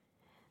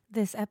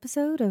This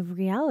episode of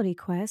Reality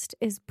Quest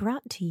is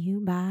brought to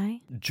you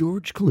by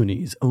George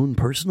Clooney's own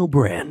personal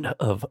brand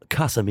of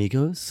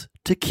Casamigos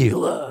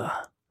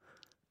tequila.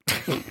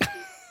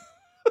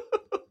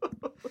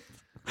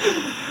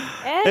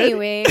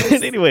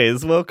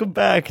 Anyways, welcome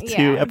back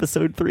to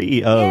episode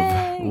 3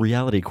 of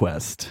Reality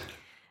Quest.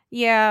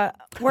 Yeah,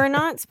 we're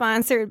not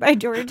sponsored by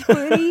George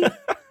Clooney.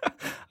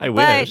 I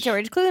wish. But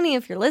George Clooney,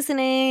 if you're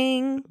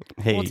listening,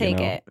 we'll take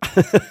it.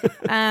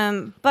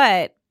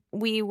 But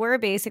we were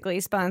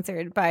basically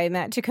sponsored by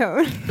Matt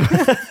Chacon.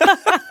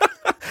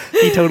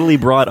 He totally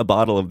brought a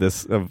bottle of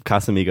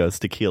Casamigos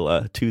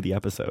tequila to the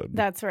episode.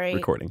 That's right.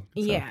 Recording. So.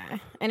 Yeah.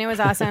 And it was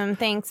awesome.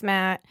 Thanks,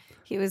 Matt.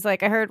 He was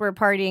like, I heard we're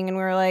partying, and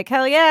we were like,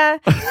 hell yeah.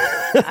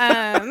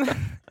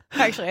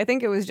 Actually, I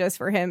think it was just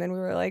for him, and we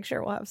were like,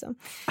 sure, we'll have some.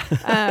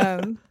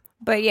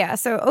 But yeah,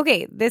 so,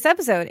 okay, this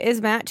episode is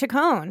Matt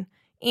Chacon.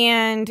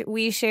 And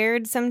we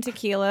shared some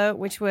tequila,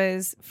 which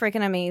was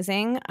freaking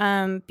amazing.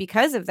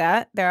 Because of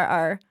that, there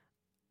are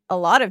a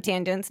lot of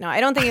tangents. No,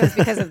 I don't think it was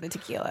because of the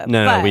tequila.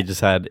 No, we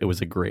just it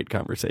was a great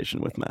conversation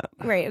with Matt.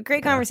 Right, a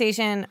great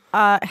conversation.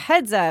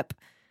 Heads up,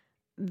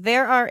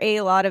 there are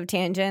a lot of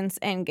tangents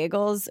and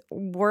giggles.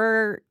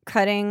 We're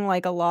cutting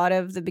like a lot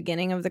of the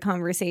beginning of the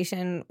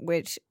conversation,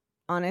 which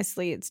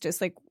honestly, it's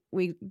just like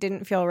we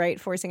didn't feel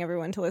right forcing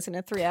everyone to listen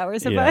to 3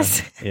 hours of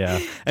us. Yeah.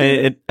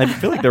 And I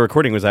feel like the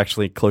recording was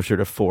actually closer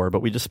to 4, but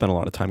we just spent a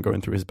lot of time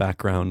going through his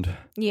background.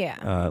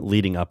 Yeah.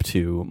 Leading up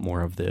to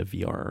more of the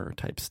VR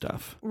type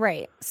stuff.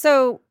 Right.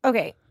 So,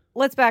 okay,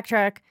 let's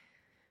backtrack.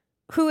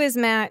 Who is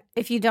Matt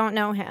if you don't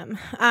know him?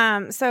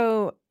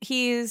 So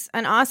he's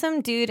an awesome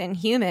dude and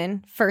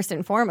human, first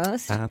and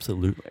foremost.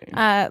 Absolutely.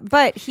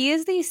 But he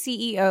is the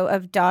CEO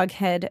of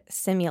Doghead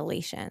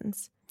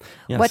Simulations.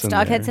 Yes, what's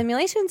Doghead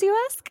Simulations, you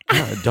ask?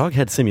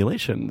 Doghead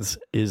Simulations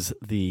is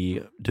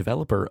the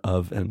developer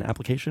of an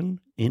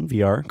application in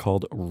VR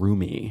called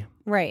Roomy.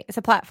 Right. It's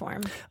a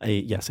platform.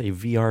 A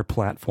VR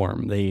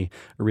platform. They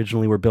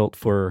originally were built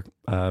for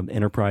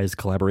enterprise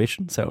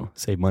collaboration, so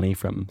save money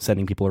from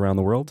sending people around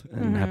the world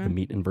and have them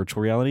meet in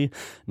virtual reality.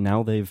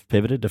 Now they've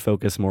pivoted to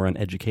focus more on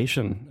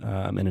education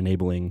and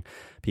enabling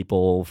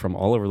people from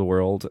all over the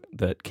world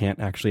that can't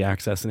actually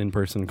access an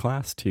in-person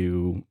class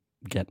to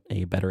get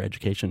a better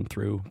education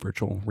through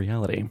virtual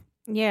reality.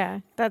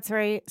 Yeah, that's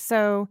right.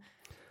 So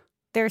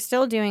they're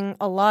still doing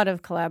a lot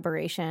of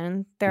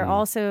collaboration. They're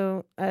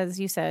also, as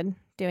you said,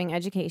 doing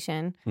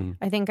education.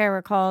 I think I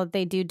recall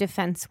they do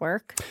defense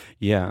work.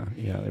 Yeah,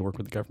 they work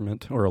with the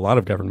government, or a lot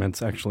of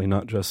governments, actually,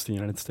 not just the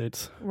United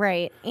States.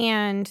 Right.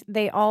 And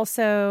they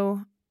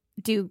also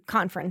do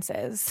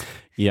conferences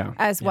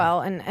as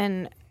well.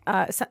 And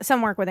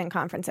some work within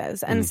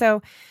conferences. And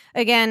so,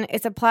 again,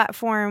 it's a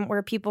platform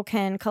where people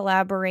can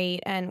collaborate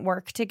and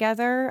work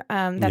together.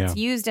 That's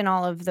used in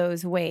all of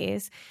those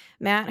ways.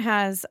 Matt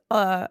has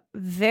a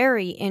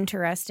very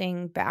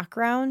interesting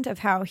background of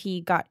how he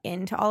got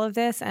into all of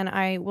this. And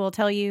I will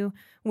tell you,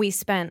 we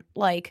spent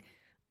like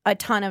a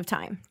ton of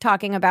time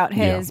talking about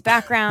his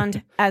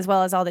background as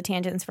well as all the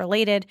tangents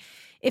related.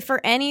 If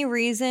for any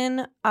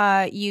reason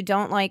you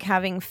don't like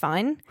having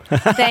fun,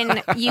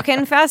 then you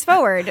can fast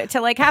forward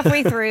to like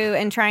halfway through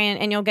and try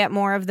and you'll get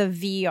more of the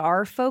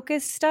VR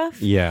focused stuff.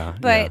 Yeah.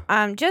 But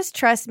just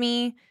trust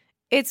me,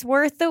 it's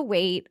worth the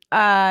wait.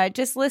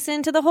 Just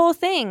listen to the whole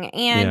thing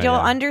and you'll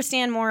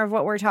understand more of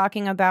what we're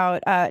talking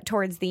about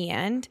towards the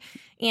end.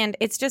 And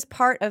it's just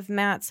part of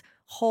Matt's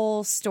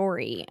whole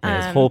story.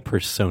 His whole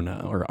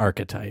persona or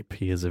archetype.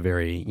 He is a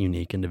very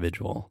unique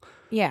individual.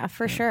 Yeah,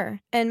 for sure.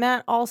 And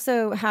Matt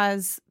also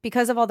has,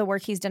 because of all the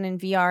work he's done in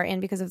VR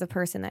and because of the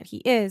person that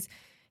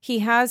he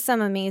has some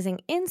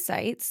amazing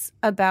insights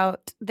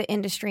about the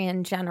industry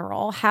in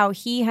general, how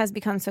he has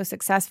become so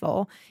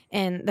successful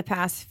in the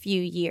past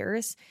few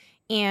years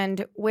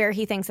and where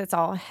he thinks it's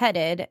all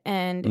headed.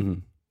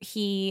 And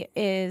he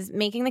is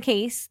making the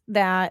case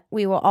that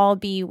we will all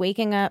be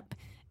waking up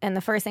and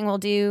the first thing we'll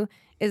do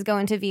is go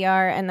into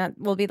VR, and that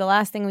will be the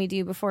last thing we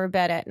do before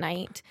bed at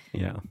night.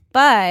 Yeah.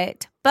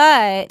 But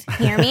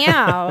hear me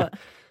out,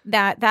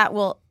 that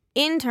will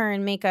in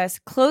turn make us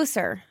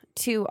closer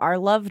to our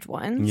loved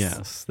ones.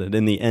 Yes, that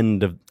at the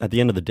end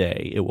of the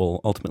day, it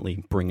will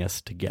ultimately bring us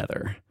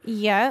together.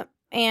 Yep,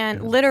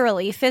 and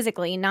literally,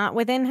 physically, not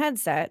within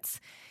headsets,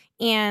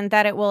 and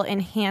that it will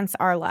enhance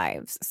our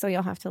lives. So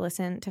you'll have to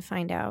listen to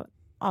find out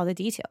all the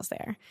details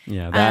there.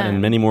 Yeah, that and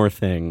many more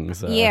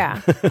things.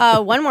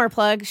 One more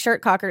plug.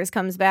 Shirt Cockers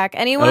comes back.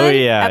 Anyone? Oh,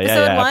 yeah.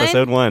 Episode 1?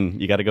 Episode 1.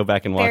 You got to go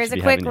back and watch. There's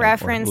a quick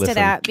reference to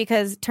that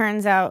because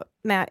turns out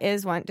Matt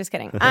is one. Just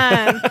kidding.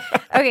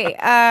 Okay,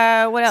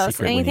 what else?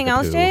 Secret Anything Winnie the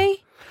else, Pooh.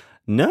 Jay?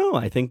 No,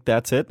 I think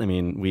that's it. I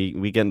mean,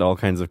 we get into all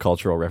kinds of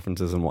cultural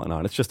references and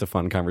whatnot. It's just a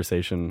fun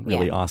conversation.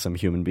 Really awesome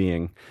human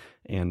being.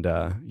 And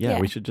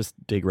we should just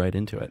dig right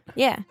into it.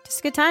 Yeah,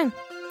 just a good time.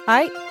 All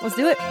right, let's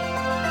do it.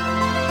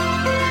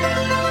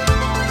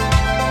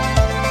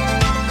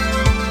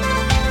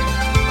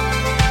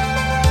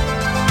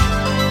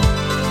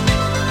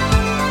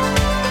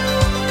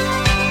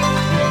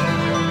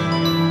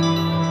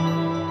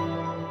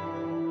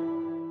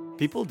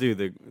 People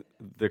do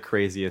the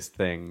craziest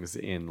things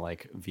in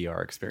like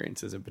VR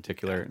experiences in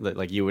particular that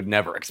like you would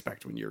never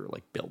expect when you're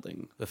like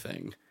building the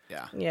thing.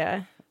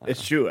 Yeah.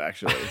 It's true,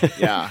 actually.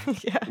 Yeah.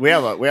 We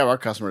have our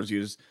customers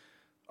use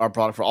our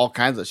product for all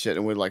kinds of shit,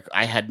 and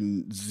I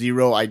had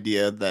zero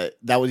idea that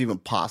was even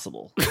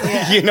possible.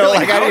 You know,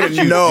 like I didn't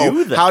even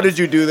know how did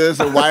you do this,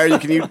 and why are you?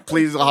 Can you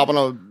please hop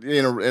on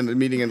in a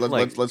meeting and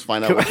let's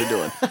find out what you're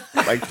doing.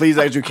 Like, please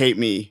educate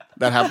me.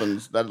 That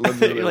happens. That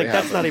literally like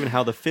happens. That's not even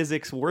how the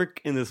physics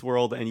work in this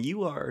world, and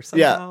you are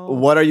somehow. Yeah.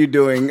 What are you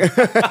doing?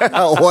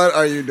 What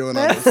are you doing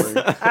on this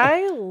thing?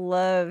 I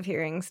love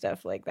hearing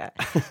stuff like that.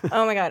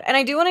 Oh my god! And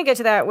I do want to get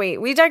to that. Wait,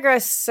 we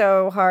digress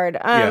so hard.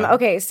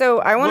 Okay, so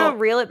I want to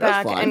reel it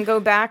back and go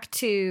back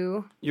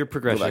to your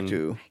progression.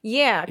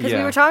 Because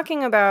we were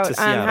talking about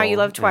how you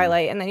love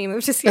Twilight, and then you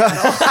moved to Seattle.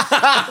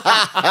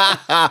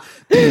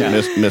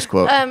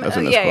 Misquote. That's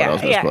a misquote. I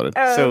was misquoted.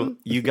 So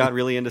you got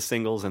really into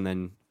singles, and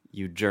then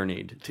you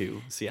journeyed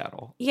to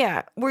Seattle.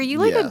 Yeah. Were you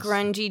like a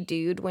grungy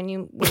dude when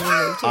you moved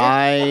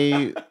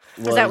here?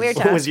 Was that weird?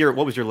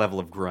 What was your level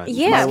of grunge?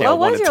 Yeah, what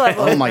was your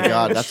level? Oh my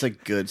god, that's a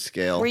good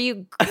scale. Were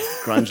you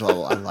grunge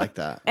level? I like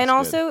that. And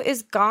also,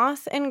 is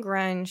goth and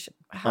grunge?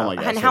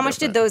 How much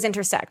did those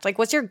intersect? Like,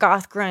 what's your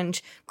goth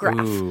grunge graph?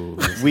 Ooh,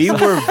 we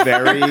were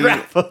very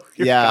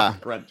yeah.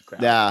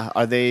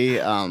 Are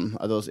they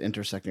are those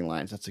intersecting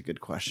lines? That's a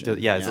good question.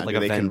 Is it like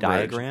a Venn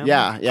diagram?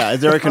 Yeah.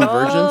 Is there a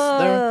convergence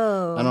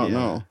there? I don't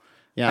know.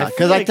 Yeah,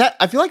 because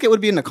I feel like it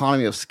would be an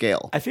economy of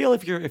scale. I feel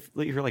if you're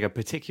like a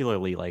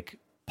particularly like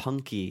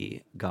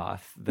punky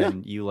goth,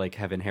 then you like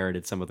have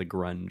inherited some of the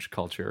grunge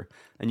culture,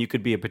 and you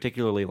could be a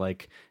particularly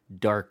like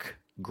dark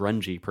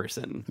grungy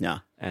person,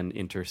 and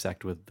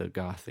intersect with the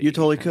goth. You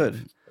totally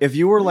could if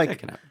you were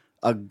like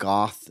a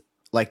goth,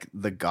 like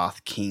the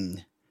goth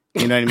king.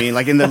 You know what I mean?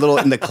 Like in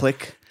the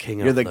clique,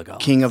 you're the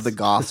king of the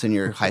goths in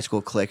your high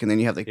school clique, and then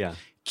you have the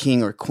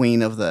king or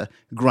queen of the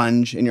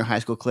grunge in your high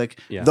school clique.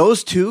 Yeah.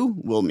 Those two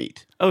will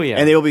meet. Oh yeah,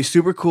 and they will be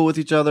super cool with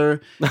each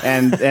other,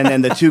 and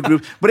then the two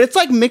groups. But it's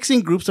like mixing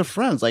groups of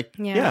friends. Like,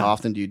 how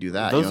often do you do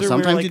that? Those are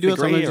sometimes where, you do it,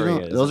 sometimes you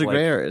don't. Those are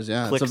gray areas.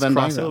 Yeah, cliques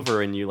cross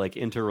over, and you like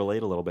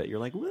interrelate a little bit. You're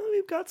like, well,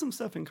 we've got some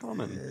stuff in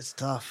common. It's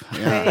tough.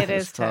 Yeah, it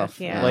is tough.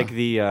 Yeah, like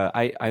the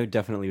I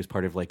definitely was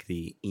part of like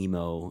the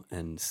emo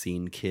and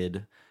scene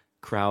kid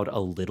crowd a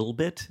little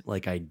bit.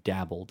 Like I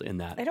dabbled in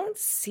that. I don't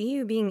see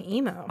you being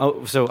emo.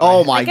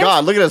 Oh my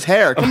god, look at his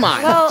hair. Come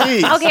on. Well,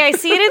 okay, I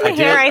see it in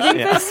the hair. I think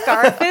the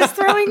scarf is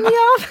throwing me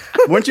off.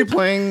 Weren't you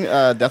playing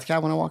Death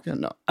Cab when I walked in?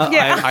 No.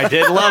 I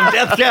did love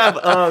Death Cab.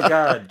 Oh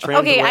god.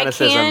 Okay, I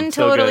can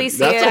totally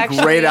see it. That's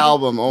a great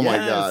album. Oh my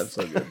god,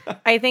 so good.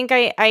 I think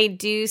I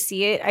do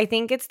see it. I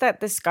think it's that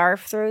the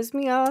scarf throws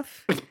me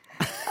off.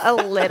 A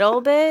little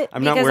bit.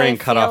 I'm not wearing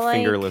cut-off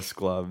fingerless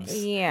gloves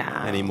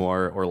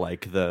anymore, or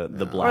like the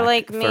black or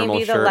like thermal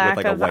maybe the shirt lack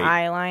with like of a white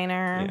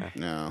eyeliner.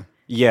 No.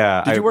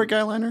 Yeah. Did you wear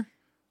eyeliner?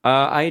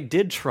 I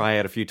did try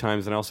it a few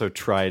times, and I also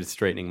tried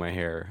straightening my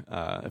hair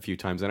a few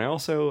times, and I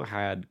also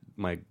had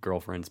my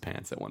girlfriend's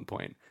pants at one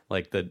point,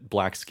 like the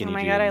black skinny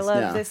jeans. Oh my god, I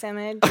love this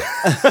image.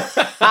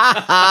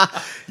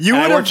 You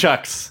would have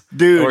Chucks,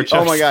 dude.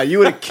 Oh my god, you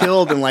would have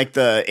killed in like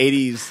the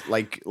 '80s,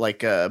 like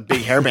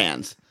big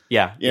hairbands.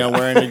 Yeah,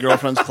 wearing your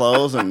girlfriend's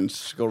clothes and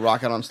just go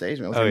rock out on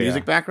stage, man. With your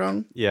music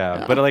background.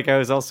 Yeah, but like I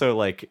was also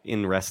like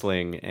in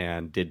wrestling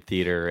and did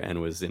theater and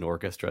was in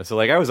orchestra, so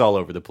like I was all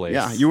over the place.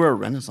 Yeah, you were a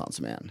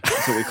Renaissance man.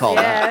 That's what we call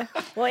that.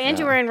 Well, and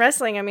you were in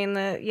wrestling. I mean,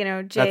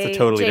 that's a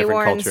totally different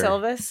Warren culture.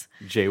 Silvis.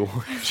 Jay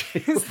Warren.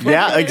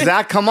 Yeah,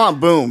 exact. Come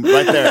on, boom,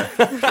 right there.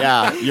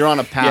 Yeah, you're on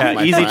a path. Yeah,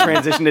 my easy friend.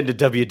 transition into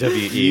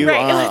WWE.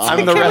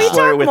 I'm the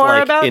wrestler with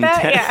like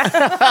intense.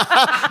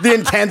 The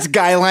intense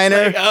guy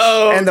liner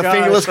and the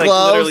fingerless like,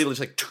 gloves. Literally just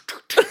like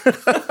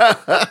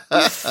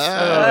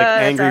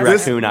angry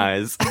raccoon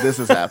eyes. This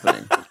is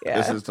happening.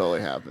 This is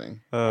totally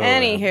happening.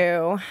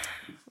 Anywho.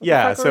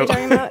 Yeah. So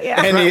on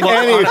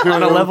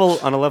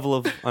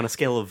a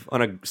scale of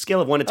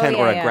 1 to 10,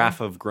 or a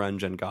graph of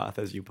grunge and goth,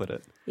 as you put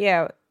it.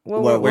 Yeah.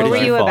 What were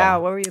you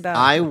about?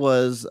 I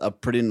was a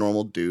pretty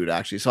normal dude,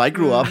 actually. So I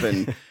grew up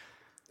in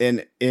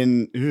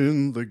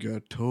the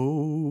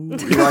ghetto.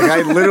 Like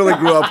I literally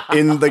grew up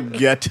in the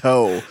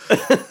ghetto,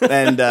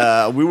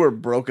 and we were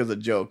broke as a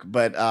joke.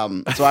 But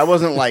so I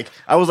wasn't like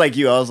I was like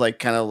you. I was like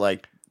kind of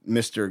like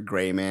Mr.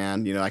 Gray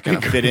Man. I kind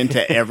of fit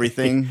into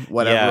everything.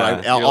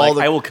 Whatever.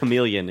 I will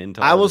chameleon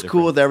into. I was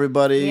cool with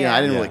everybody. Yeah. I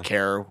didn't really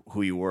care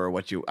who you were,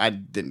 what you. I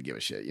didn't give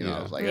a shit.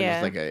 I was like,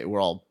 we're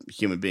all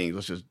human beings.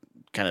 Let's just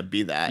kind of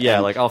be that. Yeah,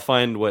 like I'll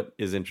find what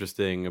is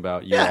interesting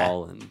about you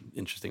all and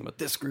interesting about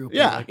this group.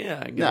 Yeah, I get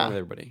along with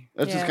everybody.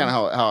 That's just kind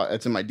of how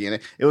it's in my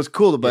DNA. It was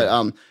cool, but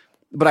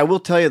I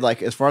will tell you,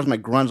 like as far as my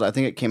grunge, I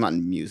think it came out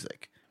in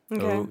music.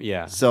 Okay. Oh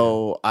yeah.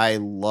 So I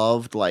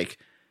loved like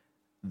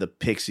the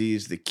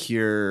Pixies, the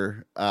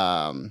Cure,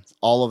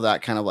 all of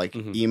that kind of like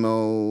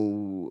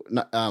emo.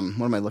 What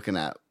am I looking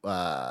at?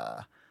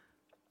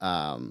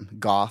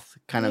 Goth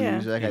kind of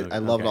music. I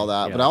loved all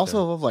that, but I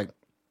also love like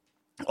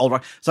old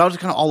rock. So I was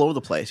just kind of all over the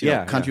place,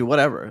 country,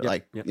 whatever.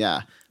 But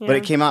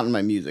it came out in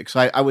my music.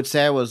 So I would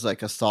say I was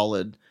like a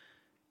solid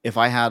if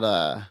I had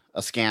a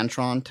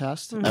Scantron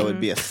test, that would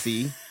be a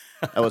C.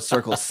 I would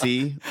circle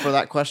C for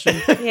that question.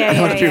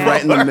 I would be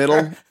right in the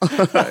middle.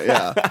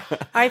 Yeah.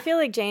 I feel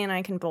like Jay and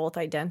I can both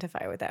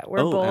identify with that.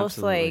 We're both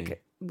absolutely.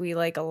 like, we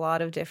like a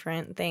lot of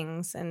different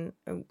things. And,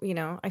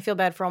 I feel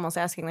bad for almost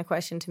asking the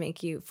question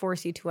to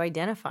force you to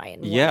identify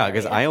it. Yeah,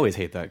 because I always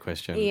hate that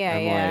question.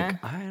 Yeah,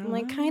 I'm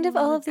like kind of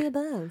all of the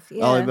above.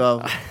 Yeah. All of the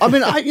above. I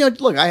mean,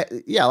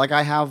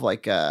 I have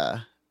like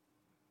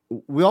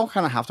we all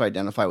kind of have to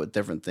identify with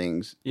different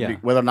things,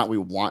 whether or not we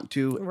want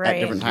to at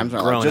different times.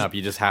 Growing up,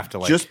 you just have to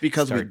just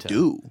because we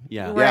do.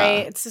 Yeah,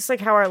 right. It's just like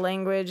how our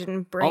language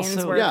and brains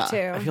also, work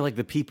too. I feel like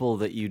the people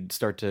that you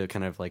start to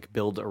kind of like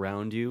build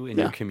around you in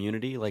your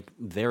community, like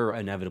they're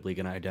inevitably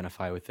going to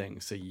identify with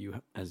things. So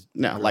you, as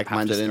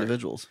like-minded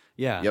individuals.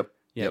 Yeah. Yep.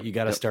 Yeah, you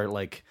got to start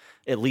like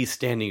at least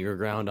standing your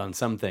ground on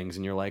some things,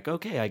 and you're like,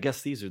 okay, I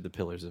guess these are the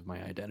pillars of my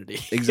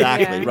identity.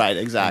 Exactly, right,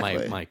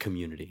 exactly. My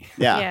community.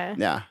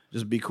 Yeah.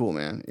 Just be cool,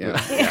 man.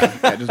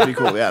 Yeah, just be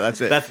cool. Yeah,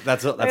 that's it.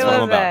 That's what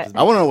I'm about.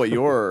 I want to know what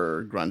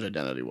your grunge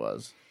identity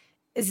was.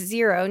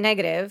 0,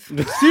 negative.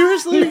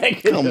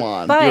 Seriously? Come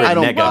on. But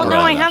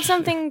I have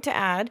something to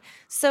add.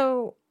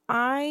 So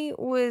I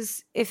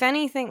was, if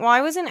anything,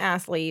 I was an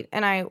athlete,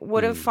 and I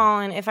would have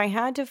fallen, if I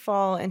had to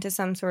fall into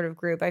some sort of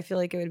group, I feel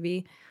like it would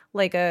be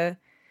like a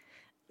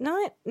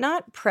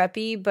not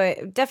preppy,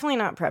 but definitely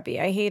not preppy.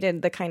 I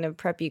hated the kind of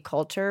preppy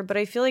culture, but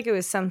I feel like it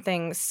was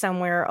something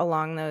somewhere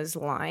along those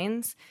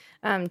lines.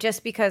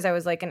 Just because I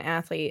was like an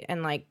athlete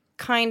and like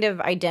kind of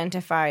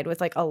identified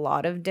with like a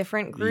lot of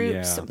different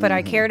groups, but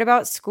I cared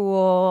about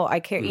school.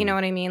 You know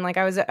what I mean? Like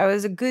I was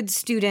a good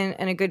student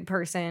and a good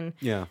person.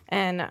 Yeah.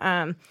 And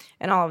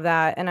all of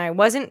that. And I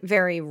wasn't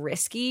very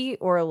risky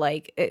or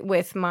like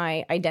with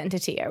my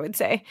identity, I would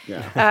say.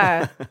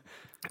 Yeah.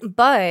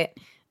 But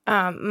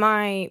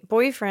my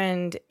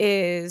boyfriend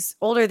is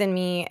older than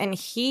me, and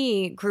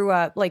he grew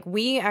up like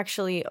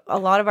a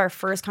lot of our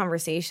first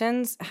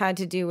conversations had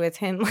to do with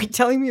him like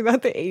telling me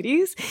about the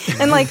 80s,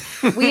 and like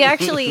we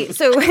actually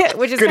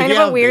which is kind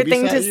of a weird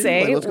thing to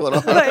say. Like, what's going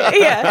on? But,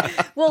 yeah.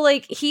 Well,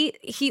 like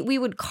we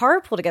would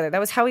carpool together. That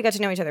was how we got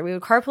to know each other. We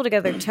would carpool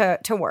together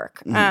to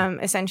work,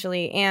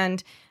 essentially,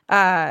 and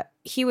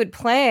he would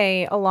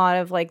play a lot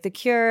of like The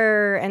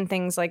Cure and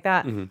things like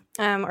that,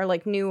 or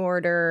like New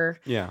Order.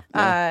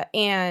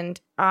 And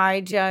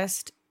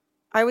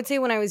I would say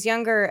when I was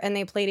younger and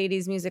they played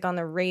 80s music on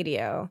the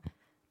radio,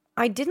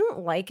 I didn't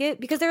like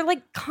it because they're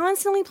like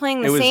constantly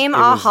playing the same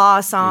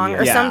Aha song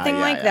or something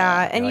like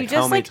that. And like, you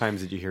just how many times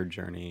did you hear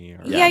Journey?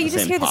 Or, you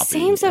just hear the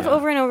same stuff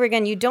over and over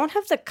again. You don't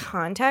have the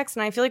context.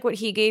 And I feel like what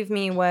he gave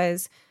me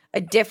was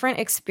a different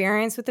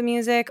experience with the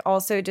music,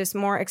 also just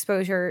more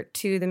exposure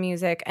to the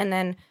music. And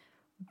then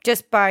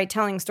just by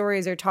telling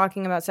stories or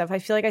talking about stuff, I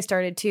feel like I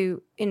started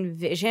to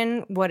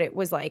envision what it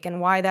was like and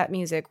why that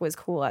music was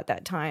cool at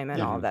that time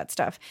and all of that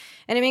stuff.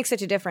 And it makes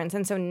such a difference.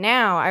 And so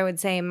now I would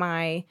say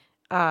my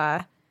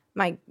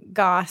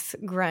goth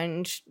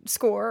grunge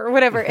score or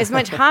whatever is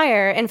much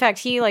higher. In fact,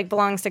 he like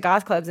belongs to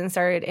goth clubs and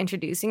started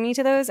introducing me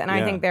to those. And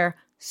I think they're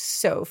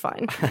so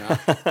fun.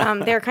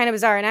 They're kind of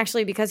bizarre. And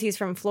actually, because he's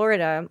from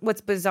Florida,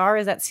 what's bizarre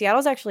is that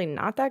Seattle's actually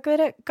not that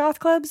good at goth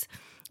clubs.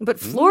 But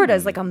Florida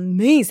is like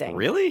amazing.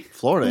 Really?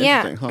 Florida?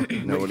 Yeah. Interesting.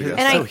 Huh? Nobody and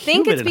I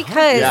think it's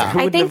because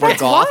I think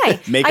that's why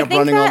makeup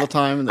running all the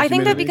time. I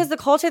think that because the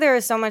culture there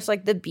is so much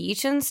like the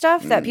beach and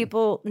stuff that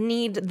people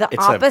need the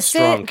opposite. It's a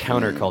strong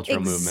countercultural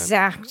movement.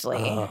 Exactly.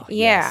 Oh,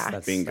 yeah.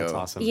 Yes, that's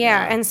awesome.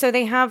 Yeah, and so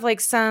they have like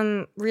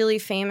some really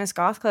famous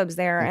goth clubs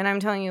there, and I'm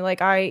telling you, like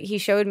he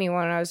showed me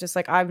one, and I was just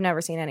like, I've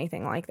never seen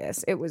anything like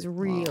this. It was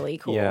really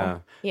cool. Yeah.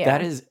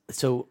 That is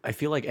so. I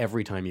feel like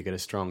every time you get a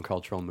strong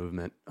cultural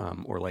movement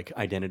or like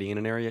identity in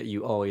an area,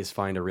 you always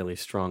find a really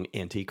strong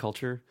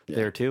anti-culture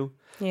there too.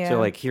 Yeah. So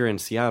like here in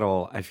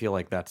Seattle, I feel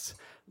like that's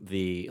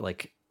the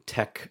like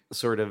tech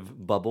sort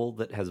of bubble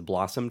that has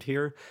blossomed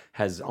here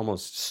has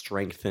almost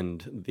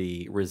strengthened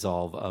the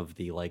resolve of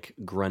the like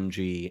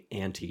grungy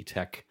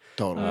anti-tech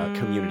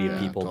community of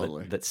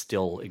people that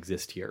still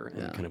exist here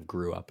and kind of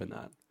grew up in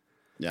that.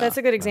 Yeah. That's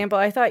a good example.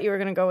 I thought you were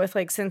going to go with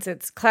like, since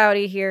it's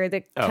cloudy here,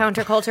 the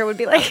counterculture would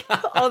be like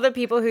all the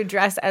people who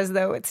dress as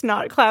though it's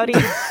not cloudy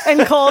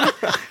and cold.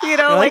 You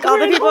know, like all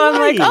the people I'm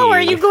like, oh,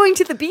 are you going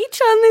to the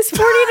beach on this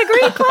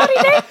 40-degree cloudy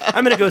day?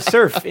 I'm going to go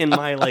surf in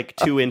my like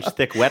 2-inch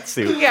thick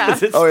wetsuit. Yeah.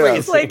 It's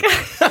freezing.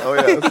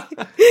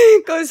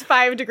 Like, goes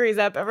 5 degrees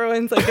up.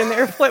 Everyone's like in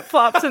their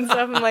flip-flops and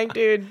stuff. I'm like,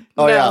 dude.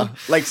 Oh, no. Yeah.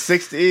 Like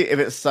 60, if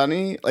it's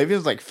sunny, like if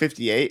it's like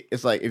 58,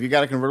 it's like if you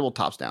got a convertible,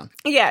 tops down.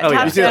 Yeah. Tops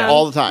down. You see that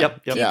all the time.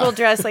 Yep. People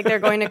dress like they're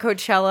going to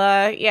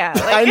Coachella. Yeah.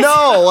 Like, I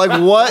know.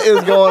 Like, what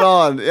is going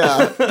on?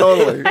 Yeah,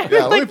 totally.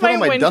 Yeah, let me put on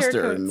my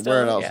duster and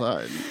wear it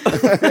outside.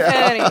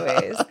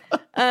 Anyways.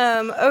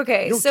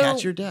 Okay. You'll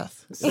catch your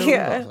death.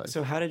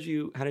 So how did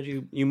you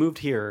moved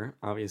here,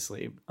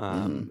 obviously,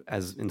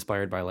 as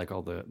inspired by like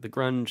all the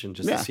grunge and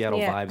just the Seattle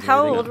vibes.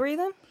 How old were you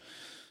then?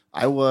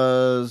 I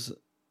was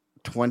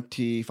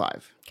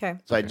 25. Okay.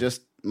 So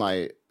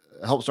I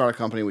helped start a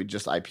company. We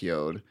just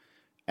IPO'd,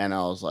 and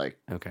I was like,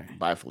 okay,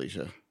 bye,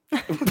 Felicia.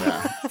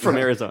 From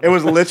Arizona. It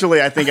was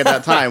literally, I think, at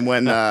that time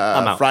when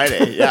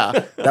Friday.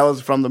 Yeah, that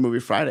was from the movie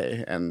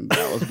Friday, and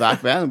that was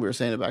back then. We were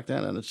saying it back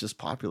then, and it's just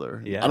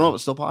popular. Yeah. I don't know if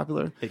it's still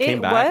popular. It came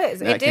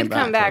back. It did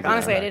come back.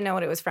 Honestly, I didn't know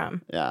what it was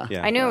from. Yeah.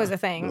 I knew it was a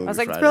thing. I was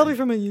like, Friday. It's probably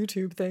from a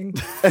YouTube thing.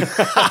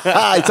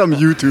 It's some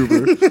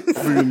YouTuber.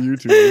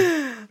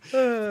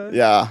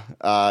 Yeah.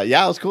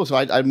 It was cool. So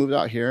I moved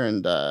out here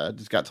and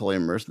just got totally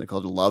immersed in the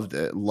culture. Loved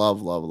it. Love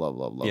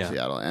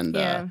Seattle.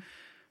 And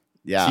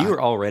yeah. So you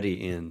were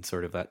already in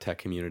sort of that tech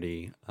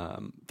community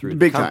through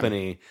the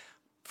company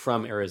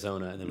from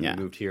Arizona, and then when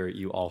you moved here,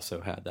 you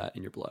also had that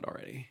in your blood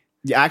already.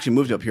 Yeah, I actually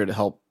moved up here to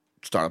help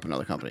start up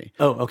another company.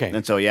 Oh, okay.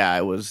 And so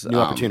it was new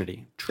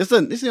opportunity.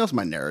 It's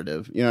my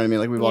narrative. You know what I mean?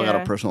 Like we've all got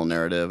a personal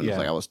narrative, and it's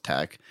like I was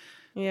tech.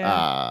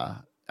 Yeah.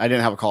 I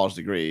didn't have a college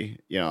degree.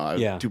 You know, I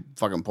was too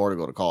fucking poor to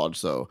go to college,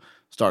 so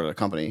started a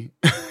company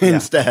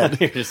instead.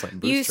 You're just like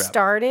you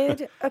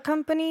started a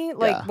company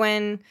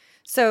when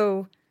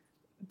so.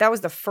 That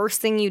was the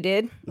first thing you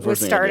did was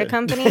start a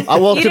company.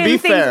 Well, you to didn't be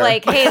think fair,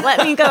 like, hey,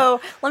 let me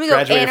go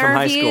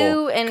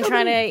interview and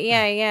try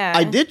to,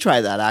 I did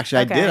try that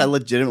actually. Okay. I did. I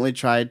legitimately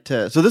tried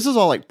to. So this is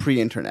all like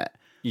pre-internet,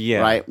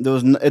 right? There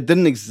was it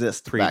didn't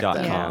exist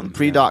pre.com,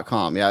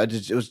 pre.com. Yeah,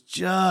 it was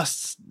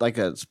just like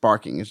a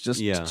sparking. It's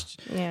just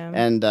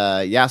and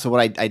So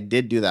what I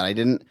did do that. I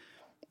didn't.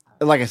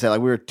 Like I said, like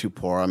we were too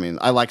poor. I mean,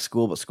 I liked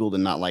school, but school did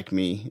not like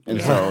me,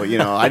 and so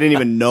I didn't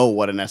even know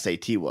what an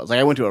SAT was. Like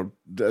I went to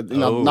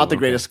not the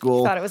greatest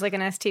school. Thought it was like an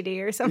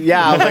STD or something.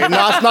 Yeah, I was like,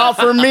 no, it's not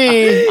for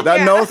me.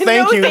 No,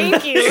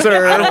 thank you,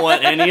 sir. I don't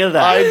want any of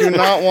that. I do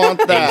not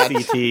want that.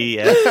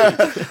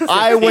 ACT,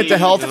 I went to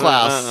health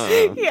class.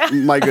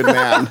 My good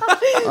man.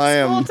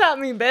 School taught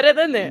me better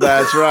than this.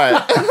 That's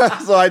right.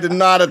 So I did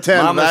not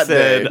attend Mama that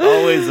said, day.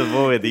 Always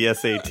avoid the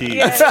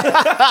SATs.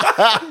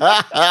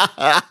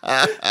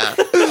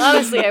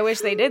 Honestly, I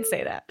wish they did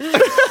say that.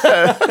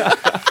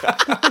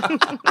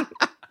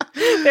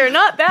 They're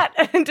not that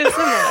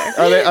dissimilar.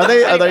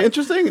 Are they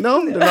interesting?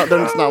 No, they're not.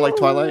 It's not like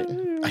Twilight.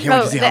 I can't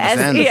wait to see how this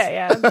ends.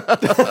 No,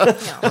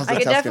 I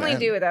could definitely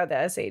do without the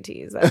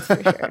SATs. That's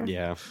for sure.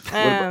 Yeah.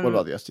 What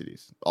about the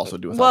STDs? Also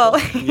do without.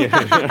 Well,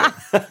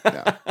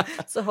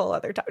 it's a whole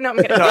other topic. No, I'm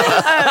kidding. I'm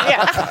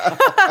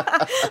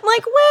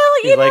like,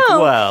 well, you know. Like,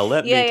 well,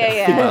 let me.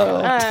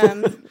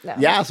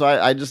 Yeah. So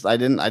I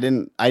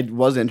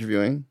was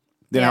interviewing.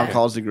 Didn't have a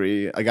college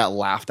degree. I got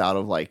laughed out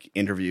of like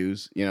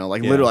interviews.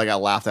 Literally, I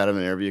got laughed out of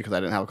an interview because I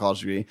didn't have a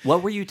college degree.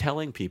 What were you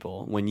telling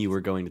people when you were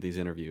going to these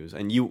interviews?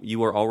 And you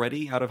were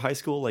already out of high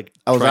school, like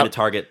trying to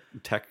target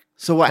tech.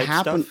 So what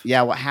happened? Stuff?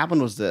 Yeah, what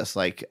happened was this.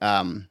 Like,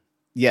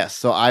 yes.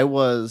 So I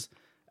was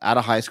out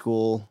of high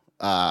school.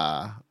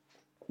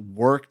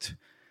 Worked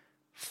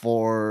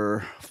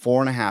for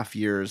 4.5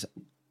 years.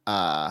 So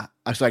I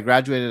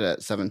graduated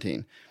at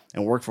 17.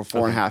 And worked for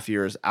 4.5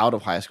 years out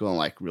of high school in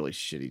like really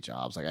shitty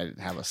jobs. Like I didn't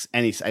have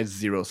I had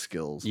zero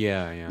skills.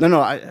 Yeah. No,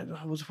 I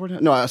was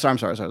 14. No, sorry, I'm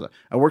sorry.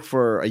 I worked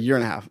for a year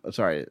and a half.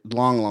 Sorry,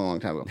 long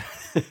time ago.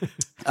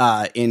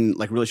 In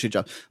like really shitty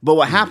jobs. But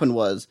what happened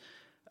was,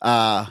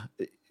 back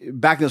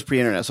in this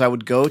pre-internet, so I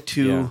would go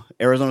to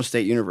Arizona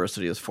State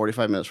University. It was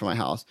 45 minutes from my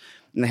house,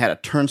 and they had a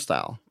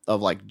turnstile of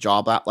like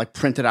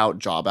printed out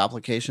job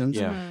applications.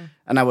 Yeah,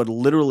 and I would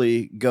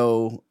literally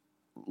go.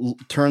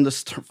 Turn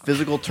this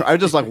physical. I would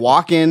just like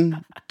walk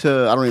in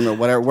to I don't even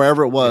know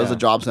wherever it was a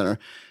job center,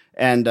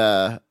 and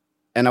I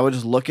would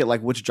just look at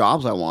like which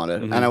jobs I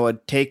wanted, and I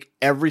would take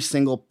every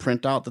single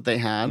printout that they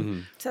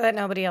had, so that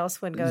nobody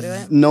else would go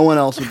to it. No one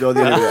else would go to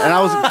the interview, and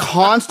I was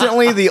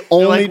constantly the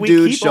only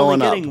dude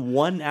showing up. Getting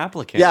one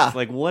applicant. Yeah,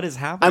 like what is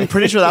happening? I'm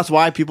pretty sure that's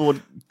why people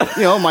would.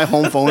 My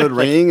home phone would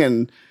ring,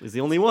 and it was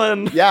the only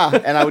one. Yeah,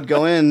 and I would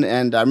go in,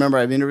 and I remember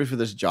I've interviewed for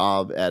this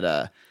job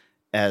at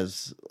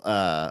so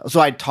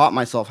I taught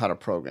myself how to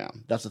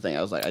program. That's the thing.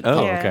 I was like,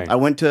 I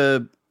went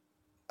to,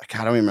 I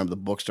don't even remember the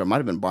bookstore. It might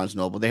have been Barnes &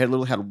 Noble. They had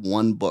literally had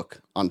one book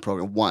on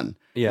program, one.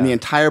 Yeah. And the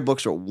entire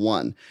bookstore,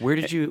 one. Where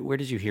did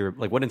you hear,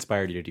 like what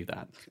inspired you to do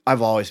that?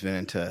 I've always been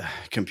into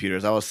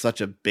computers. I was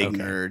such a big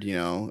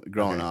nerd,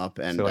 growing up.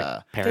 And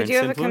so did you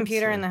have a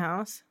computer in the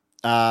house?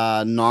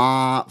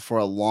 Not for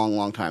a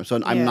long time. So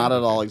I'm not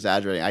at all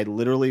exaggerating. I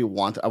literally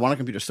want a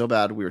computer so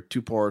bad. We were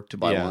too poor to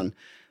buy one.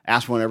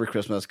 Asked for one every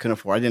Christmas, couldn't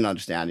afford. I didn't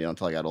understand,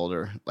 until I got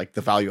older, like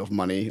the value of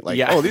money. Like,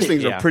 these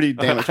things are pretty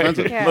damn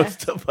expensive.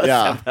 Most of us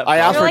have that. I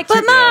asked for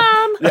but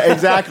Mom. Yeah,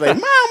 exactly.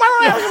 Mom,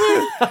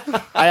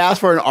 I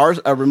asked for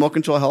a remote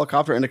control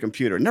helicopter and a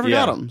computer. Never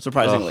got them,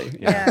 surprisingly.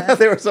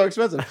 They were so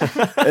expensive.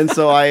 And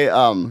so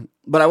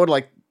but I would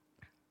like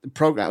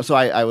program. So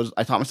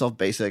I taught myself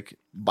BASIC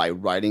by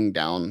writing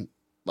down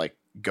like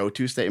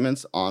go-to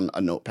statements on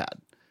a notepad.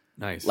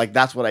 Nice. Like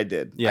that's what I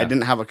did. Yeah. I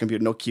didn't have a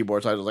computer, no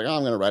keyboard, so I was like,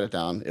 I'm going to write it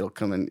down. It'll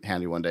come in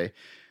handy one day.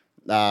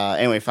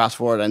 Anyway, fast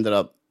forward, I ended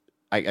up,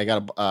 I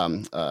got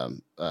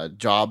a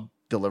job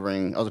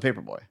delivering. I was a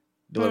paper boy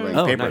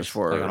delivering papers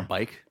for like on a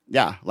bike.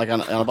 Yeah, like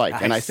on a bike.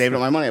 Nice. And I saved up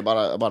my money. I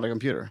bought a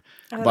computer.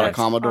 I bought a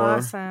Commodore.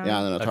 Awesome.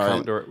 Yeah, and then a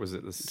Commodore. Was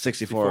it the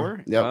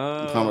 64? Yep,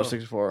 Commodore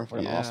 64.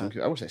 Fucking awesome.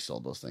 I wish I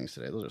sold those things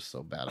today. Those are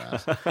so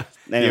badass.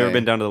 Anyway. You ever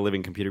been down to the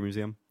Living Computer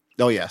Museum?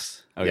 Oh,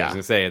 yes. Oh, yeah. I was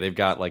going to say, they've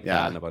got like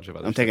that and a bunch of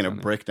other I'm taking a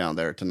brick down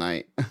there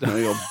tonight. I'm going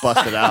to go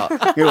bust it out.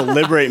 I'm going to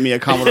liberate me a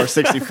Commodore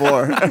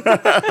 64.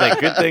 Like,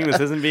 good thing this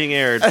isn't being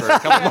aired for a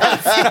couple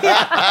months.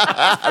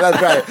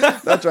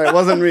 That's right. It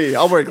wasn't me.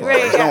 I'll wear gloves.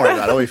 Right, Don't worry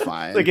about it. It'll be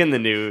fine. Like in the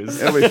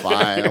news. It'll be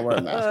fine. I'll wear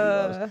a mask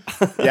and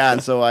gloves. Yeah,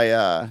 and so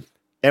anyway,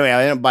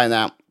 I ended up buying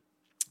that.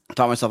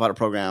 Taught myself how to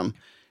program.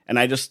 And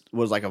I just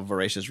was like a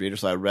voracious reader,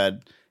 so I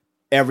read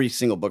every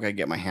single book I could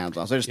get my hands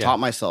on. So I just taught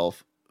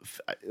myself.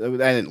 I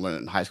didn't learn it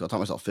in high school. I taught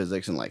myself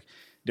physics and like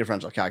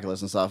differential calculus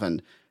and stuff.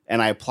 And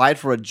I applied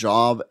for a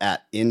job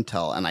at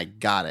Intel and I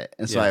got it.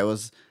 And so I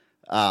was,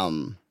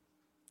 one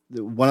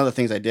of the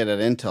things I did at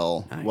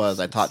Intel was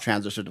I taught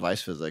transistor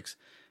device physics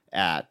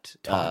at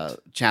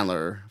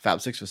Chandler Fab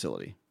 6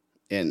 facility.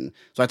 So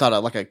I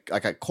taught like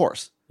a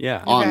course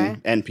on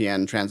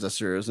NPN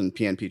transistors and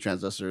PNP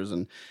transistors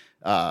and,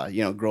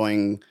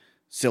 growing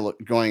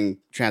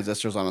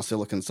transistors on a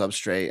silicon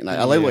substrate. And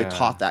I literally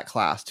taught that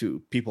class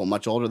to people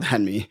much older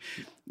than me.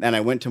 And I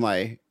went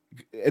to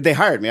they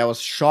hired me. I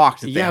was shocked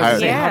that they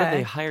hired me. How did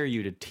they hire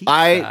you to teach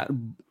that?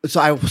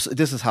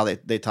 This is how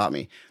they taught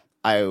me.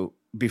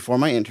 Before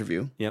my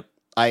interview. Yep.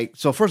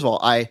 So first of all,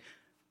 I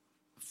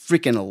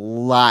freaking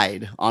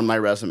lied on my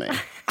resume.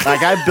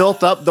 Like I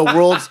built up the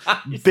world's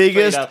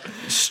biggest,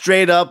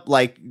 straight up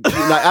like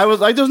I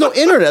was like, there was no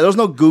internet, there was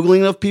no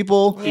Googling of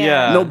people,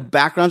 no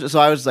background. So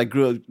I was like,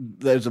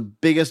 there's the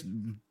biggest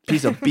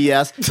piece of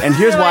BS. And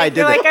here's why I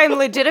did it. Like I'm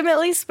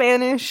legitimately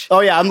Spanish.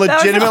 Oh yeah, I'm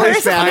legitimately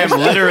Spanish. I'm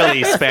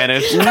literally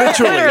Spanish.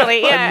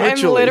 Literally, I'm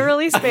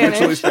literally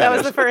Spanish. That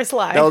was the first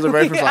line. That was the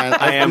very first line.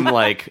 I am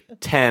like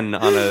 10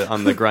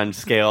 on the grunge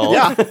scale.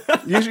 Yeah,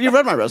 you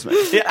read my resume.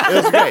 Yeah,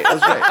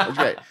 it was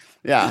great.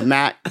 Yeah,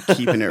 Matt,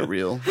 keeping it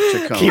real.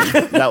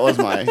 Chacon. That was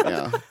my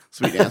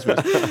sweet answer.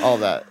 All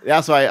that.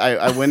 Yeah, so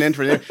I went in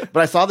for it.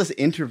 But I saw this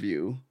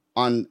interview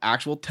on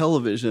actual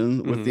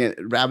television with the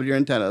rabbit ear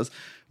antennas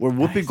where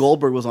Whoopi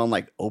Goldberg was on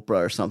like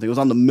Oprah or something. It was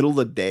on the middle of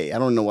the day. I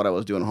don't know what I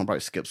was doing at home. Probably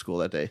skipped school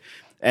that day.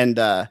 And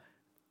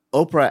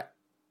Oprah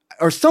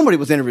or somebody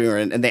was interviewing her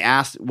and they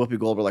asked Whoopi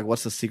Goldberg, like,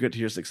 what's the secret to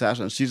your success?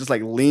 And she just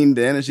like leaned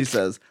in and she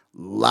says,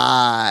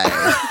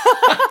 lie.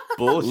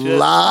 Bullshit.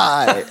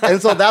 Lie.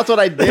 And so that's what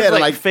I did.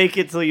 Like fake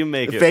it till you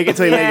make it. Fake it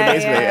till you make it,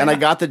 basically. Yeah. And I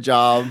got the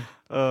job.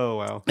 Oh,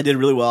 wow. I did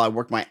really well. I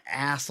worked my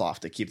ass off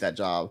to keep that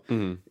job.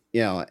 And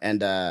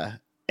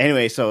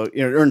anyway, so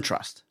earn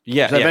trust.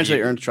 Yeah. So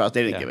eventually earned trust.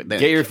 They didn't give it.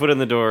 Get your foot in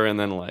the door and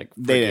then like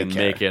they didn't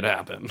make it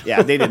happen.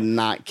 Yeah, they did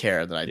not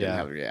care that I didn't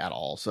have it at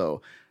all.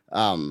 So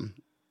and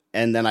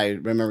then I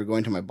remember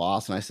going to my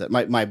boss and I said,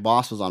 my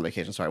boss was on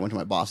vacation. Sorry, I went to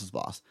my boss's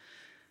boss.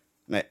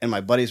 And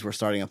my buddies were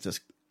starting up this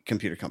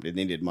computer company.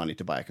 They needed money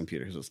to buy a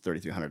computer because it was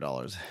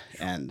 $3,300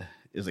 and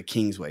it was a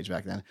king's wage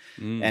back then.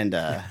 And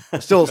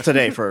still is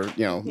today for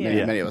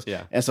many of us.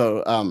 Yeah. And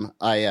so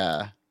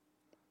I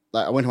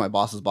went to my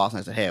boss's boss and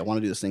I said, hey, I want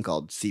to do this thing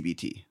called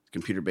CBT,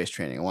 computer-based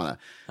training. I want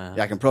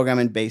to I can program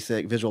in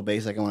Visual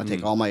Basic. I want to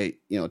take all my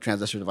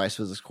transistor device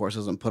physics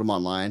courses and put them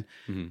online.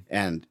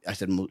 And I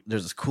said,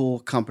 there's this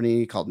cool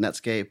company called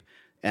Netscape.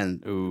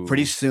 And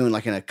pretty soon,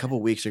 like in a couple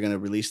of weeks, they're going to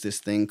release this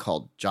thing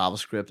called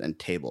JavaScript and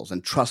tables.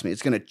 And trust me,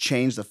 it's going to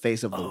change the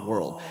face of the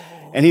world.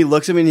 And he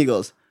looks at me and he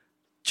goes,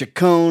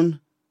 Chacon,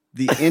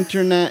 the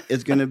internet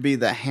is going to be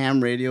the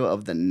ham radio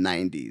of the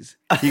 90s.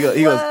 He goes,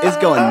 it's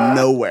going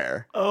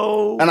nowhere.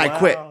 And I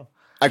quit.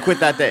 I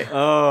quit that day.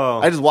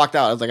 I just walked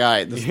out. I was like, all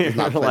right, this is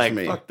not the place for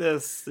me. Fuck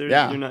this. You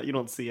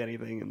don't see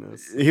anything in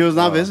this. He was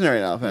not visionary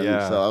enough. And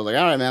so I was like,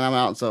 all right, man, I'm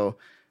out. So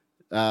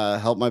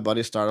helped my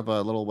buddy start up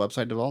a little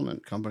website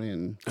development company,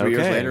 and 3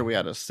 years later, we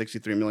had a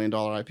 $63 million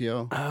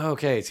IPO.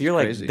 Okay, so you're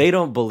like, they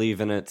don't believe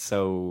in it,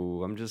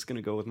 so I'm just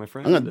gonna go with my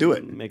friends. I'm gonna do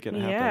it, make it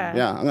happen.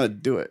 Yeah, I'm gonna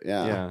do it.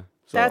 Yeah.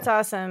 So, that's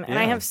awesome, and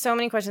I have so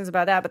many questions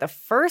about that. But the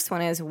first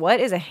one is,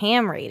 what is a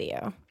ham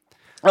radio?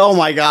 Oh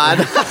my god!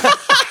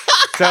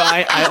 So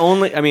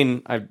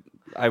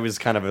I was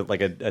kind of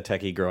like a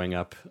techie growing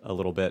up a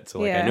little bit, so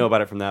like I know about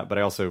it from that, but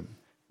I also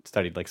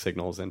studied like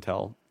signals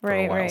Intel for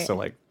a while, so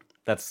like.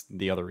 That's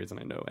the other reason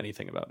I know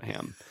anything about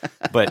ham.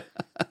 But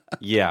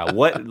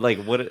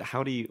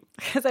how do you...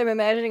 Because I'm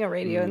imagining a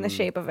radio in the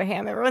shape of a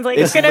ham. Everyone's like,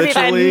 it's going to be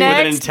that next with an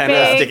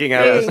antenna sticking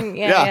out.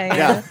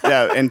 Yeah.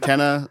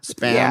 Antenna,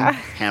 spam,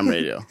 ham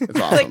radio. It's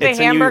awesome. Like the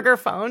hamburger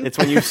phone. It's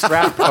when you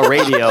strap a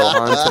radio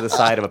onto the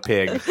side of a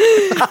pig.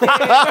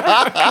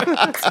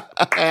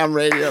 Ham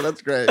radio,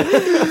 that's great.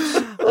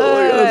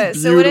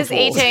 So what does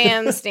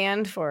HAM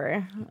stand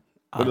for?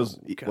 What is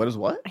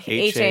what?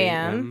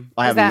 HAM.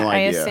 I have no idea. I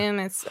assume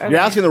it's... Okay.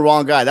 You're asking the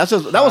wrong guy. That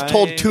was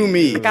told to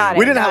me. Got it,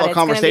 we didn't have a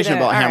conversation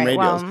about ham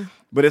radios. Well,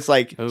 but it's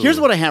like, here's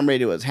what a ham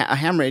radio is. A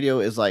ham radio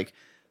is like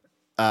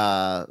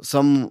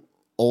some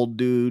old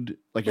dude,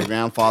 like your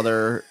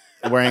grandfather,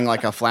 wearing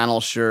like a flannel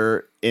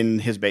shirt in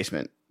his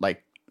basement.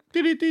 Like,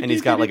 and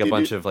he's got like a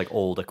bunch of like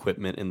old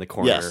equipment in the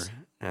corner. Yes.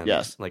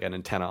 and like an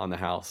antenna on the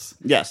house.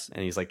 Yes.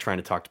 And he's like trying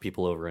to talk to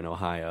people over in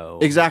Ohio.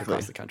 Exactly.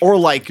 Across the country. Or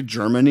like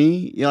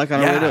Germany, you know, like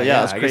on a radio.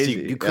 Yeah, it's crazy.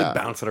 You could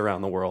bounce it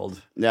around the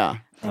world. Yeah.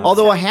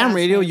 Although a ham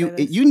radio,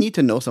 you need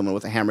to know someone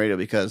with a ham radio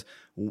because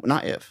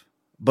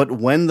but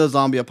when the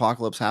zombie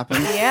apocalypse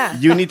happens,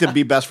 you need to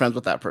be best friends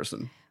with that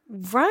person.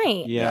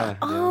 Right. Yeah.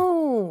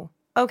 Oh.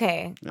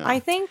 Okay. Yeah. I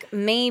think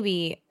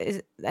maybe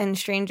in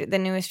the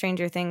newest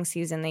Stranger Things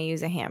season they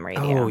use a ham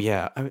radio. Oh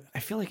yeah. I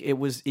feel like it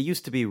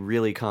used to I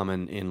guess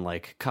common in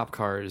like cop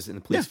cars in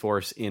the police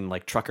force, in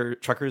like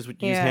truckers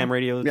would use ham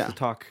radios to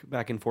talk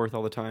back and forth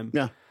all the time.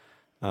 Yeah.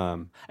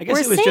 I guess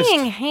we're it was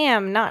saying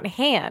ham, not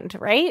hand,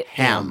 right?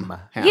 Ham.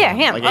 Yeah,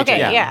 ham. Like okay,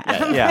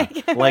 yeah.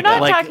 We're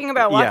not talking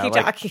about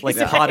walkie-talkies. Like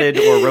potted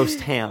or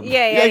roast ham.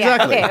 Yeah,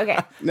 exactly. Okay.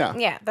 No.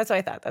 Yeah, that's what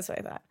I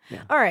thought.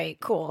 Yeah. All right,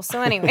 cool.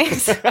 So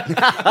anyways, now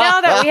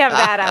that we have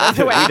that out of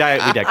the way,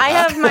 I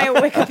have my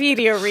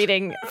Wikipedia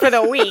reading for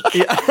the week.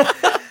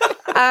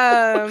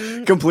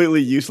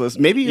 Completely useless.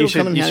 Maybe you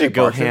should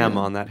go ham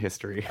on that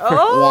history.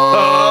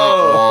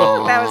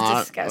 Oh, that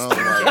was disgusting.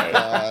 Oh my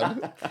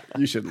God.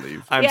 You should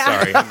leave. I'm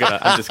sorry.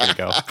 I'm just gonna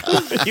go.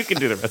 You can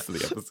do the rest of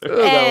the episode.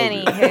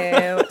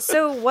 Anywho,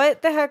 so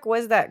what the heck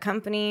was that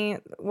company?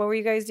 What were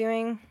you guys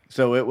doing?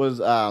 So it was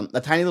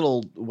a tiny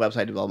little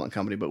website development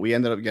company, but we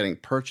ended up getting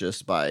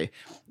purchased by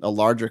a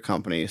larger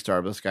company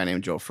started with this guy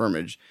named Joe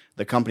Firmage.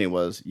 The company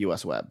was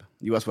US Web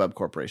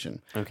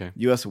Corporation. Okay.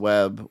 US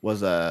Web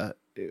was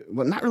it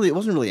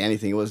wasn't really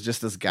anything. It was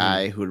just this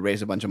guy who had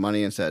raised a bunch of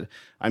money and said,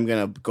 I'm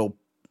going to go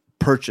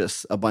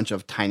purchase a bunch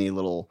of tiny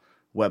little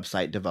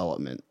website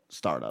development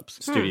startups.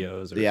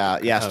 Studios. We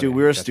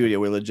were a studio.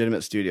 We were a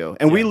legitimate studio.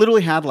 And we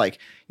literally had I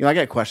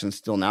get questions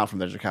still now from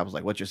venture capitalists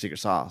like, what's your secret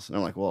sauce? And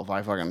I'm like, well, if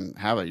I fucking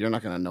have it, you're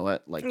not going to know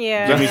it. Like,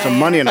 give me some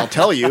money and I'll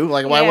tell you.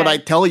 Like, why would I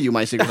tell you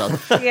my secret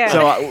sauce?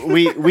 So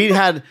we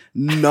had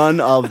none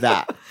of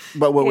that.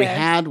 But what we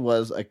had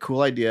was a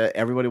cool idea.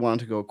 Everybody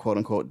wanted to go quote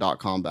unquote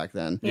 .com back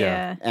then.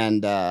 Yeah.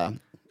 And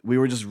we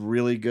were just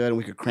really good and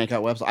we could crank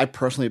out websites. I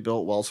personally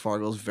built Wells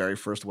Fargo's very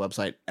first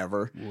website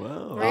ever.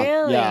 Whoa.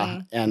 Really?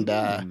 Yeah.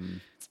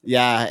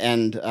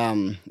 And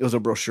it was a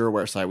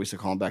brochureware site we used to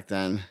call them back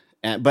then.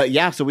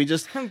 So we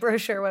just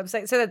brochure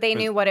website so that they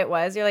knew what it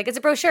was. You're like, it's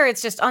a brochure.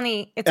 It's just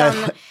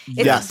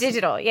it's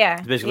digital. Yeah.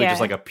 It's basically just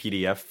like a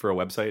PDF for a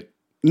website.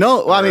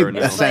 No, well, I mean,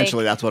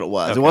 essentially that's what it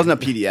was. Okay. It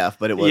wasn't a PDF,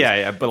 but it was.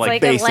 But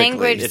like a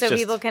language so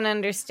people can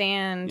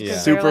understand. Yeah.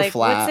 Super like,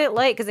 flat. What's it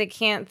like? Because they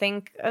can't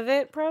think of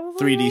it, probably.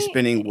 3D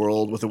spinning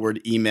world with the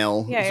word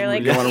email. Yeah, you're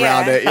like going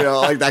around it,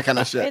 like that kind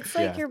of shit. It's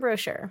like your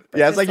brochure.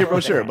 Yeah, it's like your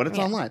brochure, but it's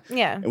online.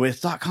 Yeah, and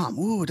it's .com.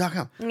 Ooh,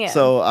 .com. Yeah.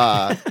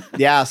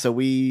 So so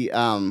we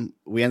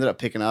ended up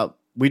picking up.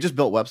 We just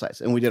built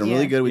websites, and we did them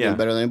really good. We did them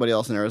better than anybody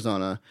else in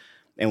Arizona,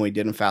 and we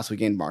did them fast. We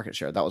gained market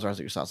share. That was our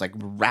secret sauce, like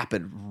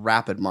rapid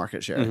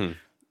market share. Mm-hmm.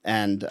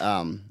 And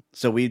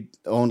so we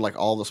owned like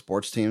all the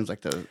sports teams,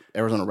 like the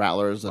Arizona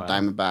Rattlers, the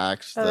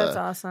Diamondbacks, that's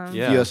awesome.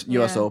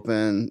 US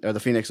Open or the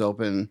Phoenix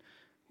Open.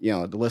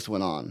 The list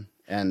went on,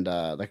 and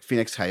like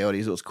Phoenix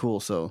Coyotes, it was cool.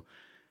 So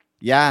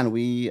and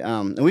we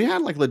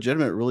had like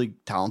legitimate, really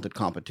talented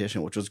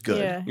competition, which was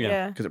good.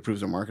 Because it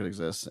proves the market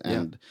exists.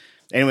 And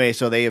anyway,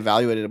 so they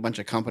evaluated a bunch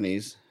of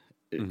companies.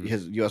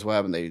 His US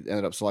Web, and they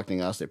ended up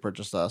selecting us. They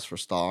purchased us for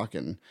stock,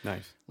 and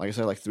like I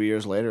said, like 3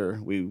 years later,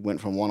 we went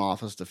from one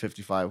office to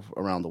 55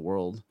 around the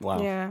world.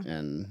 Wow! Yeah.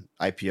 And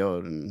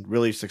IPO'd and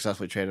really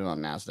successfully traded on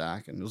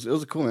NASDAQ, and it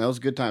was cool. Man, it was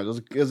a good time. It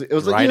was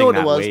riding, you know what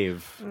that it was.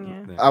 Wave.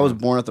 Yeah. I was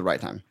born at the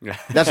right time.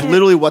 That's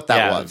literally what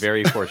that was.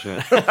 Very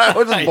fortunate. I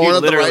was just born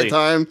at the right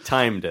time.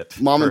 Timed it.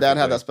 Mom and Dad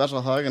had that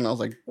special hug, and I was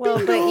like,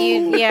 well, but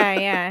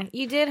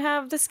you did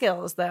have the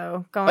skills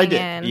though going I did.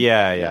 in.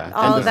 Yeah.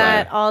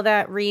 All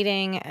that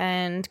reading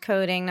and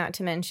coding. Not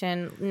to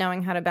mention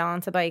knowing how to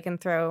balance a bike and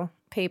throw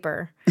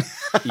paper.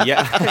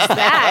 Yeah.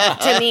 That,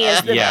 to me,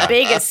 is the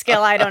biggest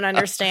skill I don't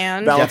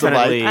understand. Balance a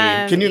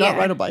bike. Can you not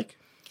ride a bike?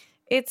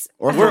 It's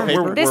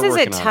this is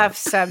a tough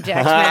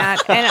subject,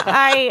 Matt. And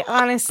I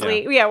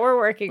honestly, we're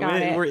working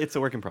on it. It's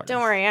a work in progress.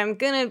 Don't worry. I'm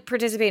going to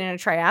participate in a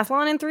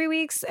triathlon in 3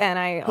 weeks. And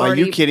Are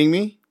you kidding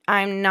me?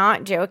 I'm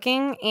not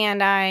joking.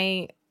 And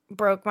I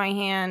broke my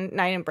hand.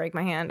 No, I didn't break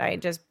my hand. I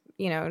just,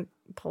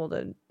 pulled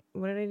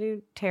what did I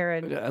do? Tear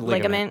a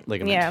ligament.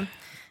 Yeah.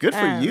 Good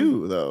for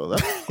you, though.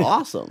 That's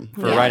awesome.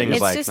 For riding a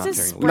bike,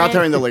 not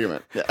tearing the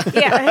ligament. Yeah.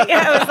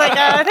 I was like,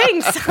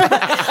 thanks.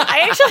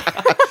 I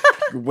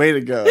actually... Way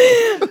to go.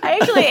 I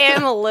actually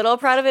am a little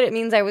proud of it. It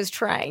means I was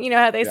trying. You know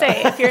how they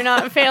say, if you're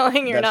not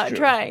failing, you're not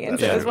trying. And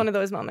so it was one of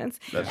those moments.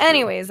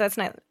 Anyways, that's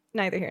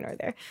neither here nor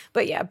there.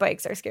 But yeah,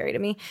 bikes are scary to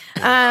me.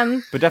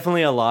 But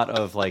definitely a lot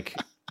of like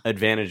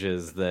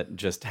advantages that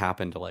just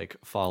happen to like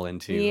fall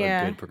into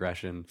a good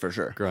progression for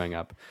sure growing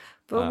up.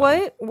 But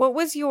what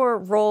was your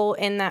role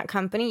in that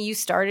company? You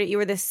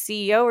were the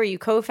CEO, or you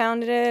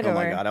co-founded it? Oh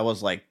my God, I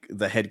was like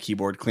the head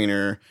keyboard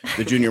cleaner,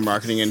 the junior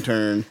marketing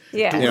intern.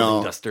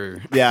 Dual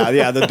duster.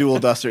 The dual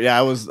duster.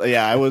 I was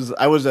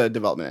a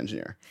development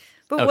engineer.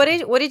 But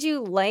what did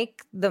you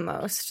like the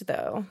most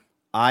though?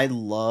 I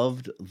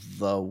loved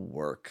the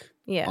work.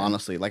 Yeah.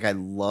 Honestly, like I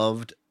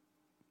loved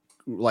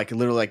like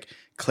literally like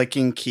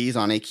clicking keys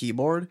on a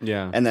keyboard,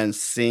 and then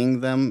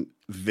seeing them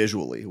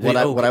visually.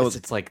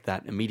 It's like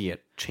that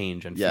immediate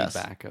change and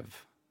feedback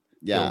of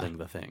building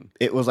the thing.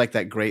 It was like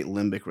that great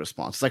limbic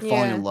response. It's like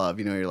falling in love.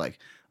 You know, you're like,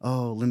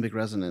 oh, limbic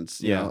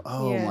resonance. You know,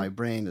 my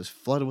brain is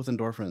flooded with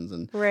endorphins,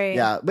 and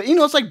but you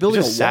know, it's like building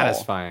it's a wall.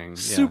 Satisfying,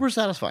 super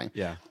satisfying.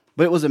 Yeah,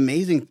 but it was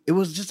amazing. It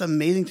was just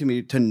amazing to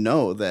me to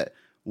know that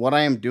what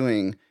I am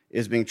doing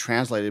is being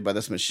translated by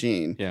this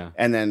machine. Yeah,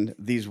 and then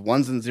these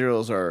ones and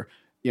zeros are,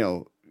 you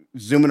know,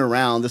 zooming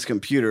around this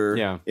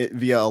computer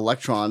via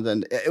electrons,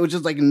 and it was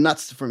just like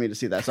nuts for me to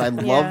see that. So I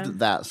loved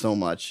that so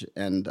much,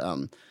 and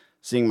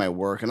seeing my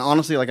work, and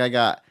honestly, like I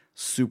got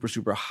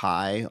super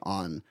high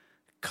on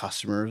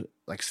customer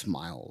like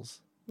smiles.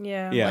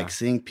 Like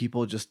seeing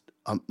people just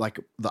like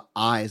the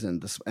eyes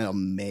and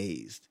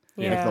amazed,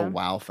 like the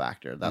wow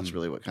factor. That's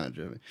really what kind of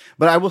drove me.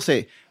 But I will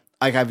say,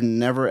 like I've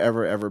never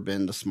ever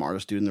been the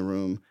smartest dude in the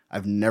room.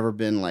 I've never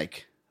been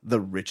like the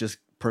richest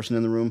person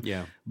in the room.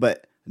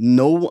 But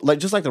no, like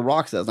just like The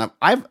Rock says,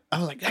 I was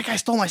like, that guy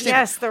stole my statement.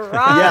 Yes, The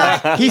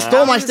Rock. He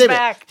stole my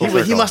statement.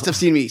 He must have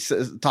seen me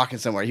talking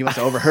somewhere. He must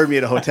have overheard me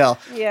at a hotel.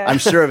 I'm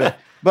sure of it.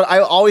 But I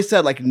always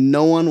said, like,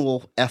 no one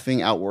will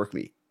effing outwork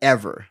me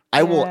ever.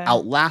 I will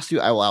outlast you.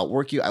 I will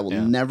outwork you. I will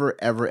never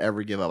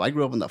ever give up. I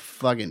grew up in the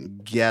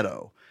fucking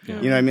ghetto. You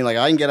know what I mean? Like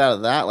I can get out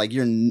of that. Like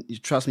you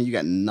trust me, you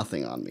got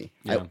nothing on me.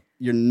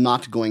 You're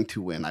not going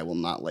to win. I will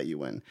not let you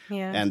win.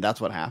 And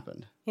that's what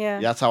happened.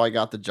 That's how I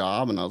got the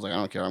job. And I was like, I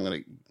don't care.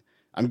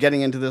 I'm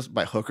getting into this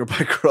by hook or by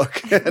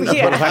crook. And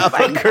that's what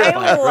happened.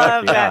 I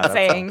love that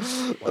saying.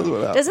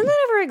 Doesn't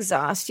that ever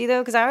exhaust you, though?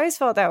 Because I always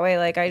felt that way.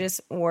 Like, I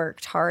just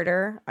worked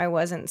harder. I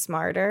wasn't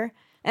smarter.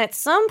 And at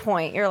some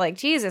point, you're like,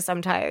 Jesus,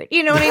 I'm tired.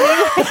 You know what I mean?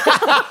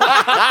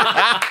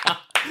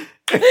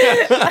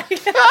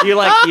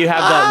 You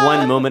have that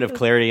one moment of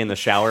clarity in the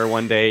shower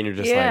one day, and you're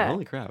just like,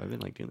 holy crap, I've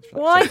been like doing this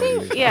for I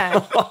think,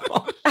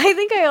 I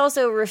think I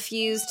also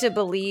refuse to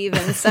believe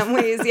in some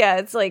ways.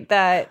 It's like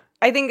that.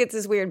 I think it's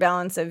this weird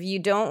balance of you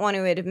don't want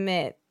to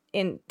admit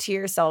to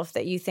yourself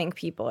that you think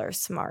people are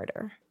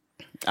smarter.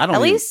 At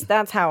least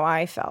that's how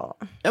I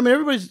felt. I mean,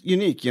 everybody's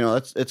unique. You know,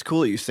 it's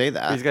cool that you say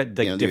that. He's got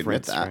like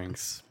different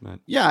strengths. But...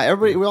 Yeah,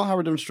 everybody. We all have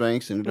our different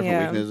strengths and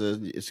different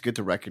weaknesses. It's good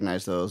to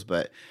recognize those,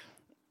 but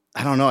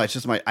I don't know. It's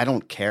just I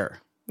don't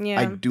care.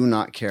 I do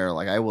not care.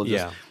 Like I will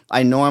just.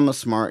 I know I'm a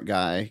smart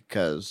guy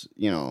because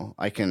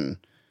I can.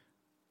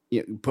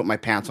 Put my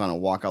pants on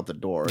and walk out the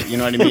door. You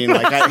know what I mean?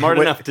 Like I'm smart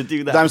enough to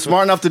do that. I'm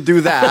smart enough to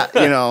do that.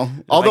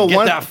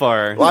 Although that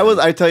far. Well,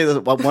 I tell you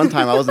this. One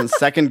time I was in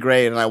second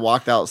grade and I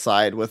walked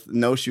outside with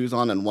no shoes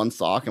on and one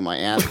sock, and my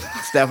aunt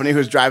Stephanie,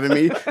 who's driving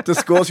me to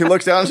school, she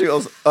looks down and she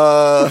goes,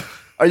 "Are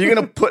you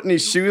gonna put any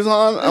shoes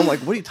on?" I'm like,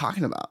 "What are you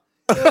talking about?"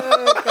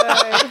 Oh,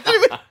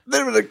 God.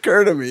 That didn't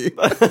occur to me.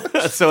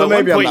 So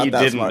maybe I'm not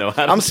that smart.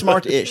 I'm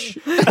smart-ish.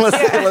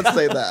 Let's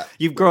say that.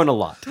 You've grown a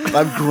lot.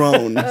 I've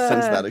grown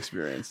since that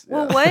experience.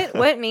 Well,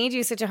 what made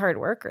you such a hard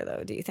worker,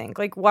 though, do you think?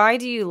 Like, why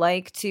do you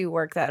like to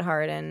work that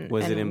hard, and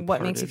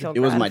what makes you feel gratified?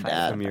 It was my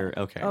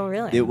dad. Oh,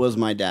 really? It was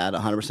my dad.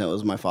 100% it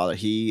was my father.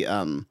 He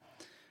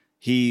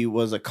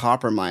was a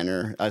copper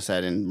miner, I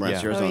said, in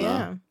Morenci,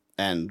 Arizona.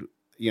 And,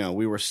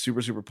 we were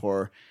super, super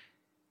poor.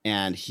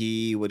 And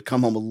he would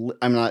come home,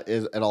 I'm not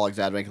at all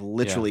exaggerating,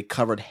 literally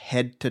covered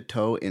head to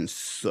toe in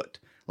soot,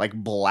 like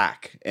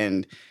black.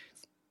 And,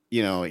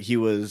 he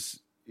was,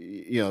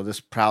 this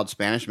proud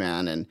Spanish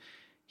man, and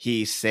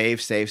he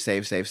saved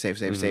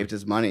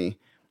his money.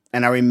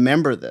 And I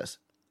remember this.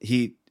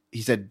 He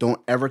said, "Don't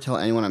ever tell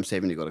anyone I'm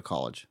saving to go to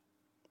college,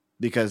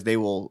 because they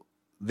will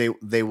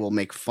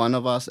make fun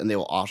of us and they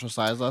will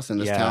ostracize us in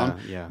this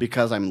town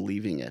because I'm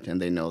leaving it, and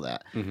they know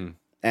that." Mm-hmm.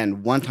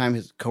 And one time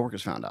his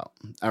coworkers found out.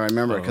 I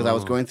remember because I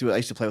was going through. I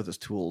used to play with his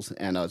tools,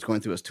 and I was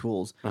going through his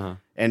tools,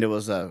 and it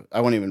was I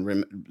won't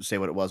even say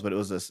what it was, but it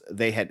was this.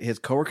 His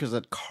coworkers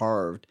had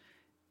carved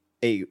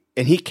and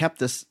he kept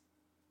this.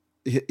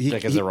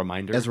 As a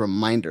reminder. As a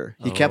reminder,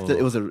 he kept it.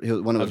 It was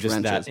one of his just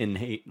wrenches. That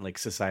innate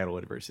societal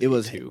adversity. It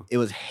was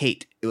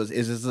hate. It was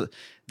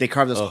they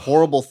carved this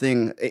horrible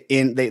thing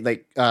in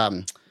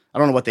I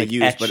don't know what they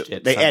used,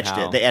 but they etched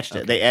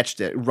it.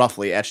 They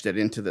roughly etched it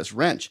into this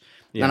wrench.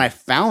 Yeah. And I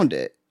found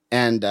it,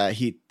 and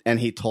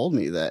he told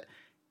me that,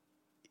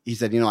 he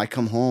said, I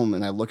come home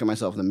and I look at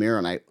myself in the mirror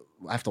and I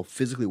have to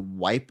physically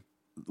wipe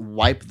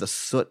the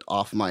soot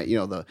off my,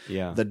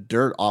 the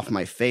dirt off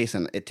my face,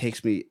 and it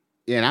takes me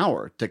an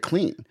hour to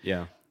clean.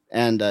 Yeah.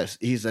 And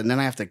he said, and then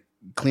I have to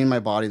clean my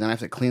body, then I have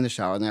to clean the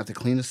shower, then I have to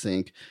clean the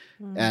sink,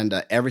 and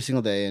every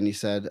single day. And he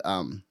said,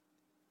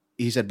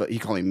 but he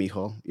called me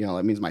mijo.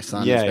 That means my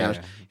son in Spanish.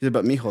 Yeah. He said,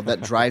 but mijo,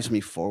 that drives me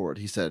forward.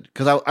 He said,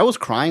 because I was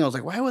crying. I was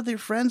like, why would their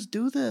friends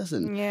do this?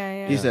 And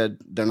he said,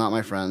 they're not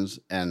my friends,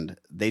 and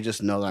they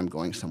just know that I'm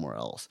going somewhere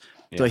else.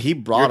 Yeah. So he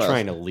brought us. You're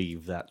trying to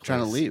leave that place. Trying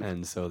to leave.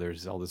 And so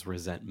there's all this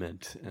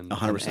resentment and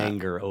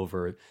anger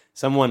over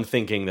someone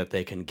thinking that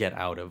they can get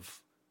out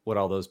of what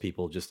all those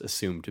people just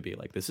assume to be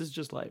like, this is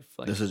just life.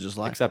 Like, this is just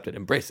life. Accept it.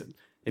 Embrace it.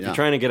 If you're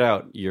trying to get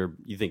out, you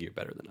think you're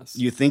better than us.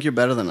 You think you're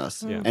better than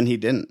us. Yeah. And he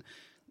didn't.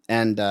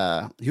 And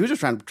he was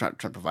just trying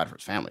to provide for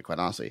his family, quite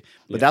honestly.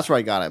 But that's where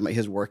I got it,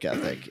 his work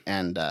ethic.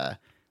 And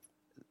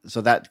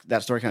so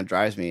that story kind of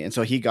drives me. And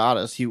so he got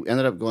us. He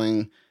ended up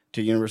going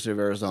to University of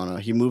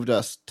Arizona. He moved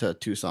us to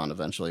Tucson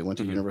eventually, went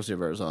to University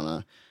of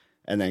Arizona,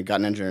 and then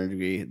got an engineering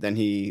degree. Then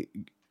he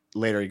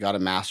got a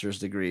master's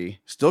degree.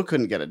 Still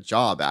couldn't get a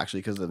job, actually,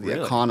 because of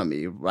the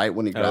economy, right?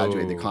 When he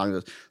graduated, the economy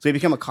was... So he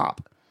became a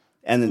cop.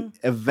 And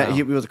then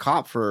he was a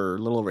cop for a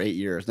little over 8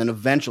 years. Then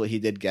eventually he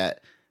did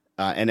get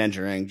an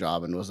engineering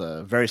job and was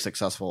a very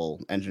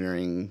successful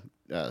engineering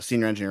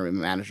senior engineering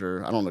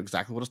manager. I don't know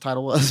exactly what his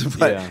title was,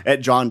 but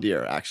at John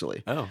Deere,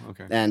 actually. Oh,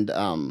 okay. And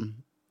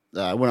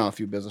I went on a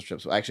few business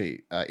trips. I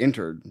actually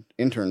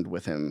interned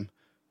with him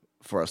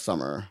for a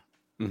summer.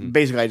 Mm-hmm.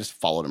 Basically, I just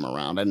followed him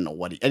around. I didn't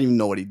even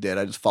know what he did.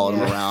 I just followed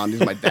him around.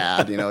 He's my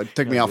dad. He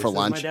took me out for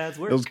lunch. My dad's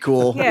work. It was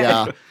cool.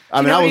 Yeah.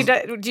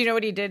 Do you know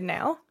what he did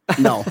now?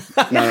 No.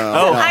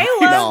 I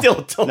still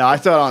don't know.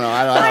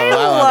 I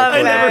love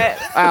that.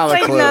 It's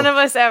like none of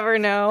us ever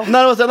know.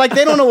 None of us, like,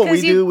 they don't know what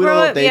we do. We don't know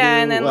what they do.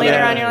 And then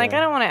later on, you're like, I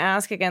don't want to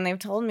ask again. They've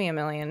told me a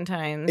million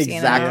times.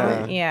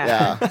 Exactly.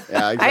 Yeah, exactly.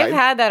 I've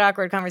had that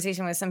awkward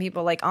conversation with some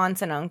people, like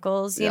aunts and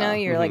uncles.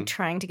 You're like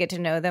trying to get to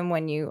know them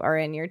when you are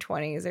in your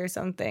 20s or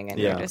something, and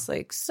you're just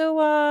like,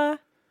 so,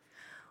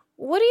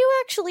 what do you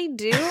actually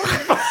do?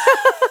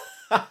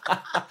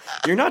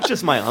 You're not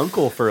just my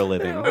uncle for a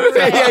living.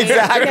 Right. Yeah,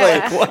 exactly.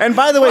 Yeah. And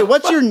by the way,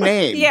 what's your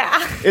name?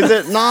 Yeah. Is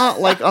it not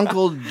like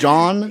Uncle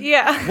John?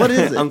 Yeah. What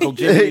is it? Uncle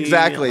Jimmy.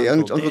 Exactly.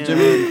 Uncle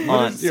Jimmy.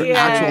 What is your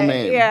actual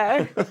name?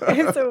 Yeah.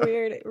 It's a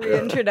weird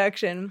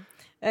reintroduction.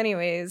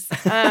 Anyways,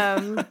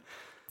 that's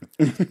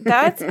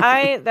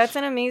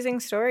an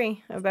amazing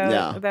story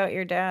about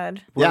your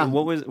dad.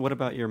 What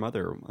about your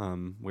mother?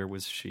 Where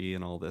was she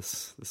in all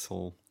this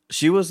whole?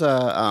 She was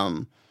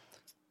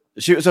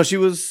She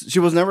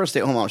was never a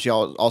stay-at-home mom. She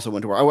also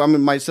went to work. I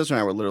mean, my sister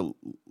and I were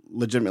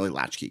legitimately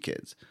latchkey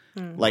kids.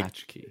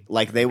 Latchkey.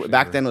 Like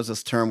back then was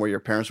this term where your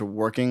parents were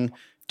working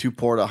too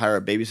poor to hire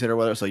a babysitter or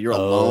whatever. So you're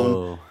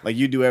alone. Like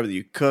you do everything.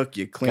 You cook,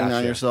 you clean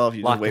on yourself.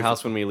 You lock the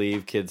house when we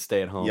leave. Kids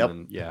stay at home. Yep.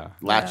 And,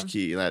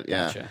 latchkey.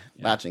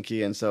 Latch and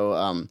key. And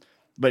so,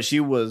 but she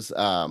was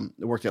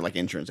worked at like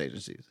insurance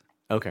agencies.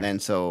 Okay.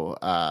 And so,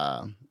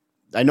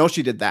 I know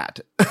she did that.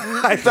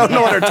 I don't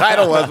know what her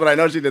title was, but I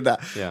know she did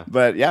that. Yeah.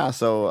 But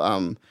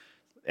so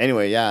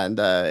anyway,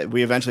 and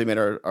we eventually made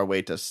our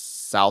way to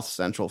South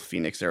Central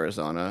Phoenix,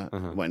 Arizona,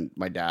 when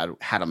my dad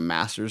had a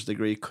master's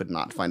degree, could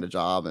not find a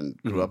job, and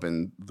grew up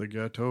in the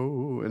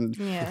ghetto.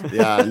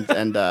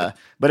 And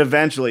but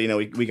eventually,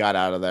 we got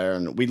out of there,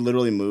 and we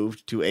literally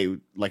moved to a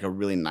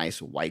really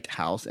nice white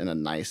house in a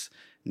nice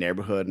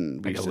neighborhood,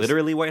 and like a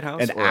literally white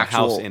house, or a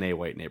house in a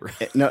white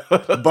neighborhood. No,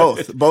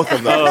 both of those.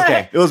 Oh,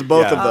 okay, it was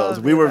both of those.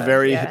 We were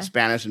very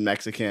Spanish and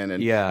Mexican,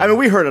 and I mean,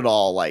 we heard it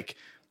all. Like,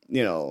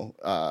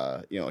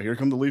 here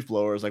come the leaf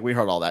blowers. Like, we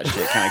heard all that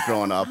shit kind of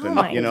growing up,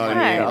 and you know what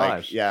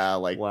I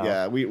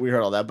mean? We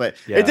heard all that, but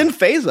it didn't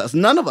faze us.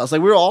 None of us.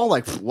 Like, we were all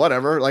like,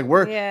 whatever. Like,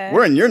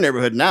 we're in your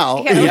neighborhood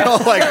now. Yeah.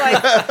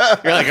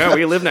 You're like, oh,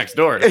 we live next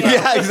door.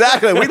 Yeah,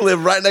 exactly. We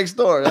live right next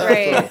door.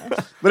 Right.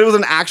 But it was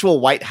an actual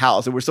white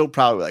house, and we're so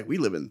proud. We're like, we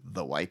live in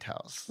the White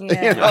House.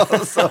 Yeah.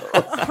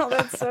 Oh,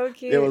 that's so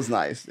cute. It was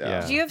nice.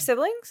 Yeah. Do you have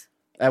siblings?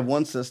 I have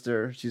one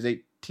sister. She's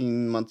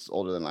 18 months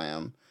older than I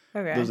am.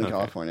 Okay. Lives in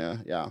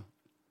California. Yeah.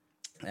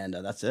 And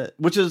that's it.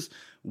 Which is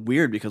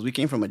weird because we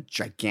came from a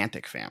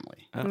gigantic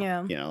family.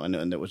 Yeah.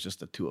 And it was just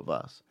the two of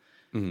us.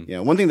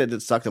 Mm-hmm. One thing that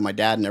did suck that my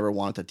dad never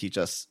wanted to teach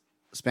us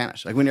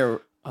Spanish. Like, we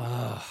never.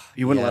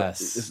 He wouldn't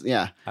let.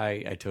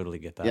 I totally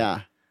get that.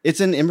 Yeah.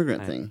 It's an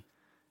immigrant thing.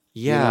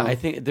 Yeah, I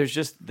think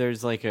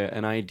there's like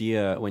an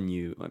idea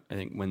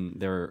when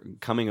they're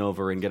coming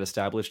over and get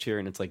established here,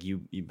 and it's like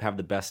you have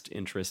the best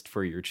interest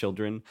for your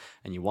children,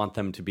 and you want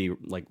them to be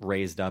like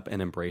raised up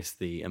and embrace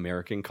the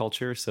American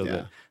culture so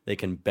that they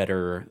can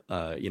better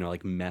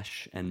like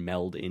mesh and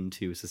meld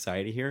into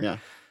society here. Yeah.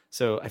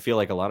 So I feel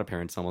like a lot of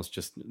parents almost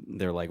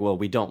they're like, well,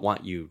 we don't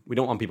want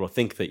people to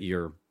think that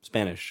you're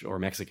Spanish or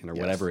Mexican or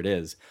whatever it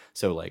is.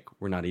 So like,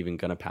 we're not even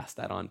going to pass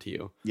that on to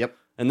you. Yep.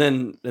 And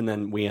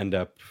then we end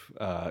up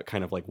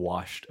kind of like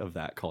washed of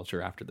that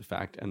culture after the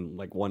fact, and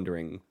like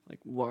wondering like,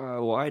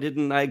 why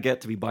didn't I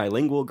get to be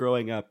bilingual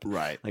growing up?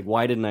 Right. Like,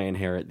 why didn't I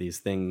inherit these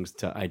things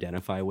to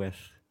identify with?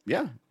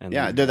 Yeah.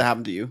 Did that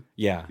happen to you?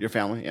 Yeah. Your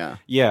family? Yeah.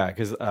 Yeah,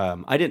 because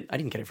I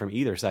didn't get it from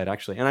either side,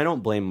 actually, and I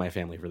don't blame my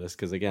family for this,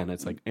 because again,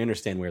 it's like I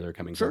understand where they're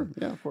coming from.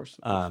 Sure. Yeah, of course.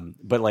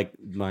 But like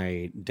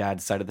my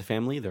dad's side of the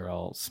family, they're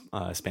all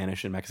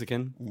Spanish and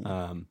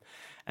Mexican.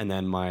 And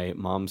then my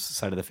mom's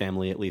side of the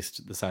family, at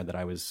least the side that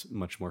I was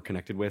much more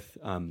connected with,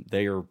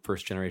 they are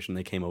first generation.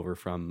 They came over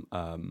from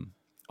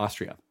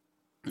Austria.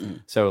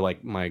 So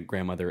like my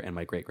grandmother and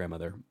my great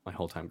grandmother, my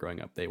whole time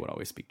growing up, they would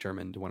always speak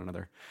German to one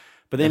another.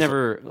 But they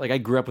never, like, I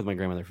grew up with my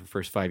grandmother for the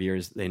first 5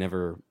 years. They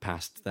never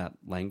passed that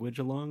language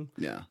along.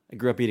 Yeah. I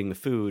grew up eating the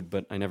food,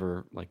 but I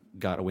never like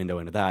got a window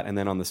into that. And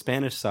then on the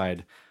Spanish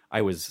side,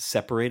 I was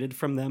separated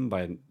from them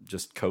by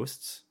just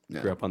coasts. Yeah.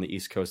 Grew up on the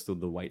East Coast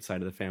of the white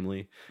side of the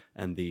family,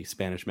 and the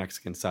Spanish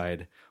Mexican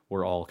side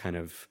were all kind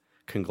of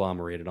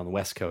conglomerated on the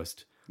West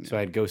Coast. So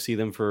I'd go see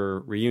them for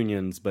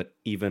reunions, but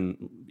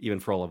even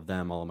for all of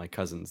them, all of my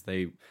cousins,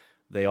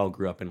 they all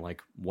grew up in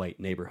like white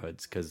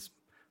neighborhoods because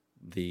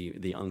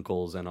the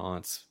uncles and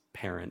aunts'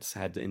 parents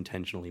had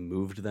intentionally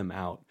moved them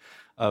out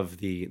of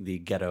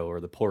the ghetto or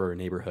the poorer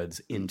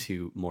neighborhoods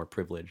into more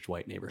privileged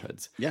white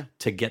neighborhoods. Yeah,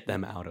 to get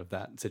them out of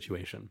that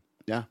situation.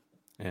 Yeah,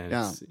 and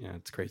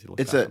it's crazy to look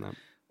back on that.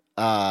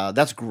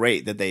 That's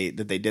great that they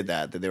did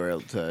that they were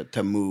able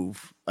to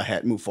move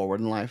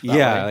forward in life.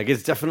 Yeah, like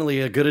it's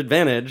definitely a good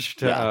advantage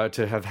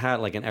to have had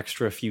like an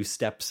extra few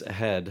steps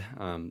ahead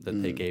that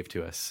they gave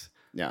to us.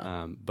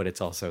 Yeah, but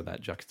it's also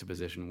that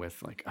juxtaposition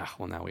with like,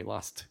 now we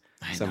lost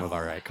some of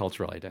our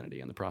cultural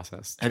identity in the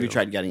process. Have you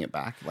tried getting it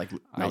back? Like,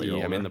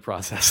 I'm in the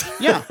process.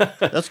 Yeah,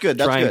 that's good.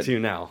 That's trying good. to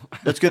now.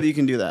 That's good that you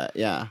can do that.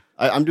 Yeah,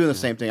 I'm doing the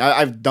same thing.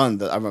 I've done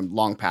that. I'm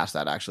long past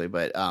that actually,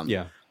 but I've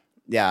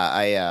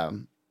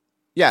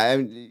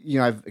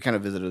kind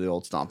of visited the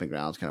old stomping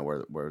grounds, kind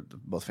of where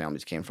both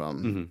families came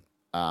from.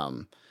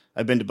 Mm-hmm.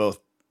 I've been to both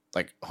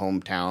like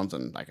hometowns,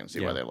 and I can see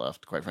why they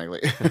left. Quite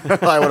frankly,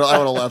 I would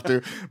have left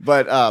too.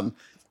 But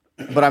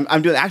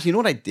I'm doing actually. You know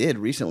what I did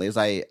recently is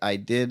I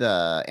did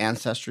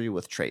ancestry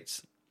with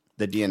traits,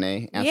 the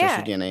DNA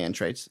ancestry DNA and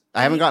traits.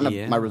 I haven't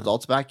gotten my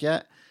results back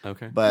yet.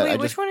 Okay, but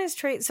which one is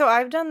traits? So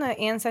I've done the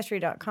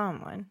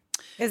Ancestry.com one.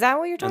 Is that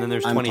what you're talking about?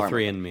 And then there's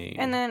 23andMe.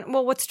 And then,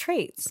 what's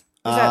traits?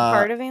 Is that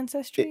part of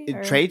Ancestry?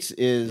 Traits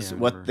is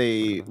what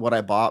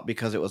I bought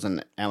because it was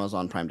an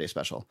Amazon Prime Day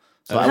special.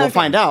 So I will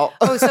find out.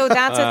 So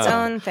that's its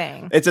own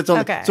thing. It's its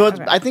own. Okay. So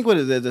I think what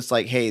it is, it's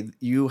like, hey,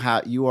 you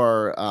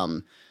are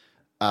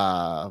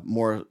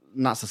more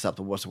not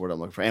susceptible. What's the word I'm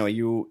looking for? Anyway,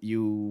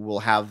 you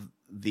will have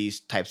these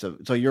types of.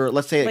 So you're.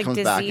 Let's say it comes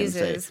diseases, back and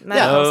say,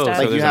 stuff.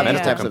 Like you have a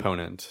medical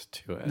component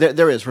to it.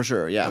 There is for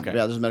sure. Yeah, okay.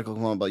 Yeah. There's a medical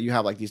component, but you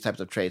have like these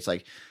types of traits.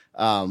 Like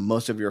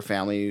most of your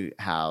family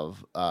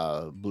have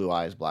blue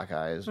eyes, black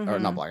eyes, or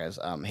not black eyes,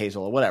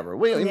 hazel or whatever.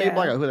 Well, maybe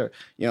black eyes, whatever.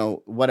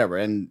 Whatever.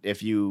 And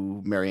if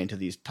you marry into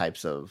these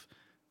types of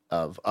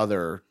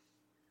other,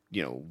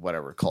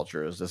 whatever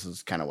cultures, this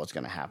is kind of what's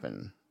going to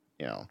happen.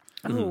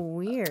 Oh,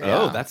 weird.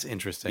 Oh, that's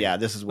interesting. Yeah,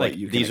 this is what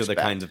you can these expect.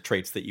 are the kinds of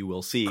traits that you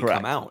will see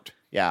come out.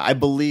 Yeah, I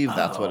believe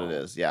that's what it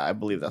is. Yeah, I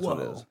believe that's what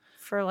it is.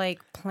 For like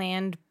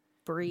planned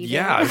breeding.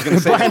 Yeah, I was going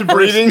to say planned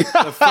breeding.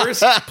 The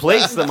first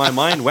place that my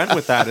mind went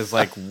with that is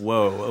like,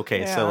 whoa,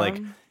 okay, so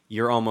like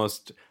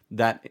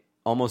that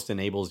almost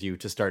enables you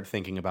to start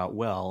thinking about,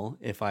 well,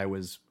 if I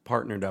was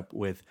partnered up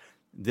with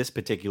this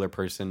particular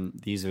person,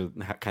 these are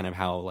kind of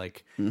how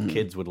like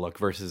kids would look,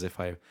 versus if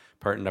I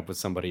partnered up with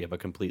somebody of a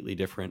completely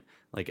different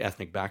like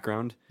ethnic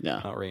background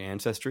or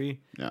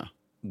ancestry. Yeah,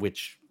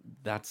 which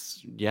that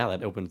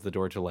opens the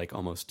door to like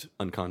almost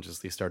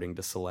unconsciously starting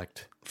to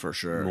select for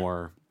sure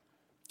more.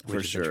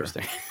 For sure,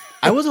 interesting.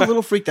 I was a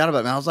little freaked out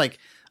about it. I was like,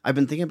 I've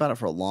been thinking about it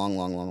for a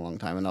long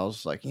time, and I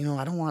was like, I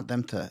don't want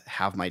them to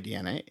have my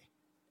DNA.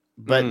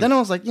 But then I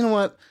was like, you know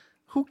what?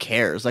 Who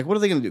cares? Like, what are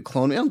they going to do?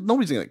 Clone me?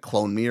 Nobody's going to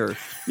clone me, or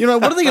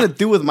what are they going to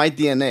do with my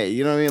DNA?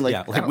 You know what I mean?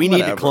 Like, we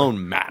need to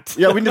clone Matt.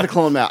 Yeah, we need to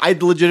clone Matt. I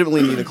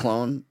legitimately need a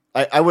clone.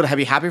 I would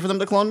be happy for them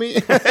to clone me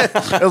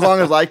as long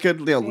as I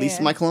could lease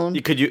my clone. I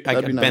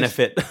could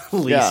benefit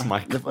lease my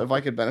clone. If I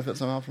could benefit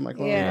somehow from my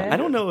clone. Yeah. I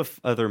don't know if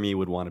other me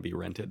would want to be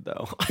rented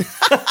though.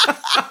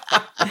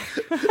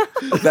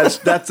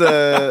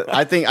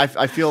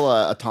 I feel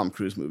a Tom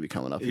Cruise movie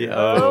coming up here. Yeah.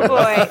 Oh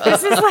boy,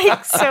 this is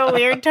like so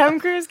weird. Tom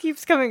Cruise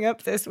keeps coming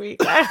up this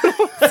week.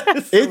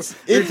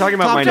 You're talking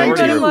about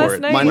Minority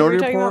Report.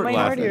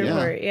 Minority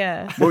Report.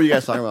 Yeah. What were you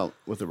guys talking about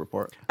with the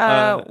report?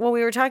 Well,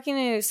 we were talking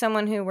to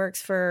someone who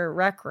works for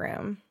Rec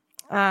Room,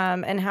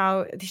 and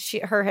how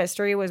her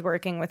history was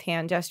working with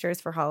hand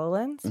gestures for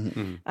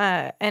HoloLens,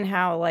 and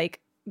how like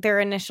their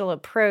initial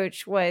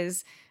approach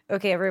was,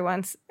 okay,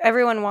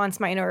 everyone wants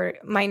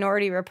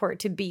Minority Report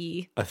to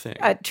be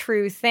a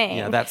true thing.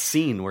 Yeah, that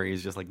scene where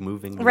he's just like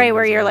moving. Right,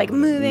 where you're like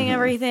moving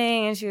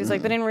everything. And she was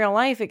like, but in real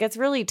life, it gets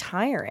really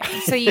tiring.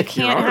 So you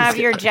can't have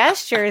your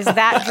gestures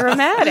that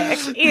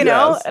dramatic, you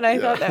know? And I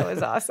thought that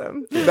was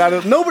awesome.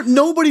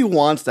 Nobody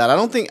wants that.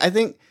 I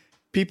think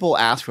people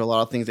ask for a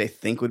lot of things they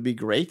think would be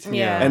great.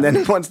 Yeah. And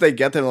then once they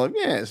get there, they're like,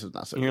 this is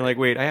not so And you're great. like,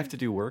 wait, I have to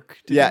do work?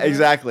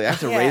 Exactly. I have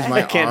to raise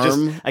my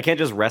arm. I can't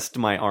just rest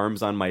my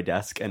arms on my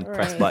desk and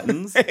press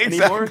buttons exactly.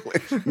 anymore.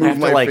 Move I have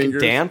my to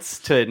fingers. Dance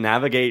to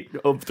navigate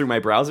through my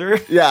browser.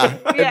 Yeah,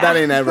 that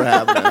ain't ever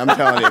happening. I'm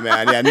telling you,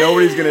 man. Yeah,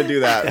 nobody's going to do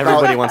that.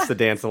 Everybody wants to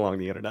dance along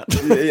the internet.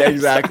 Yeah,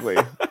 exactly.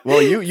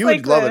 Well, you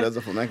would love it as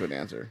a flamenco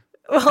dancer.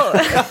 Well,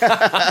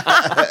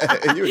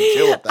 you would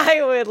chill with that.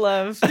 I would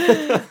love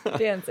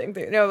dancing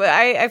through. No, but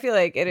I feel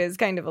like it is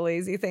kind of a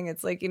lazy thing.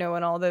 It's like,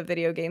 when all the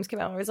video games came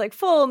out, it was like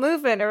full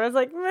movement, or it was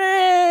like,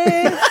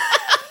 meh.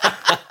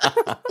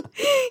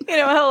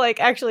 How like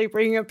actually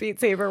bringing up Beat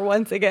Saber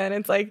once again,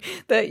 it's like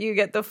that you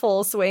get the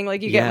full swing,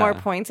 like you get more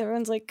points.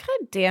 Everyone's like,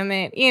 God damn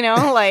it,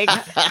 like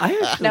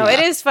no, it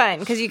is fun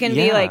because you can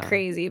be like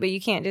crazy, but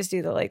you can't just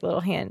do the like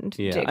little hand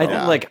jiggle. I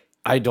think like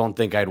I don't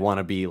think I'd want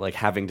to be like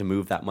having to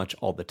move that much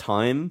all the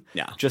time.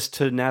 Yeah. Just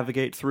to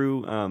navigate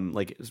through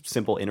like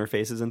simple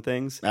interfaces and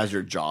things. As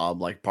your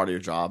job, like part of your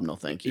job, no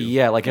thank you.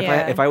 Yeah, like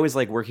if I was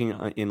like working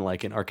in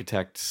like an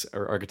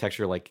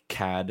architecture like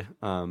CAD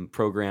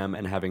program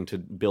and having to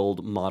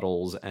build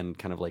models and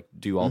kind of like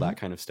do all that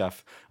kind of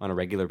stuff on a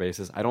regular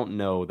basis, I don't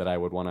know that I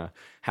would want to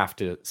have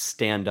to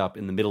stand up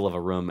in the middle of a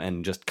room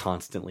and just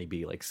constantly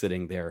be like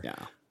sitting there. Yeah.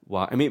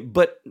 Well, I mean,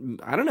 but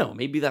I don't know.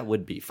 Maybe that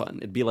would be fun.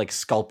 It'd be like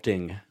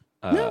sculpting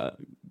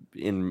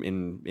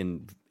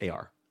in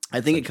AR.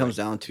 I think it comes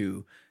down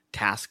to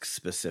task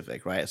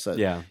specific, right? So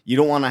yeah, you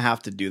don't want to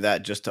have to do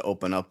that just to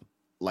open up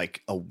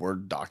like a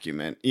Word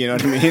document. You know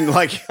what I mean?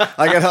 Like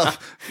I gotta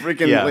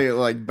freaking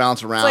like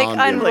bounce around. It's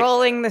like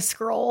unrolling the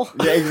scroll.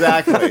 Yeah,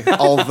 exactly.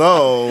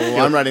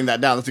 Although I'm writing that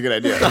down. That's a good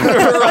idea.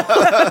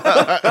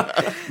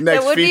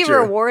 It would be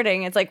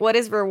rewarding. It's like, what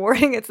is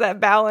rewarding? It's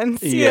that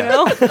balance, you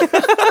know?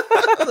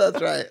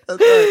 That's right.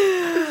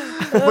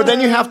 But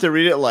then you have to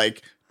read it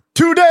like,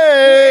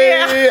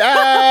 today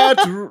at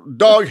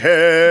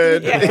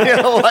Doghead.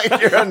 You know,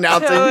 like you're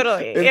announcing.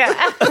 Totally.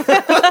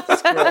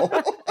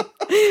 Scroll.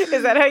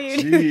 Is that how you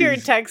do your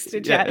text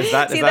to chat? Maybe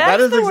that's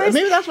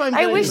why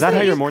I'm Is that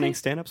how your morning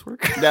stand-ups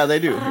work? Yeah, they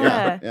do.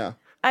 Yeah.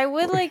 I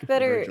would like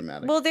better.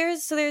 Well,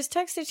 there's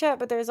text to chat,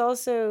 but there's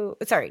also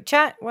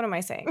chat. What am I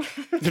saying?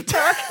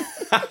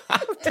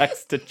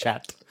 Text to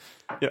chat.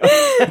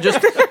 Yeah. just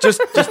text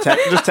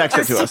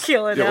it to us.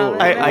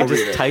 I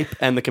just type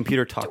and the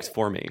computer talks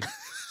for me.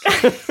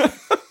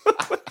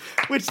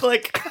 Which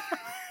like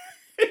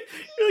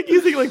you're like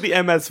using like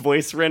the MS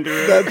voice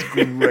renderer. That's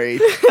great.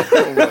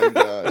 Oh my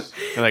gosh.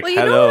 You're like,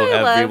 hello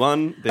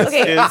everyone. This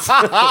is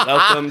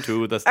welcome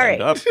to the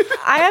stand up.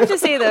 I have to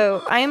say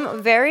though,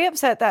 I'm very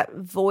upset that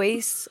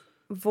voice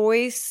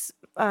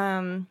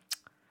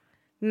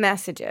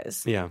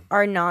messages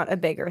are not a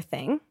bigger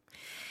thing.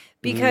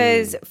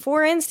 Because,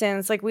 for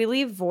instance, like we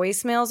leave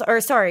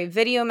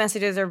video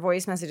messages or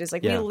voice messages.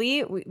 Like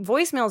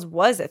voicemails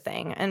was a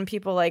thing, and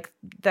people like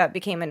that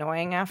became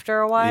annoying after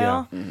a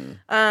while.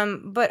 Yeah.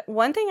 But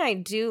one thing I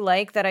do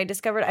like that I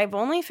discovered, I've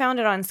only found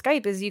it on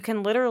Skype, is you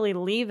can literally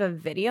leave a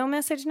video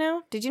message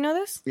now. Did you know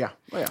this? Yeah.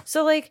 Oh, yeah.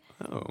 So like,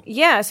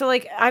 so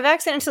like I've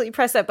accidentally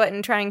pressed that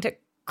button trying to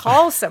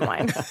call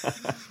someone.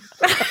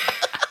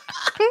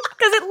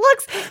 Because it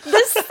looks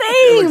the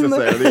same.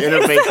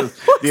 The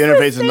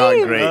interface is not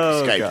great.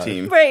 Skype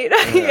team. Right.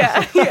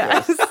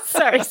 Yeah.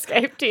 Sorry,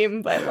 Skype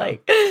team, but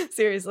like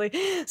seriously.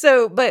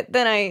 So, but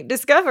then I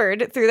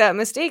discovered through that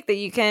mistake that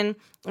you can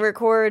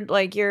record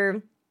like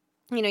you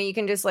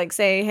can just like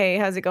say, hey,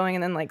 how's it going?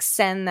 And then like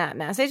send that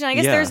message. And I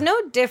guess there's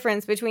no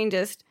difference between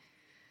just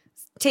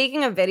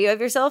taking a video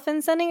of yourself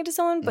and sending it to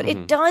someone, but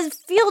it does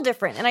feel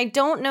different. And I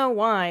don't know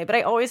why, but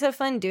I always have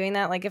fun doing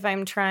that. Like if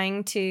I'm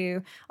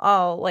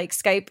I'll like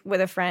Skype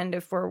with a friend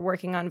if we're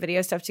working on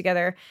video stuff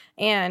together.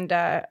 And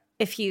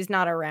if he's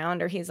not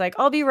around or he's like,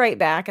 I'll be right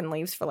back and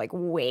leaves for like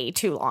way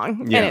too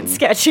long and it's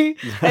sketchy,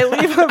 I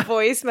leave a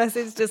voice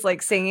message just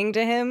like singing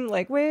to him,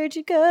 like, where'd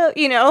you go?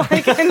 You know,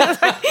 like, and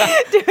just, like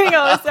doing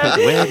all this stuff.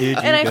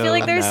 And I feel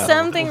like there's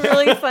something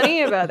really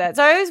funny about that.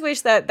 So I always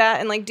wish that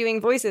and like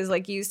doing voices,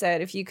 like you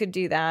said, if you could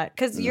do that,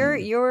 because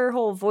your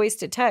whole voice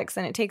to text,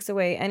 and it takes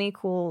away any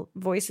cool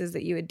voices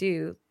that you would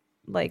do.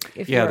 Like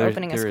if you're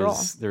opening a scroll.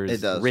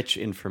 There's rich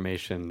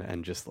information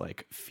and just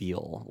like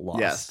feel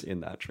lost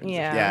in that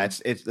transition. Yeah,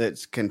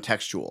 it's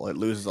contextual. It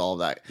loses all of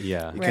that.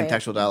 Yeah.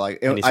 Contextual dialogue.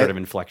 Any sort of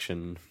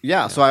inflection.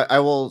 Yeah, so I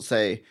will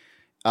say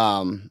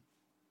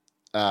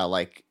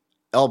like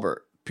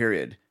Albert,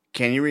 period.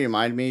 Can you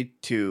remind me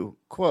to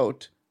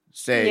quote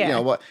say, you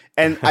know what?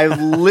 And I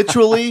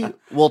literally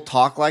will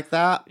talk like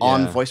that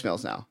on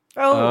voicemails now.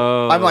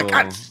 Oh. I'm like,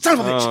 God, son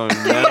of a bitch. Oh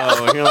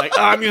no! You're like,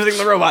 I'm using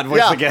the robot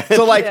voice again.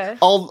 So like,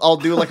 I'll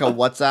do like a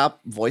WhatsApp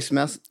voice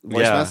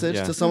message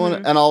to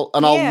someone, and I'll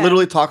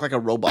literally talk like a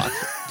robot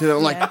to them.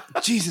 I'm like,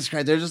 Jesus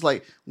Christ! They're just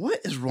like,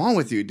 what is wrong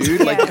with you, dude?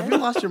 Like, have you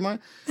lost your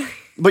mind?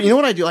 But you know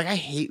what I do? Like, I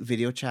hate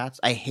video chats.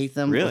 I hate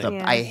them. Really?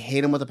 I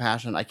hate them with a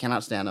passion. I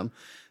cannot stand them.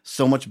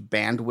 So much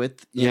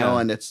bandwidth, you know,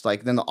 and it's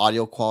like then the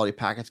audio quality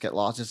packets get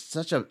lost. It's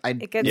such a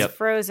it gets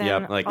frozen.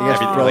 Yep, like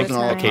frozen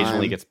all the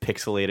occasionally time. gets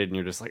pixelated, and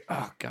you're just like,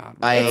 oh god,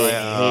 I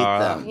hate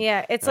them.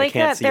 Yeah, it's like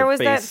that. There was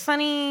that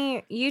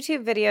funny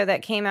YouTube video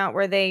that came out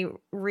where they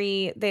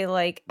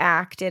like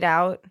acted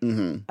out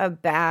a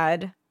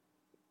bad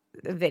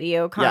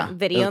video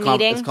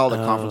meeting. It's called a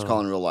conference call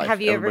in real life.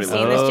 Have you ever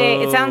seen this,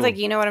 Jay? It sounds like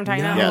you know what I'm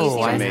talking about. Yes,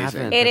 it's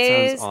amazing. It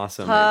is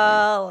awesome.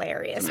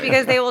 Hilarious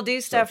because they will do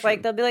stuff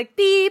like they'll be like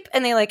beep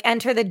and they like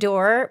enter the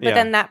door, but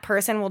then that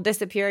person will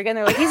disappear again.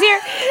 They're like, he's here,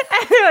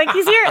 and they're like,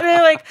 he's here, and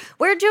they're like,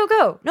 where'd Joe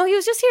go? No, he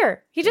was just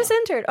here. He just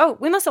entered. Oh,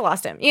 we must have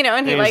lost him. You know,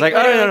 and he's like,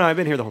 oh no, I've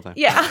been here the whole time.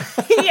 Yeah,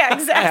 yeah,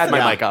 exactly. I had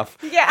my mic off.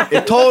 Yeah,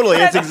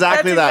 it's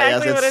exactly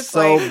that. Yes, it's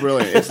so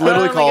brilliant. It's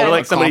literally called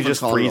like somebody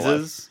just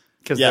freezes.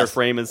 Because their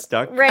frame is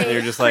stuck, right? And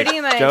you're just like,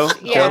 much, Joe,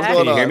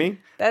 can you hear me?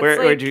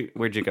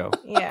 Where'd you go?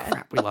 Yeah, oh,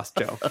 crap, we lost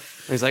Joe. And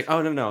he's like,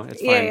 oh no,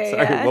 it's fine.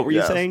 Sorry, what were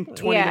you saying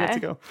 20 minutes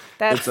ago?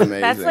 That's amazing.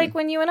 That's like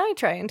when you and I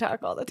try and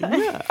talk all the time.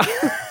 Yeah.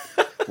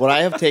 what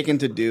I have taken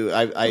to do,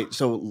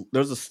 so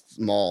there's a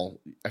small.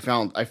 I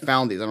found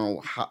these. I don't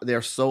know how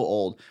they're so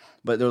old,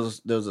 but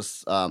there's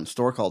this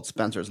store called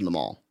Spencer's in the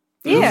mall.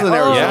 Yeah,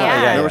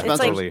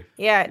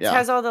 it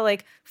has all the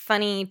like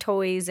funny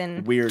toys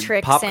and weird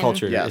tricks pop and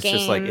culture. Games. It's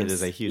just like it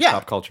is a huge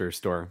pop culture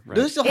store. Right?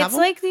 Do they still have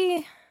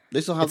them? They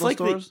still have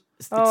those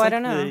stores? I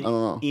don't know. I don't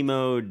know.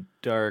 Emo,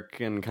 dark,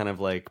 and kind of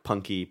like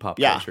punky pop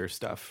culture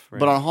stuff. Right?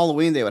 But on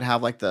Halloween, they would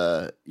have like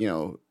the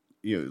you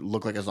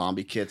look like a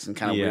zombie kits and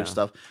kind of weird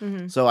stuff.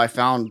 Mm-hmm. So I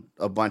found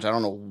a bunch. I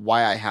don't know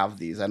why I have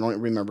these. I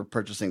don't remember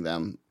purchasing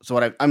them. So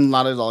I'm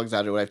not at all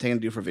exaggerating. What I've taken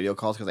to do for video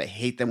calls because I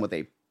hate them with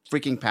a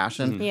freaking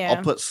passion. Mm-hmm. Yeah.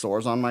 I'll put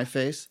sores on my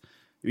face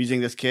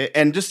using this kit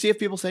and just see if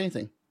people say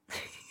anything.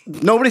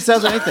 Nobody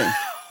says anything.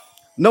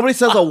 Nobody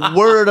says a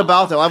word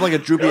about them. I have like a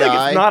droopy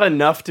eye. It's not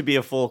enough to be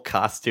a full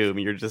costume.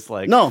 You're just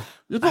like... No.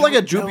 Just put like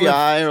a droopy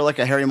eye or like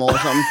a hairy mole or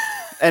something.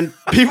 And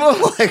people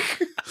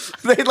like...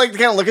 They like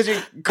kind of look at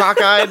you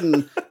cockeyed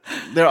and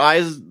their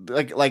eyes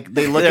like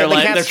they look at it.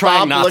 They can't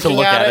stop looking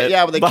at it.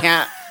 Yeah, but they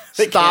can't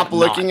stop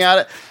looking at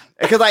it.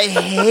 Because I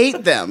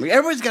hate them.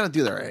 Everybody's got to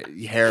do their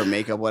hair,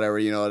 makeup, whatever,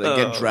 to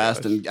get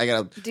dressed. And I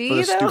got to, for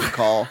the stupid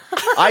call.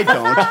 I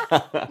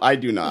don't. I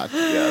do not.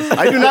 Yes.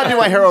 I do not do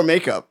my hair or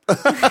makeup.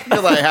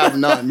 Because I have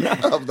none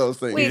of those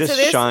things. Wait, so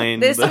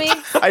this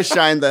makes... I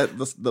shine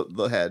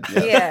the head.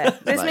 Yeah.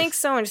 This makes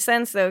so much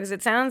sense, though, because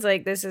it sounds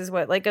like this is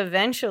what, like,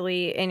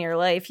 eventually in your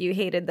life, you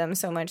hated them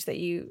so much that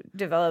you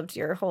developed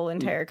your whole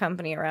entire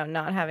company around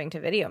not having to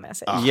video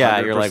message. Yeah,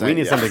 you're like, we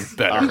need something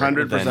better.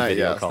 100%,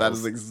 yes. Calls. That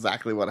is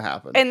exactly what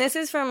happened. And this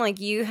is from like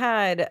you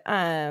had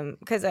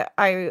because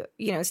I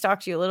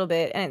stalked you a little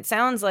bit and it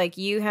sounds like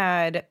you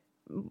had,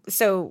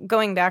 so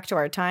going back to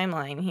our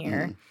timeline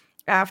here,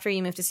 after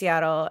you moved to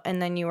Seattle and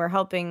then you were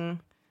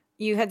helping,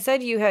 you had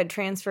said you had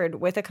transferred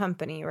with a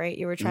company, right?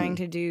 You were trying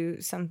to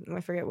do something, I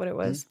forget what it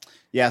was.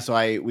 Yeah, so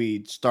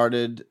we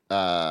started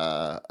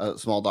a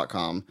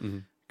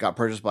small.com, got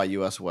purchased by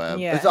US Web.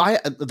 Yeah.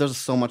 There's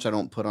so much I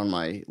don't put on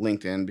my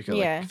LinkedIn because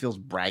it feels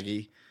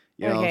braggy.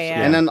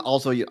 And then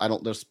also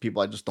there's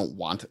people I just don't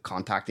want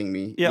contacting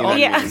me.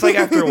 Yeah, it's like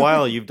after a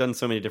while you've done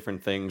so many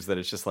different things that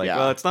it's just like,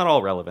 well, it's not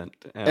all relevant.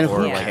 And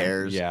who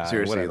cares? Yeah,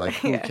 seriously, like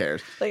who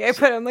cares?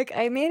 Like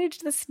I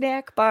managed the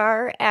snack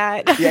bar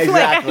at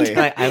exactly.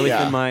 I was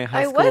in my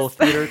high school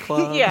theater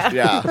club.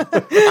 Yeah.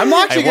 I'm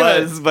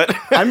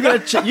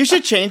actually you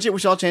should change it. We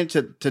should all change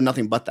it to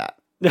nothing but that.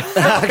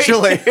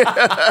 Actually,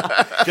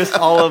 just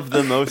all of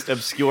the most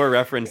obscure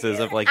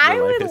references of like your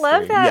I would life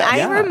love history. that.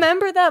 I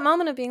remember that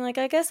moment of being like,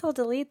 I guess I'll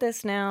delete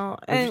this now,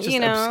 and just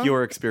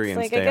obscure experience.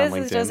 Like, I guess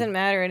this doesn't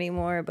matter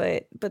anymore.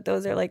 But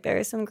those are like, there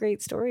are some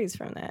great stories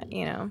from that.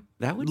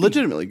 That would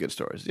legitimately good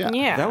stories.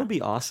 Yeah, that would be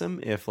awesome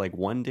if like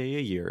one day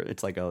a year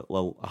it's like a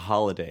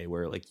holiday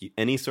where like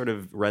any sort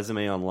of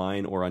resume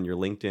online or on your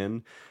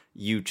LinkedIn.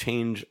 You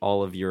change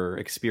all of your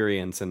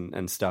experience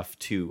and stuff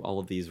to all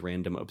of these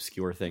random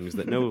obscure things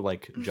that no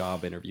like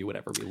job interview would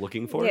ever be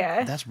looking for.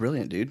 Yeah. That's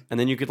brilliant, dude. And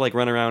then you could like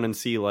run around and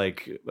see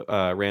like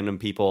random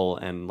people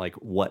and like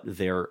what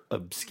their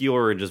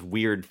obscure and just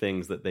weird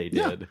things that they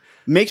did. Yeah.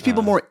 Makes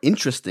people more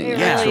interesting. It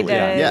really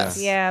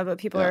does. Yeah, but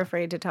people are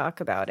afraid to talk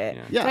about it.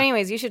 Yeah. So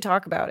anyways, you should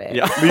talk about it.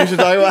 Yeah. You should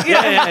talk about it.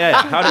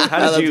 Yeah.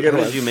 How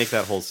did you make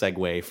that whole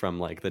segue from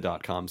like the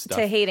 .com stuff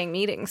to hating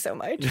meetings so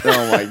much?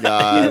 Oh my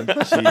god.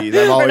 Jeez,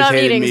 I've always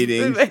hated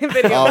meetings.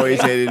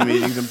 Always hated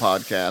meetings and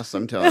podcasts.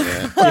 I'm telling you.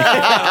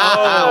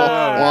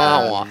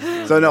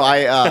 So no,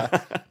 I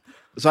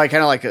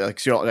kind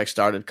of like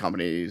started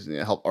companies,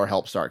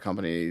 help start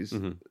companies,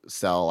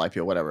 sell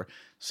IPO, whatever.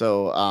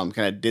 So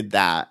kind of did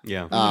that.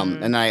 Yeah.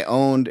 And I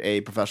owned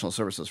a professional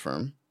services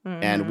firm,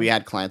 and we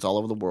had clients all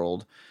over the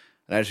world.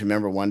 And I just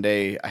remember one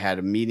day I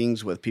had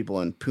meetings with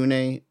people in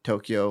Pune,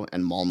 Tokyo,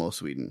 and Malmo,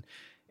 Sweden,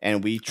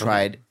 and we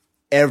tried.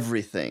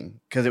 Everything,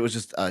 because it was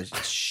just a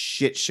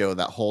shit show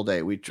that whole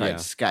day. We tried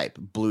Skype,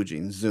 Blue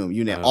Jeans, Zoom,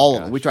 you name it, all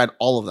of them. We tried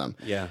all of them.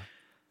 Yeah.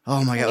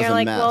 Oh my god, and it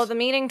was a mess. Well, the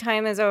meeting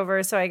time is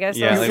over, so I guess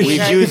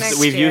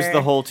we've used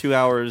the whole 2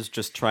 hours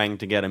just trying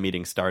to get a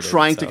meeting started.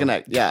 Trying to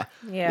connect,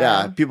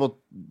 yeah. People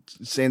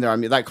saying there,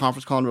 that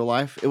conference call in real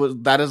life.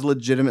 That is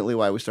legitimately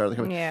why we started the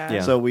company.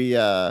 Yeah. So we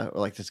were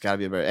like, there's got to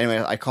be a better.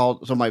 Anyway, I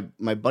called. So my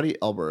buddy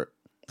Albert.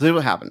 So this is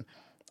what happened.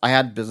 I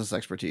had business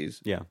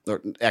expertise. Yeah.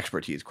 Or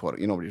expertise, quote.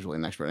 Nobody's really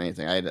an expert in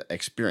anything. I had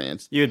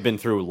experience. You had been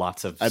through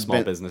lots of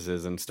small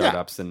businesses and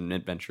startups and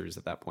adventures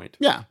at that point.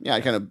 Yeah.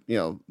 I kind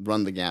of,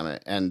 run the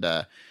gamut. And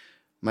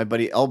my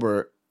buddy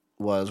Albert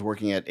was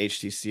working at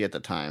HTC at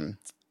the time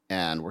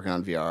and working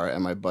on VR.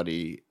 And my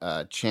buddy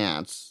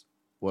Chance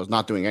was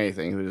not doing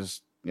anything. He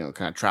was just,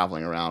 kind of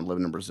traveling around,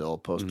 living in Brazil,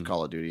 post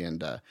Call of Duty.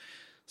 And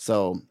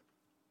so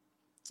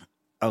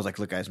I was like,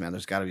 look, guys, man,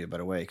 there's got to be a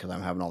better way because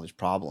I'm having all these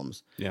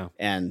problems. Yeah.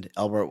 And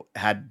Albert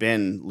had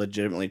been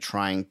legitimately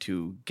trying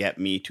to get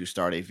me to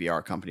start a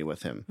VR company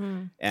with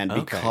him. And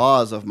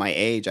because of my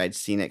age, I'd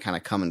seen it kind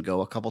of come and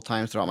go a couple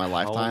times throughout my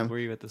lifetime. How old were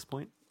you at this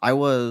point? I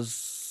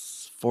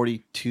was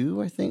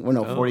 42, I think. Well,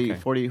 no,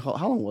 40.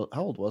 How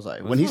old was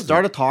I? When he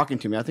started talking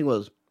to me, I think it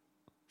was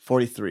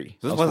 43.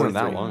 This wasn't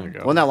that long ago.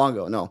 It wasn't that long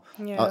ago. No,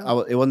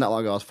 yeah. It wasn't that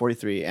long ago. I was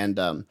 43, and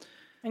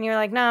you're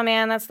like, no,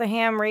 man, that's the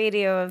ham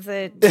radio of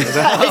the.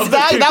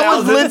 that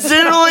was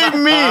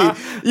literally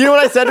me. You know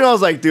what I said to him? I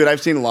was like, dude,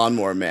 I've seen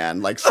Lawnmower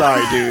Man. Like,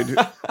 sorry, dude.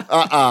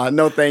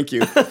 No, thank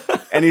you.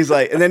 And he's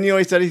like, and then you know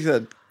what he said? He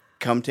said,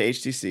 come to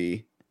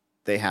HTC.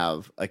 They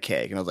have a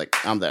keg. And I was like,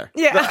 I'm there.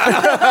 Yeah.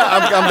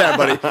 I'm there,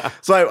 buddy.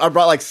 So I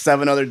brought like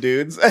 7 other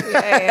dudes.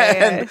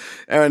 Yeah.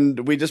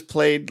 and we just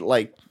played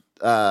like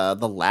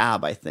the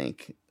lab, I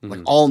think, like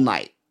all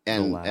night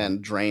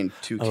and drained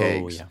 2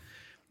 kegs. Oh, yeah.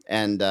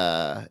 And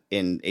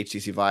in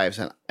HTC Vives,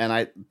 and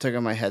I took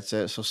on my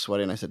headset, so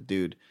sweaty, and I said,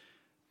 "Dude,"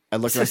 I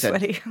looked and I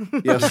said,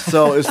 "Yeah,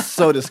 it was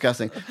so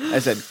disgusting." I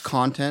said,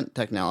 "Content,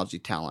 technology,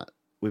 talent.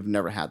 We've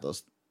never had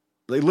those.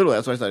 Like literally,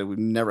 that's what I said. We've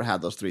never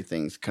had those 3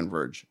 things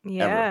converge.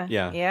 Yeah, ever.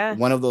 Yeah.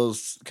 One of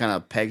those kind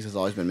of pegs has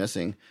always been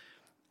missing,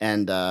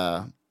 and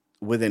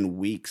within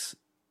weeks,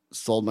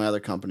 sold my other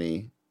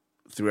company."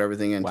 Threw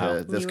everything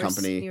into this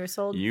company. You were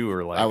sold? You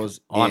were like, I was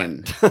on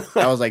it. it.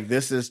 I was like,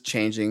 this is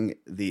changing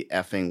the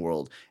effing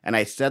world. And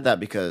I said that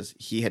because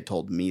he had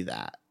told me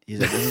that. He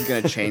said, this is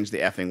going to change the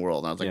effing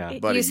world. And I was like,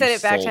 buddy, you said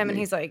it back to him, and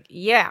he's like,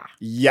 yeah.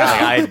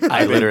 Yeah.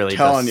 I literally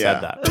just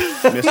said that.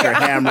 Mr.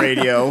 Ham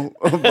Radio,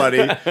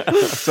 buddy.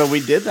 So we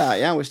did that.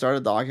 Yeah, we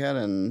started Doghead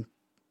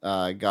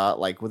and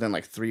got like within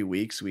like 3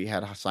 weeks, we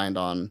had signed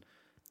on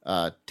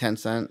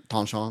Tencent,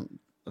 Tencent,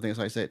 I think that's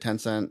how you say it,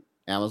 Tencent,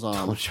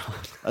 Amazon. I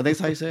think that's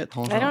how you say it.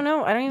 I don't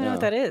know. I don't even know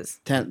what that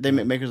is. They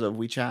make makers of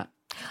WeChat.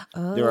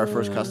 Oh. They were our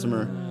first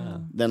customer.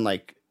 Then,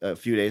 like a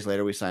few days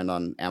later, we signed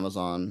on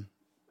Amazon,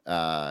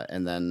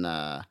 and then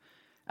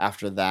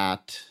after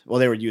that, well,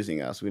 they were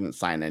using us. We didn't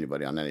sign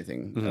anybody on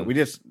anything. We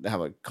just have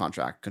a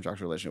contractual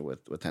relationship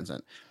with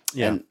Tencent.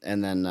 Yeah,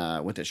 and then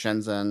went to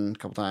Shenzhen a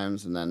couple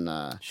times, and then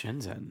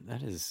Shenzhen.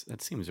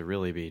 That seems to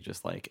really be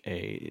just like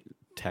a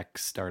tech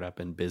startup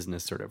and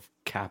business sort of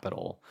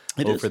capital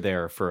over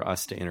there for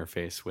us to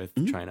interface with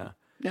China.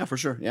 Yeah, for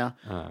sure. Yeah,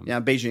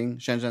 Beijing,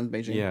 Shenzhen,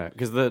 Beijing. Yeah,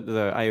 because the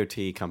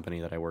IoT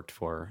company that I worked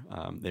for,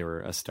 they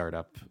were a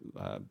startup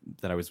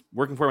that I was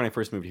working for when I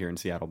first moved here in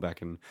Seattle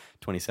back in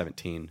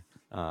 2017.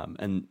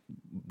 And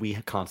we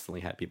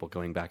constantly had people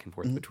going back and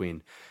forth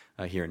between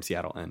here in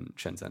Seattle and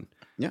Shenzhen.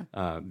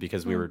 Yeah.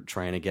 Because we were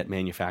trying to get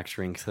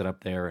manufacturing set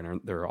up there,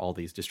 and there are all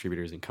these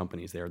distributors and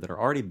companies there that are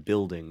already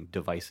building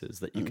devices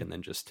that you can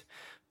then just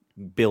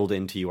build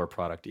into your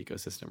product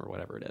ecosystem or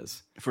whatever it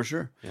is. For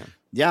sure.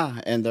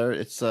 Yeah, and there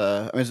it's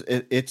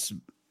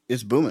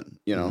it's booming,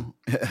 you know.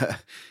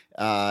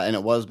 And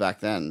it was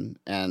back then,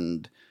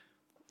 and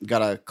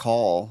got a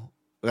call.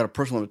 We got a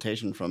personal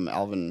invitation from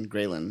Alvin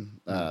Graylin,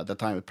 at the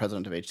time the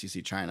president of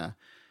HTC China.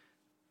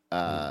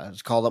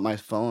 Just called up my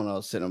phone. I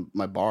was sitting at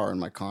my bar in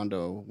my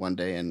condo one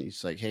day, and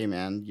he's like, "Hey,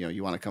 man,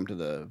 you want to come to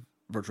the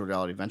Virtual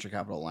Reality Venture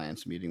Capital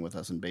Alliance meeting with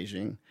us in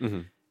Beijing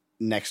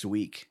next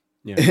week?"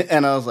 Yeah.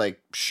 And I was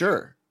like,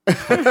 "Sure,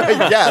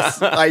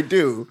 yes, I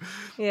do."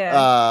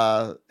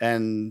 Yeah.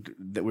 And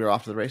we were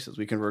off to the races.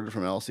 We converted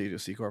from LLC to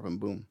C Corp,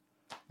 and boom,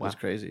 it was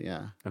crazy.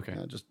 Yeah. Okay.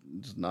 Just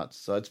nuts.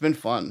 So it's been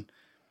fun.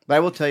 But I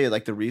will tell you,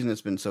 like, the reason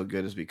it's been so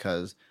good is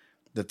because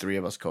the 3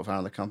 of us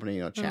co-founded the company,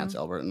 Chance,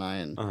 Albert, and I.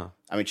 And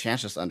I mean,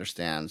 Chance just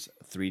understands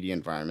 3D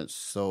environments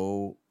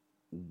so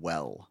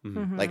well,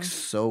 like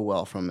so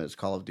well from his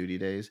Call of Duty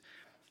days.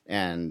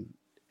 And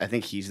I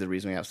think he's the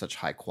reason we have such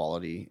high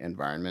quality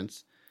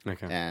environments.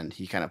 Okay. And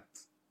he kind of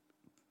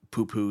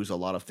poo-poos a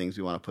lot of things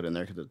we want to put in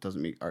there because it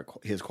doesn't meet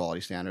his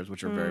quality standards,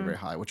 which are very, very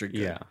high, which are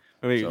good. Yeah.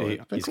 I mean,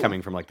 he's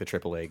coming from like the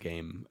AAA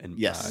game and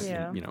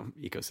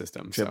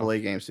ecosystem.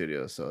 AAA game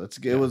studios. So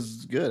it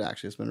was good,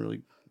 actually. It's been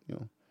really,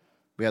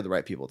 we had the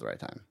right people at the right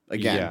time.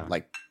 Again,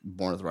 like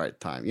born at the right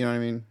time. You know what I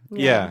mean?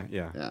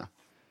 Yeah.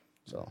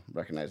 So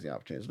recognize the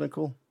opportunity. It's been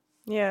cool.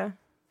 Yeah.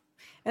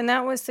 And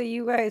that was, so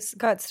you guys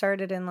got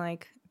started in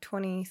like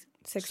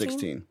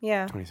 2016?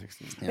 Yeah.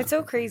 2016. Yeah. It's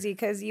so crazy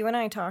because you and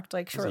I talked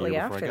like shortly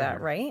after that,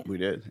 right? We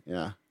did,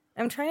 yeah.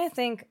 I'm trying to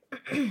think,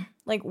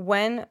 like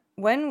when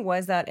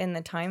was that in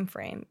the time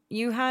frame?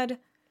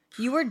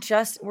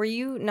 Were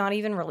you not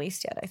even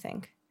released yet, I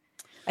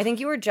think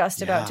you were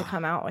just about to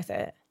come out with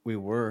it. We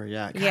were,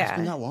 yeah. God, it's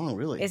been that long,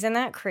 really. Isn't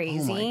that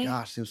crazy? Oh my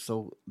gosh,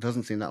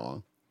 doesn't seem that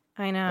long.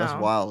 I know. That's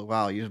wild.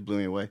 Wow, you just blew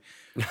me away.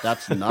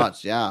 That's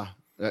nuts, yeah.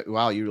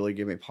 Wow, you really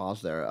gave me a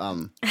pause there.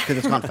 Because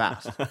it's gone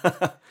fast.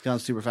 It's gone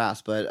super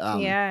fast. But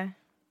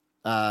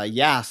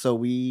so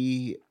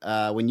we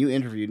when you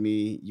interviewed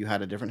me, you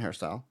had a different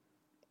hairstyle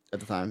at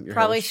the time. Your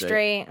probably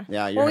straight.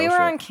 Yeah, well, we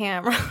were on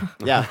camera.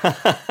 Yeah.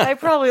 I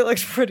probably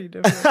looked pretty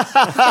different.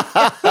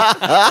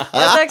 I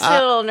was actually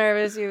a little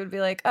nervous. You would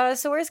be like,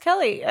 so where's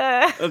Kelly?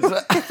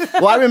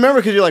 Well, I remember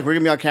because you're like, we're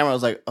going to be on camera. I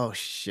was like, oh,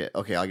 shit.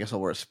 Okay, I guess I'll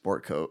wear a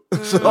sport coat.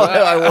 So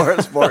I wore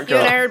a sport coat. You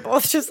and I were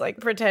both just like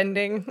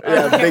pretending.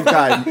 Yeah, big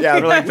time. Yeah,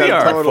 we're like, we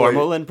are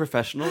formal and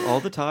professional all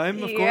the time,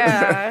 of course.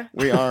 Yeah.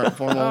 We are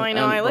formal. Oh, I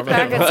know. I look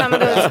back at some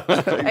of those.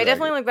 I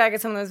definitely look back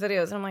at some of those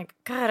videos and I'm like,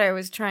 God, I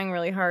was trying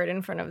really hard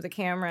in front of the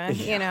camera.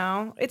 camera, you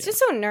know? It's just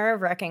so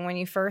nerve-wracking when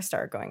you first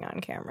start going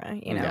on camera,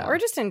 you know? Or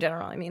just in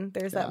general. I mean,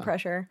 there's that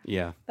pressure.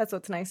 Yeah. That's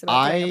what's nice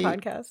about doing a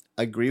podcast.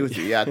 I agree with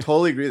you. Yeah, I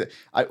totally agree with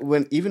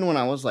that. Even when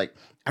I was like,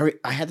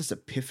 I had this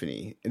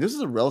epiphany, and this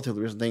is a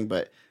relatively recent thing,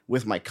 but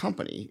with my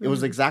company, it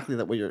was exactly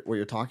that what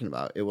you're talking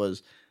about. It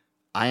was,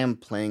 I am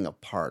playing a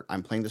part.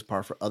 I'm playing this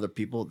part for other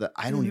people that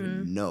I don't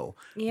even know.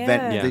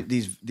 Yeah.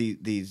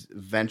 These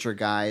venture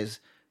guys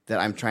that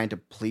I'm trying to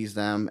please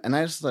them, and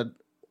I just said,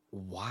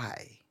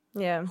 why?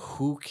 Yeah.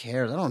 Who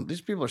cares?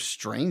 These people are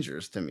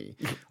strangers to me,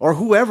 or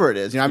whoever it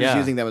is. You know, I'm just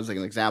using them as like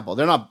an example.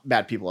 They're not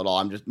bad people at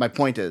all. My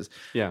point is,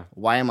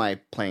 why am I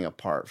playing a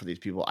part for these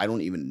people I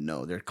don't even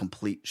know? They're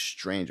complete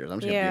strangers. I'm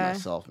just gonna be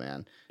myself,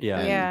 man.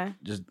 And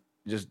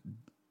just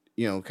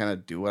you know, kind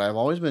of do what I've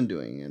always been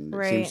doing, and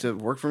it seems to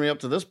work for me up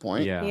to this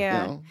point. Yeah. You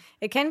know?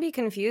 It can be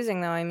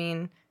confusing, though. I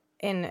mean,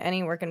 in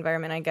any work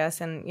environment, I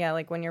guess, and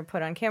like when you're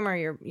put on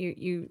camera,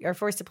 you are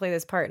forced to play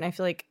this part, and I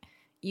feel like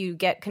you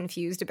get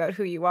confused about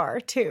who you are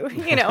too.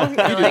 You know,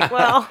 you're like,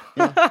 well,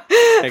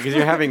 because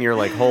you're having your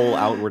like whole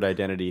outward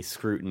identity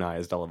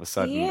scrutinized all of a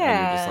sudden, and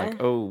you're just like,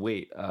 oh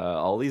wait,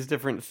 all these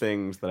different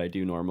things that I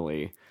do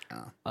normally.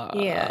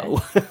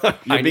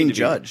 You're being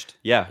judged.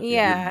 Yeah.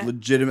 You're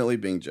legitimately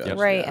being judged.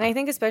 Right. Yeah. And I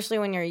think especially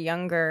when you're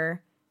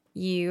younger,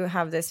 you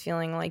have this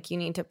feeling like you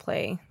need to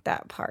play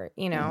that part,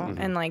 you know?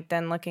 And like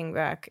then looking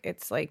back,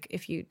 it's like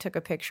if you took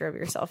a picture of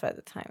yourself at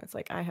the time, it's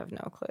like I have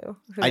no clue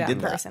who that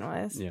person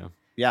was. Yeah.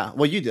 Yeah,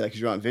 well, you did that because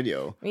you're on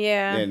video.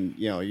 Yeah. And,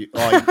 you know, you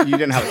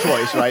didn't have a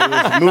choice, right? It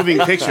was moving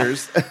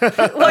pictures.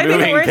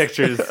 Moving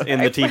pictures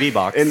in the TV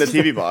box. In the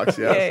TV box,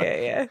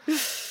 yeah.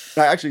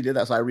 I actually did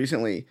that. So I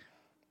recently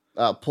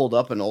pulled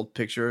up an old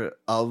picture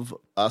of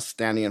us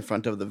standing in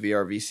front of the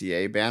VR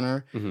VCA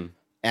banner.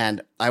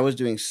 And I was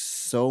doing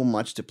so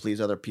much to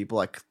please other people,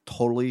 I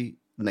totally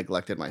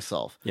neglected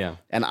myself. Yeah.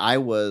 And I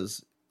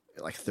was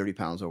like 30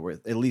 pounds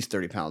overweight, at least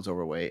 30 pounds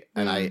overweight.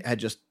 And I had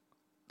just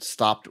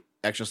stopped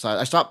exercise.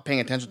 I stopped paying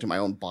attention to my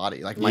own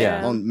body, like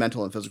my own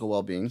mental and physical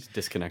well-being. Just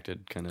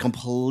disconnected, kind of.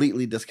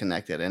 Completely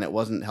disconnected. And it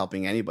wasn't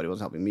helping anybody. It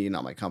wasn't helping me,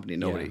 not my company,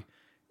 nobody.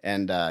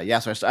 And so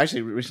I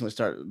actually recently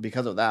started,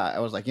 because of that, I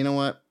was like, you know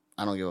what?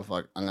 I don't give a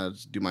fuck. I'm going to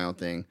just do my own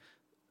thing.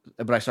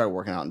 But I started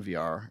working out in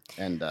VR.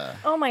 And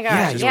oh my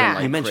gosh,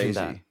 you mentioned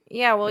that.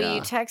 Yeah, well,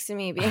 you texted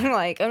me being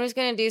like, I'm just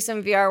going to do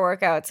some VR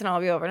workouts and I'll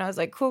be over. And I was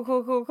like, cool.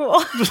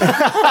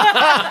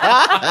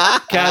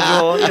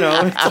 Casual, you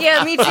know.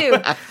 Yeah, me too.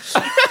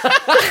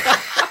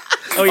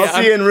 Oh, yeah, I'll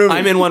see you in room.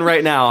 I'm in one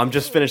right now. I'm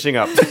just finishing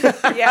up.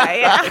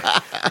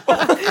 Yeah.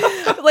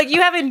 Like,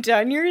 you haven't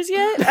done yours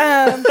yet?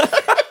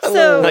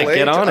 So like,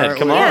 get on it.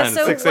 Come on.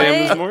 So 6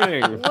 a.m. this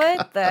morning.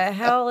 What the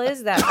hell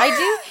is that? I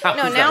do.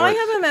 No, now I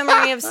have a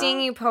memory of seeing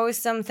you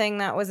post something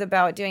that was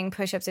about doing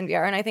push-ups in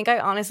VR. And I think I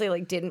honestly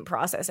like didn't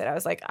process it. I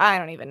was like, I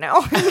don't even know.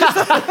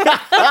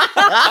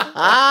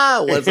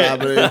 What's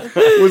happening?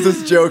 Who's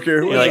this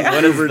Joker? Like,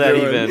 what does that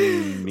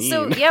even mean?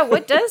 So, yeah,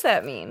 what does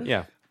that mean?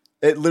 Yeah.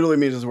 It literally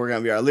means just working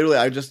on VR. Literally,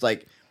 I just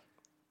like,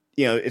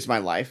 you know, it's my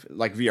life.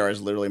 Like VR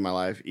is literally my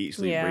life. Eat,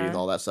 sleep, breathe,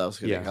 all that stuff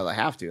because I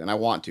have to and I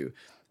want to.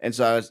 And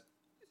so I was.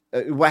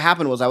 What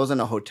happened was I was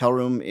in a hotel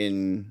room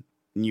in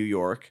New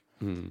York,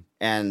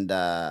 and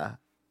I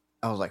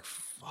was like,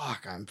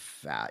 "Fuck, I'm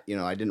fat." You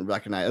know, I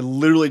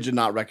literally did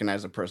not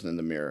recognize the person in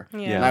the mirror.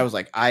 Yeah. And I was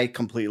like, I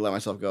completely let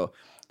myself go.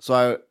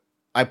 So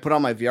I put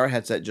on my VR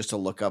headset just to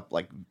look up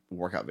like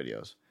workout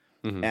videos.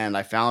 And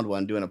I found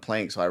one doing a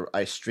plank. So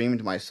I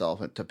streamed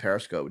myself to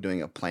Periscope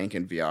doing a plank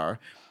in VR.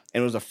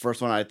 And it was the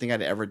first one I think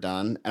I'd ever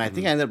done. And I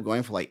think I ended up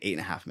going for like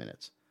 8.5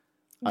 minutes.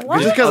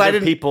 What? Just because I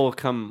didn't. People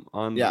come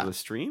on the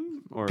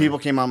stream? Or? People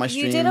came on my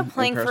stream. You did a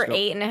plank for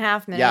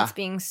 8.5 minutes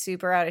being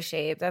super out of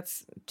shape.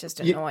 That's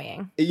just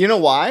annoying. You know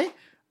why?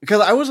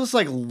 Because I was just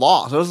like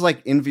lost. I was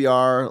like in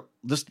VR,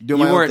 just doing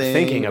my own thing. You weren't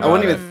thinking about it. I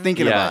wasn't even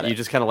thinking about it. You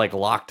just kind of like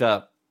locked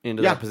up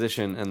into that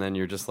position and then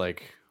you're just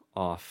like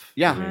off.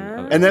 Yeah.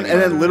 And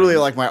then literally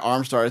like my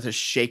arm started to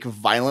shake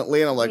violently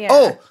and I'm like,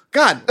 oh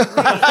God,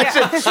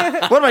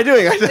 what am I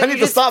doing? I need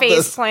to stop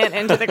this. Face plant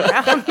into the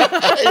ground.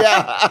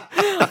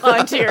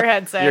 Onto your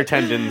headset. Your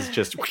tendons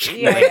just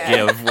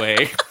give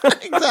way.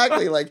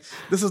 Exactly. Like,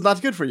 this is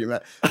not good for you,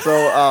 man.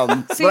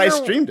 So but I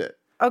streamed it.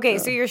 Okay,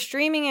 so you're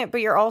streaming it, but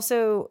you're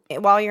also,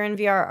 while you're in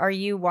VR, are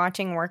you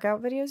watching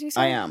workout videos, you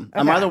said? I am. Okay.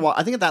 I'm either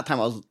I think at that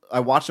time I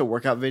watched a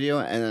workout video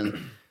and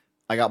then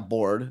I got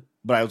bored,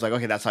 but I was like,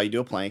 okay, that's how you do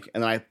a plank.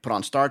 And then I put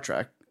on Star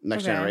Trek,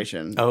 Next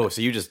Generation. Oh,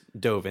 so you just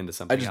dove into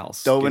something else. I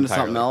just dove into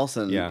something else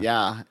and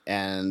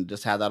and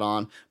just had that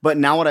on. But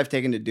now what I've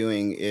taken to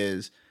doing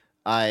is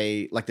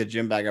I like the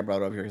gym bag I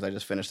brought over here because I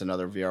just finished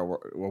another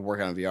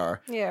workout on VR.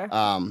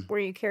 Yeah. Where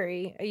you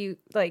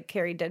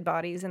carry dead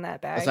bodies in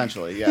that bag.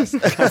 Essentially, yes.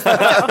 Because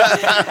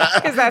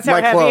that's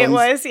how heavy it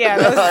was. Yeah.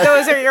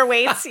 Those are your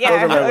weights. Yeah.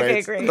 Those are my okay,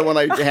 weights. great. The one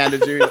I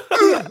handed you.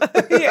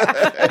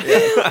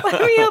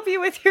 Let me help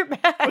you with your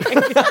bag.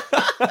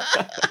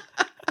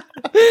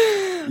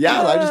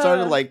 I just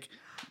started like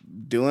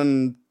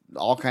doing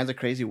all kinds of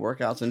crazy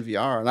workouts in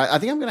VR, and I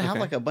think I'm gonna have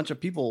like a bunch of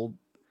people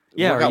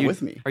work out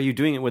with me. Are you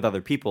doing it with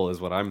other people? Is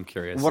what I'm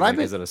curious.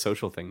 Is it a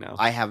social thing now?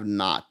 I have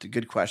not.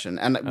 Good question.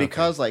 And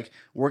because like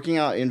working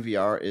out in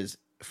VR is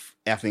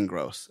effing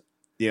gross.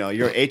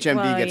 Your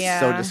HMD gets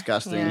so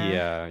disgusting.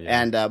 Yeah.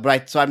 And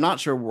so I'm not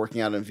sure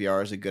working out in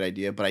VR is a good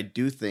idea. But I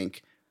do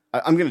think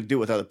I'm going to do it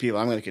with other people.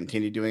 I'm going to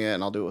continue doing it,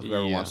 and I'll do it with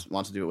whoever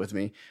wants to do it with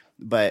me.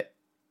 But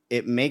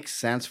it makes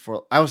sense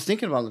for. I was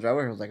thinking about the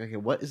driveway. I was like, okay,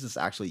 what is this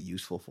actually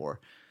useful for?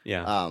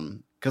 Yeah.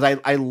 Because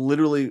I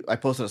literally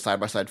posted a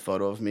side-by-side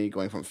photo of me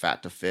going from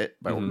fat to fit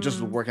by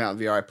just working out in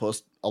VR. I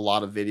post a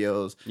lot of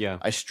videos. Yeah.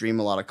 I stream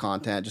a lot of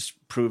content, just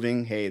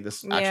proving, hey,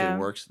 this actually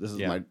works. This is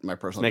my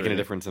personal. It's making a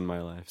difference in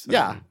my life.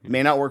 So, it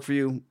may not work for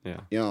you.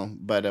 Yeah.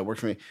 But it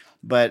works for me.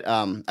 But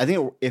I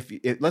think if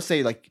let's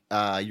say like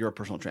you're a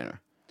personal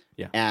trainer.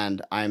 Yeah.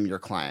 And I'm your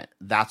client.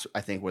 That's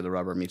I think where the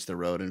rubber meets the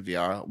road in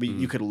VR.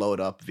 You could load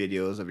up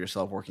videos of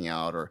yourself working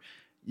out, or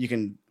you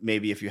can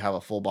maybe if you have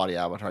a full body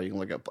avatar, you can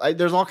look up.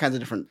 There's all kinds of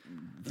different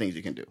things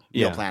you can do.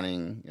 Meal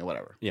planning,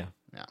 whatever. Yeah.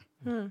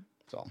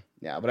 So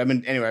but I've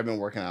been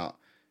working out.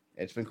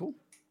 It's been cool.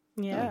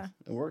 Yeah.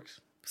 It works.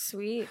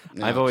 Sweet.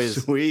 I've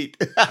always sweet.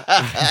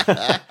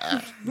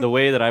 The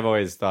way that I've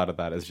always thought of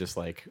that is just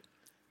like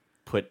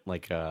put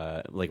like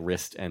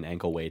wrist and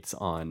ankle weights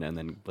on and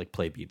then like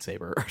play Beat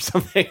Saber or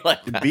something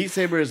like that. Beat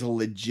Saber is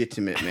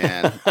legitimate,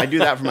 man. I do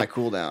that for my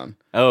cool down.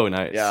 Oh,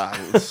 nice. Yeah,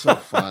 it's so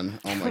fun.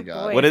 Oh my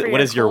god. Boy, what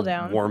is your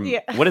down. warm? Yeah.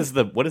 What is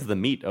the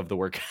meat of the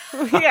workout?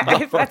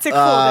 That's a cool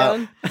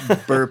down.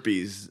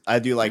 Burpees. I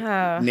do like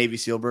Navy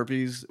SEAL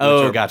burpees.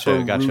 Oh,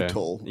 gotcha.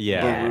 Brutal.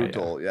 Yeah.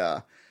 Brutal.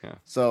 Yeah.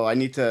 So I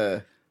need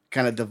to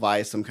kind of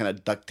devise some kind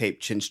of duct tape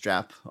chin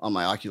strap on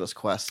my Oculus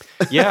Quest.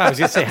 Yeah, I was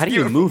gonna say, how do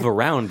you move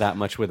around that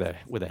much with a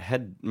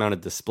head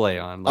mounted display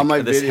on? Like, on my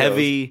this videos,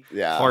 heavy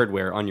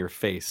hardware on your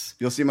face.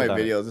 You'll see my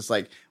videos. It's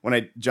like when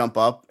I jump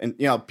up and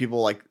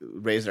people like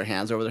raise their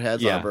hands over their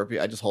heads on a burpee.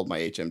 I just hold my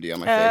HMD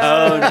on my face.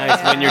 Oh,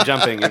 nice. When you're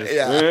jumping. You're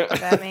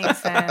just, That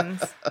makes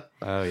sense.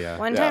 Oh yeah.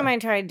 One time I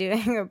tried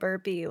doing a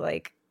burpee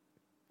like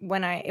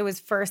when it was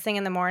first thing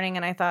in the morning,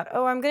 and I thought,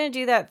 oh, I'm gonna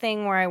do that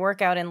thing where I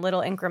work out in little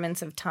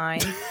increments of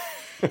time.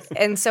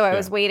 And so I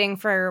was waiting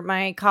for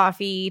my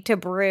coffee to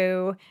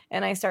brew,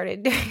 and I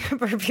started doing a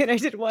burpee, and I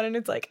did one, and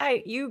it's like,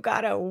 you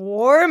gotta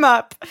warm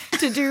up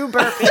to do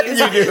burpees.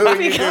 You do.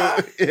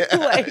 Yeah.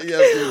 Like,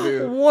 yes, you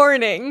do.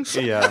 Warning.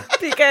 Yeah.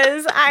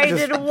 Because I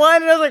did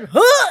one, and I was like,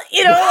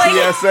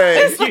 huh!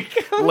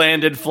 PSA.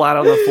 Landed flat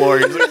on the floor.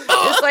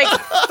 Just like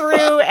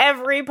threw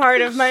every part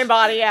of my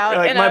body out.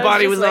 Like, and my I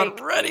body was like, not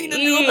ready to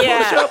do a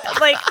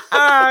push-up. Like,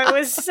 it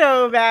was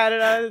so bad,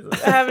 and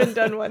I haven't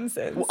done one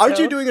since. Well, aren't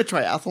you doing a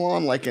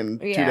triathlon like in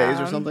 2 days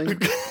or something?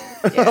 Like,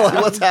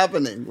 what's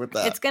happening with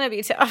that? It's gonna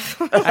be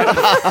tough.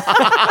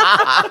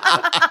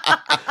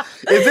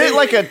 Is it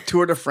like a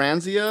Tour de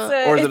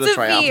Franzia or is it a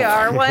triathlon? It's a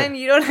VR one.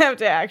 You don't have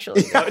to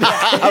actually go down.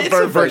 It's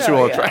a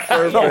virtual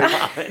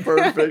triathlon.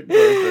 Perfect.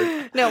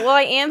 No, well,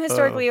 I am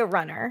historically a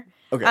runner.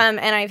 Okay. And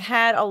I've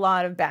had a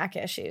lot of back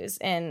issues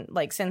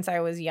since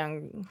I was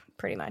young,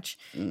 pretty much.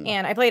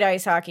 And I played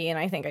ice hockey, and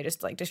I think I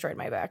just destroyed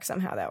my back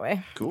somehow that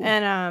way. Cool.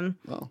 And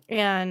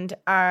and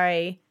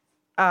I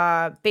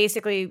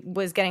basically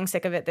was getting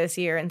sick of it this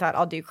year and thought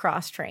I'll do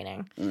cross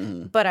training.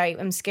 Mm-hmm. But I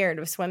am scared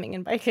of swimming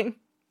and biking.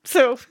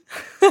 So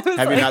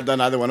have you not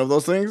done either one of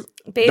those things?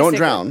 Basically. Don't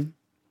drown.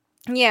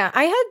 Yeah,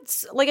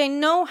 I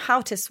know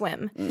how to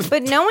swim,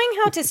 but knowing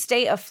how to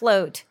stay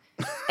afloat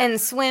and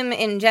swim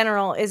in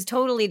general is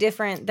totally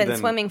different than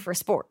swimming for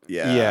sport.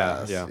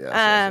 Yes.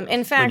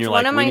 In fact,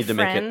 one of my friends need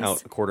to make it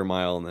out a quarter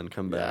mile and then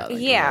come back.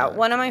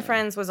 One of my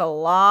friends was a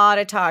lot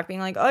of talk, being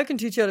like, I can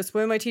teach you how to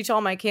swim. I teach all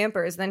my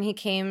campers. Then he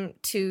came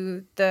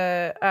to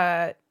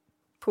the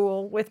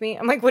pool with me.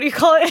 I'm like, what do you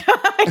call it?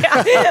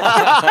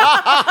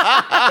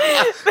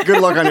 Good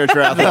luck on your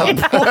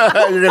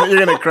triathlon.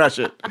 You're gonna crush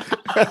it.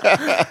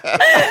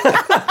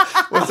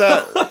 What's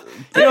that?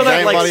 You know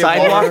that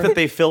sidewalk that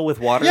they fill with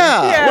water?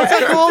 Yeah. What's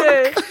that called?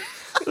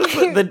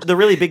 The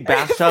really big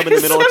bathtub in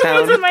the middle of town.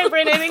 That was in my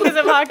brain. I think because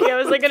of hockey, I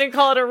was going to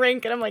call it a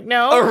rink, and I'm like,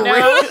 no.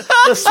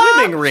 The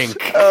swimming rink.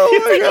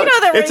 Oh my God. You know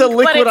the it's rink, a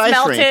liquid but it's ice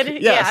melted.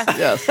 rink.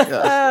 Yes.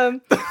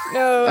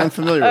 No, I'm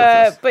familiar with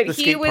this. But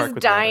he was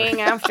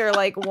dying after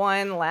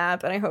one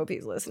lap, and I hope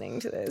he's listening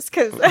to this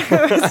because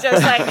I was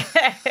just like.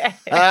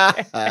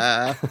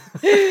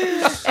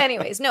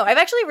 Anyways, no, I've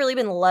actually really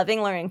been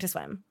loving learning to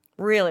swim.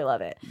 Really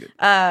love it.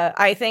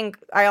 I think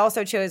I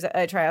also chose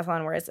a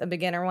triathlon where it's a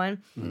beginner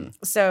one.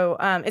 So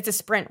it's a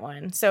sprint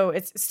one. So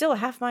it's still a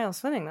half-mile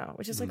swimming, though,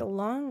 which is a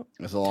long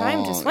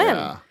time to swim.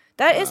 Yeah.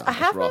 That is a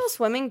half-mile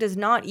swimming does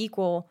not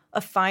equal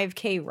a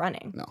 5K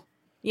running. No.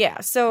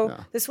 Yeah, so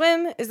the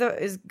swim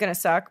is gonna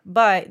suck,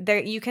 but there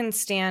you can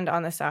stand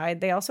on the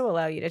side. They also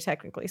allow you to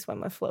technically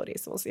swim with floaties,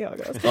 so we'll see how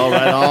it goes. Oh,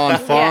 right on,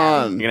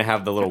 fun. You're gonna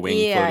have the little wing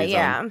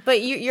floaties on.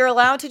 But you're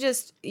allowed to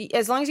just,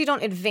 as long as you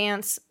don't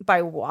advance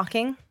by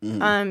walking,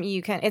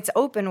 you can. It's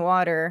open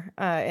water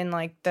in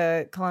like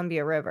the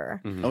Columbia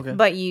River, Okay,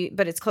 but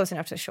it's close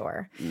enough to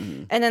shore.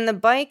 And then the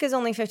bike is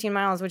only 15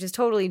 miles, which is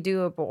totally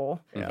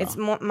doable. Yeah. It's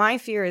my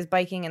fear is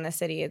biking in the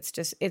city.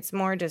 It's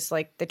more just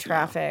like the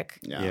traffic.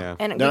 Yeah.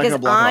 And They're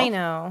because I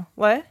know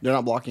what they're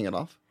not blocking it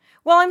off.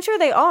 Well, I'm sure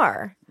they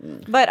are,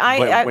 but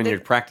when you're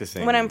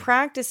practicing, when I'm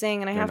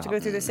practicing and I have to go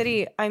through the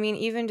city, I mean,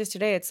 even just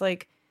today, it's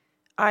like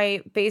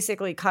I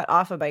basically cut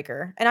off a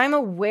biker, and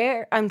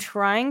I'm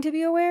trying to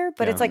be aware,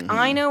 but it's like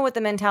I know what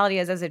the mentality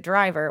is as a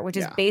driver, which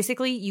is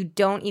basically you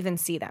don't even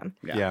see them.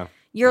 Yeah.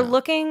 You're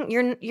looking,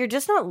 you're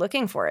just not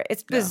looking for it.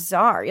 It's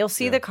bizarre. You'll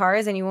see the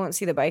cars and you won't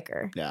see the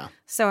biker. Yeah.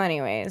 So,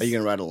 anyways, Are you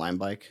gonna ride a line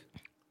bike?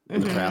 In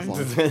the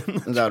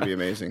triathlon? That would be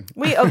amazing.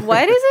 Wait,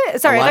 what is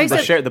it? Sorry, I thought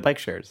you said the bike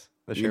shares.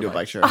 You can do a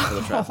bike share for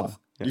the triathlon.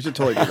 You should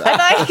totally do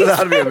that. That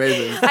would be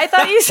amazing. I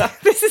thought you said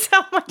this is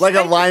how much Like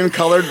a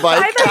lime-colored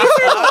bike.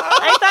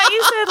 I thought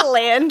you said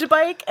land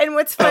bike, and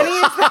what's funny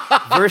is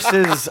that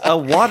versus a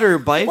water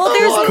bike. well,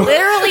 there's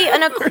literally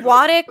an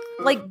aquatic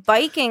like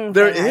biking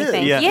There thing, I is.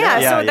 think. Yeah.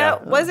 So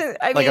that wasn't.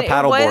 I Like mean, a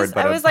paddleboard,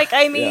 I was like,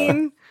 I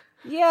mean.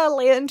 Yeah,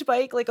 land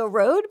bike, like a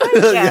road bike.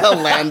 Yeah,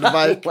 land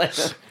bike.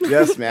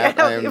 Yes, man.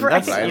 Yeah, I am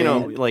right.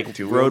 riding like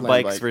two-wheel road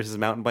land bikes bike. versus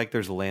mountain bike.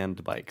 There's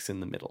land bikes in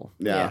the middle.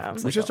 Yeah.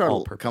 It's We like should start a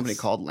all-purpose. company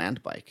called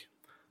Land Bike.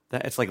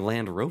 It's like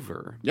Land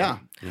Rover. Yeah.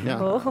 Yeah.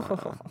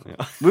 Oh.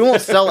 We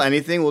won't sell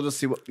anything. We'll just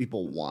see what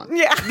people want.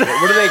 Yeah.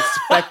 What do they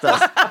expect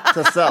us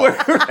to sell?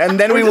 And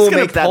then we We're will just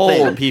gonna make that poll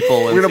thing.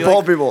 people. And We're going see, to poll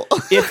like, people.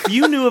 if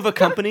you knew of a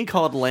company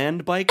called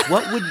Land Bike,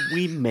 what would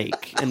we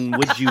make, and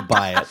would you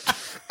buy it?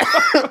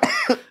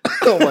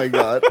 Oh, my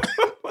God.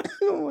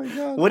 Oh, my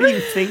God. What do you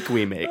think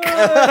we make?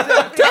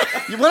 Why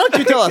don't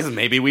you tell us? Because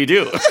maybe we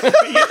do.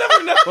 You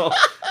never know.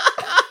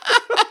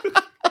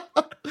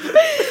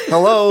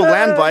 Hello,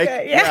 Land Bike.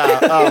 okay,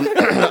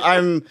 yeah.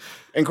 I'm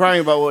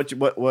inquiring about what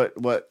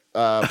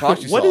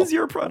products you sell. What is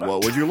your product?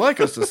 What would you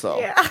like us to sell?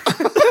 Yeah.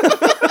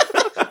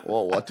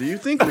 Well, what do you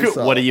think we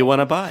sell? What do you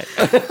want to buy?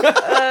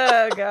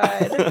 Oh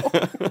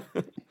God.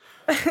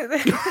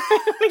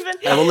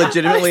 I will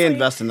legitimately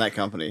invest in that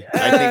company.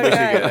 I think we should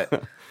get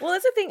it. Well,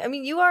 that's the thing. I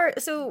mean, you are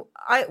so.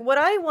 What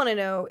I want to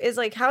know is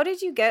like, how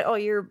did you get all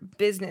your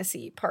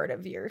businessy part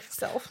of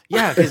yourself?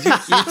 Yeah, because you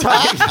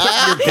talk your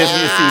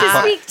businessy To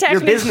part. speak Your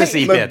technically.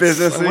 businessy My bits.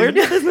 businessy. Where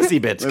do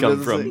businessy bits My come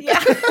businessy. from?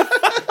 Yeah.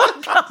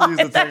 Use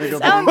the technical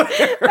term.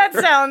 That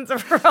sounds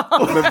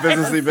wrong. The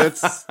businessy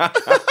bits.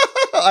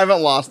 I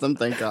haven't lost them,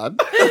 thank God.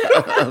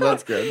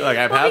 That's good. Like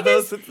I've had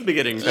those since the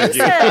beginning.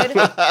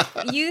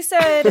 You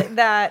said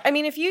that. I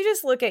mean, if you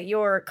just look at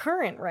your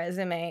current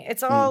resume,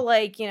 it's all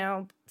like,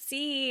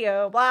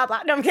 CEO, blah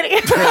blah. No, I'm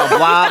kidding. Blah,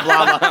 blah,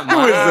 blah.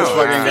 Who is this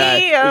fucking guy?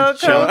 CEO,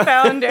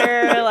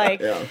 co-founder, like,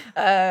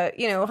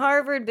 Yeah.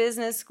 Harvard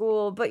Business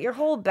School. But your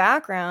whole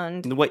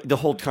background. The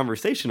whole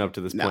conversation up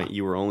to this point,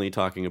 you were only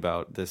talking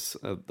about this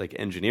like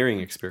engineering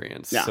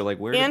experience. Yeah. So like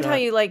where And did how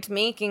that... you liked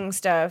making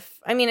stuff.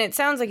 I mean, it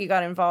sounds like you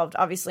got involved,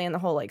 obviously, in the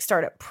whole like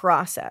startup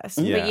process.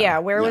 Yeah. But yeah,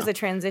 where was the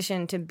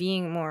transition to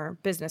being more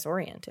business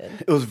oriented?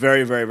 It was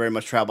very, very, very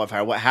much trial by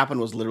fire. What happened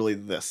was literally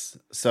this.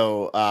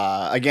 So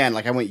again,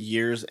 like I went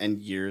years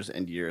and years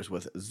and years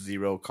with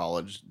zero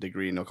college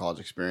degree, no college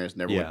experience.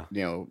 Never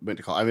went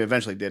to college. I mean,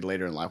 eventually did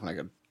later in life when I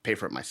could pay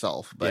for it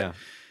myself. But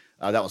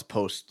that was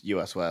post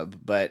US Web.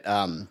 But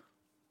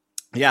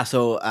yeah,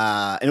 so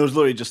and it was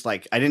literally just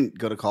like I didn't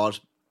go to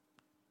college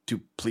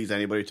to please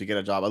anybody to get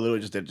a job. I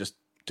literally just did just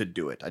to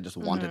do it. I just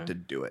wanted to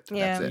do it.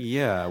 Yeah. That's it.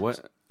 Yeah.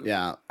 What?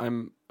 Yeah.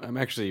 I'm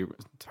actually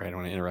sorry. I don't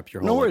want to interrupt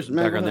your No whole worries,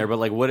 man, background go there,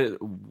 ahead.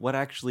 but like, what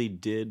actually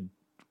did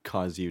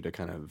cause you to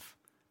kind of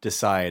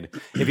decide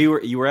if you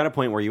were at a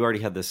point where you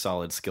already had this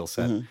solid skill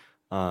set,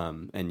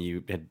 and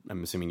you had,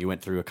 I'm assuming you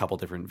went through a couple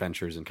different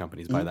ventures and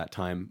companies by that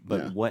time,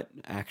 but what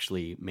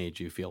actually made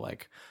you feel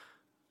like,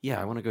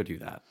 yeah, I want to go do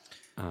that,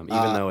 even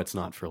though it's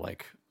not for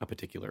like a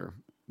particular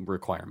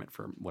requirement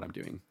for what I'm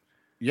doing?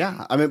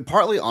 Yeah, I mean,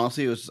 partly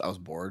honestly, it was just, I was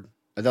bored.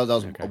 That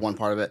was one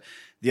part of it.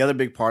 The other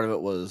big part of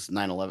it was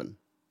 9/11.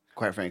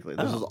 Quite frankly,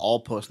 this was all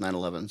post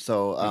 9/11.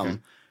 So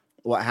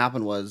what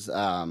happened was,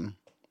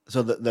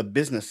 so the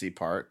businessy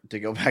part, to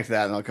go back to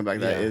that, and I'll come back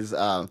to that, is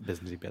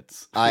businessy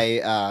bits.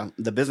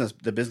 the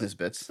business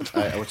bits,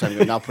 which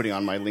I'm now putting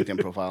on my LinkedIn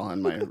profile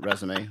and my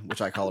resume,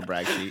 which I call a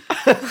brag sheet,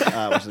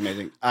 which is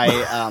amazing.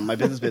 My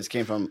business bits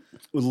came from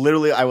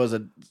literally I was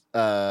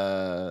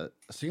I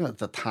think at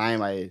the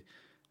time I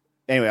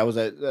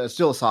was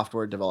still a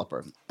software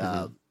developer.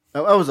 I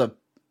was a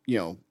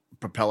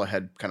propeller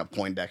head kind of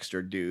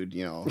Poindexter dude,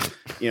 in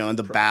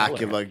the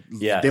back of a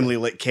dimly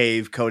lit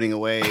cave coding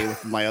away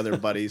with my other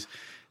buddies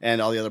and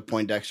all the other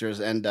Poindexters.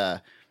 And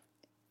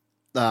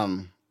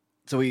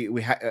so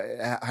we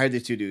hired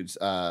these two dudes,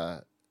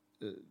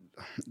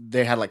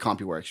 they had like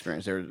CompuWare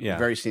experience. They were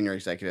very senior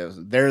executives.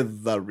 They're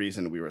the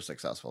reason we were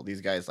successful.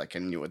 These guys like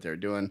knew what they were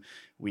doing.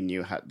 We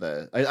knew how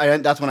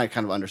that's when I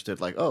kind of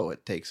understood like, oh,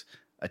 it takes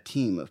a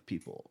team of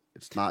people.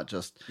 It's not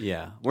just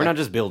we're not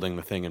just building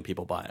the thing and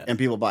people buy it. And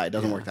people buy it. It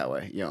doesn't work that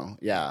way. You know,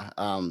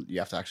 you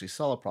have to actually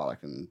sell a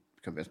product and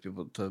convince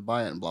people to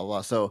buy it and blah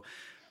blah. So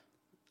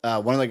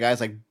one of the guys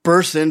like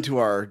burst into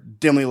our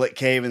dimly lit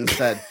cave and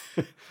said,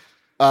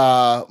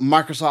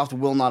 Microsoft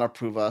will not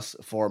approve us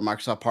for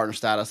Microsoft partner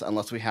status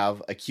unless we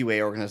have a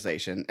QA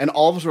organization. And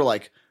all of us were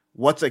like,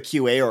 what's a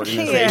QA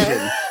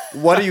organization?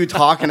 What are you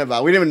talking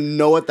about? We didn't even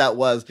know what that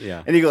was.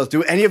 Yeah. And he goes,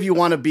 do any of you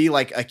want to be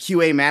like a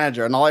QA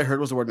manager? And all I heard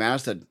was the word manager. I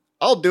said,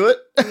 I'll do it.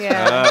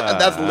 Yeah.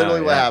 That's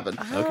literally what happened.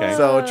 Okay.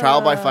 So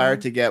trial by fire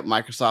to get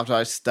Microsoft.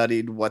 I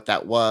studied what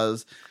that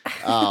was.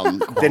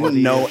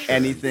 Didn't know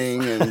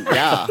anything. And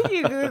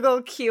you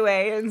Google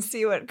QA and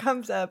see what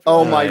comes up.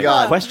 Oh my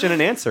God. Question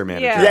and answer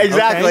manager. Yeah,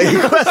 exactly.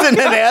 Okay. Question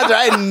and answer.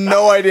 I had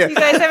no idea. You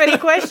guys have any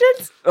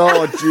questions?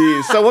 Oh,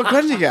 geez. So what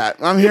questions you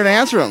got? I'm here to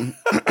answer them.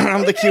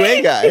 I'm the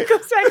QA guy. It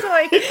goes back to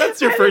like...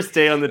 That's your first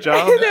day on the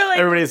job. Like,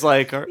 everybody's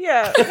like...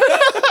 Yeah.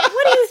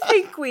 What do you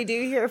think we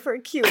do here for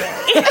QA?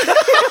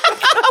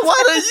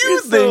 What do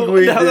you think we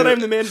do? Now that I'm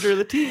the manager of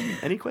the team,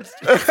 any questions?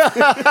 I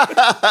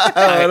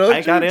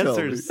got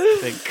answers.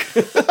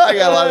 I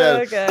got a lot of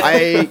answers.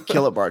 I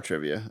kill at bar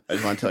trivia. I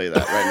just want to tell you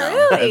that right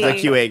now. Really? As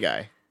a QA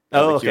guy.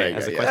 Oh, okay.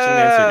 As a question and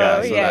answer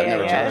guy. So that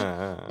never changes.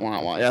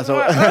 Yeah, so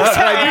I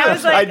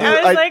was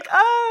like,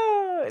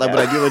 oh. No. But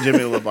I do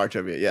legitimately love bar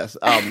trivia. Yes,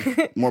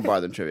 more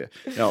bar than trivia.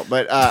 No,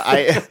 but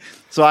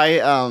that's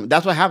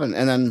what happened.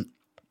 And then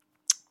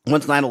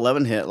once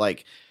 9/11 hit,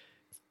 like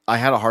I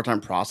had a hard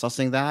time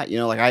processing that. You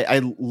know, like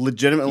I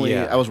legitimately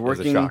I was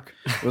working.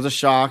 It was a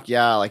shock.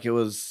 Yeah, like it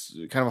was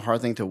kind of a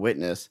hard thing to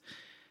witness.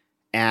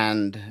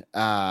 And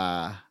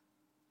I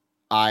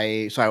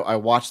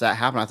watched that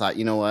happen. I thought,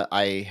 you know what,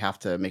 I have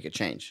to make a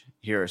change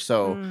here.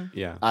 So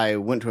I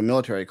went to a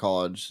military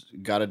college,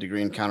 got a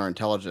degree in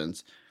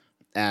counterintelligence.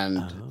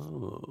 And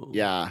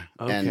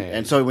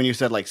and so when you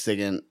said like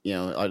SIGINT, you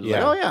know, I was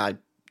like, oh yeah, I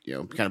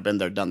kind of been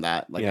there, done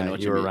that. Like I know what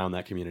you were around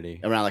that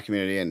community.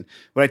 And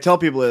what I tell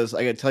people is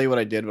I could tell you what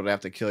I did, but I have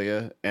to kill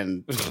you.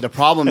 And the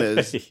problem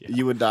is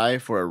you would die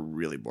for a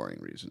really boring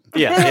reason.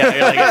 Yeah.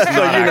 Like, it's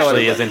not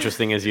actually as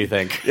interesting as you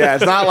think. Yeah,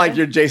 it's not like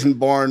you're Jason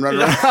Bourne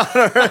running around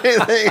or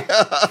anything.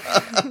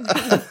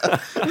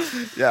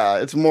 Yeah,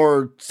 it's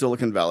more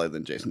Silicon Valley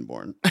than Jason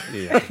Bourne.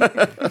 Yeah.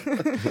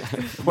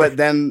 But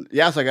then,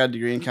 so I got a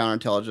degree in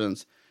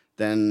counterintelligence.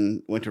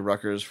 Then went to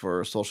Rutgers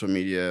for social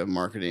media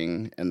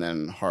marketing, and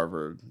then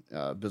Harvard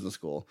Business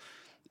School,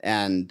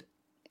 and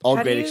all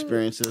great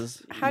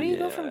experiences. How do you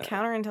go from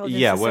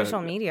counterintelligence to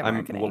social media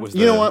marketing? What was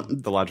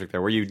the logic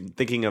there? Were you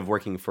thinking of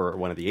working for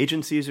one of the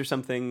agencies or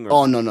something? Or?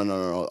 Oh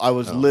no! I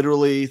was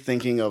literally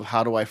thinking of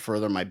how do I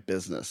further my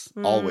business.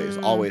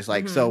 Always.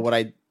 Like so. What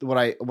I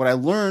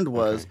learned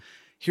was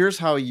here's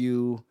how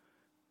you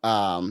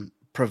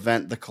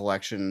prevent the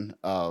collection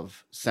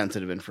of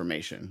sensitive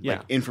information,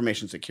 like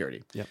information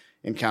security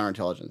in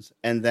counterintelligence.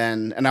 And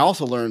I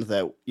also learned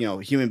that,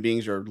 human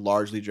beings are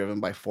largely driven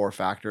by 4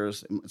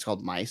 factors. It's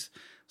called MICE.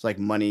 It's like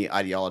money,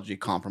 ideology,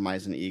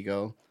 compromise, and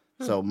ego.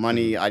 So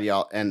money,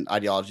 and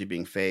ideology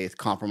being faith,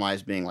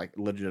 compromise being like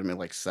legitimate,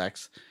 like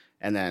sex,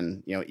 and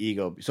then,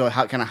 ego. So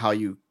how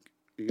you,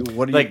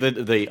 what do like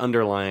the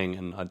underlying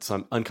and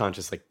some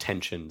unconscious like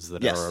tensions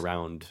that are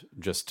around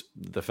just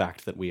the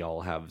fact that we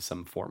all have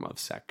some form of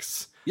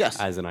sex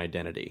as an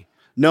identity.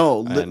 No,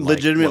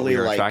 legitimately,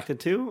 what we're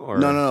attracted to, or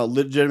no,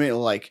 legitimately,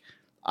 like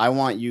I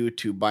want you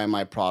to buy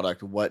my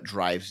product. What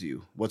drives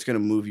you? What's going to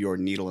move your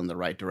needle in the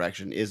right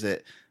direction? Is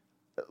it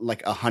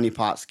like a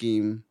honeypot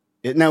scheme?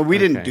 Now we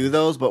didn't do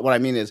those, but what I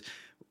mean is,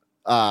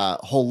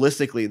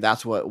 holistically,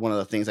 that's what one of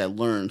the things I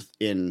learned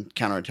in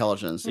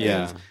counterintelligence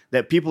is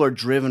that people are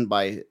driven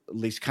by at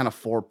least kind of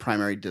 4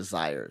 primary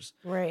desires.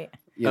 Right.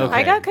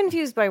 I got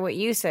confused by what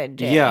you said,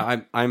 Jay.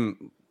 Yeah,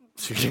 I'm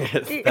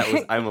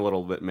I'm a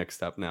little bit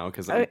mixed up now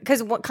because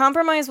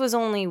compromise was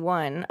only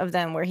one of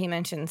them where he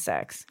mentioned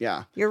sex.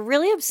 Yeah, you're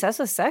really obsessed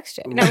with sex,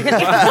 Jay. No,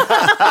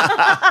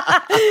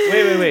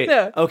 wait.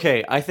 No.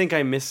 Okay, I think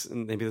I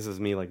maybe this is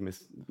me like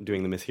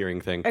doing the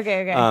mishearing thing.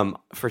 Okay.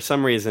 For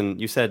some reason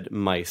you said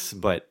mice,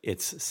 but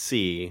it's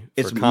C.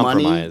 It's for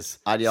compromise.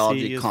 Money,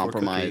 ideology,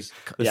 compromise.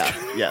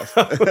 Yes.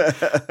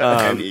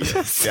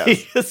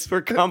 C is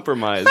for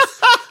compromise.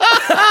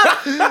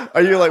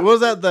 Are you like, what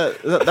was that?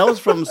 That was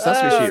from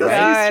Sesame Street,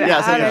 right? God,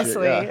 yeah,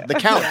 honestly. Yeah. The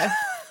Count.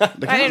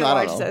 I didn't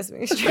watch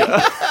Sesame Street.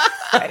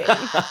 I didn't.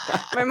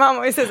 My mom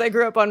always says I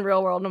grew up on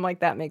Real World, and I'm like,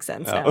 that makes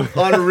sense now.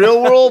 On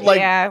Real World? Like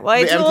well, I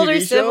have 2 older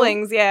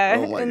siblings,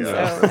 Oh my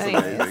God. So,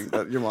 anyways.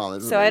 Your mom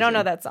is so I don't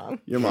know that song.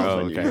 Your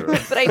mom's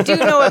But I do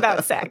know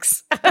about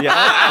sex.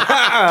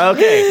 Yeah.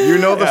 Okay. You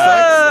know the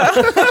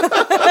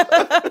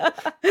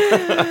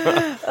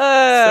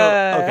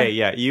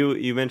sex.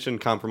 You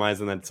mentioned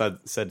compromise and then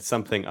said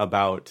something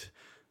about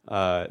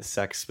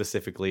sex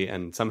specifically,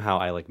 and somehow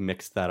I like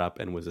mixed that up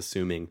and was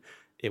assuming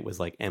it was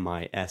like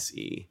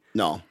MISE.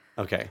 No.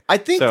 Okay. I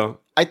think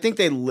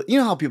they, you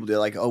know how people do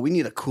like, oh, we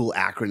need a cool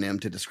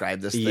acronym to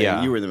describe this thing.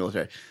 Yeah. You were in the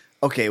military.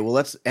 Okay, well,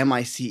 let's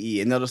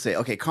MICE. And they'll just say,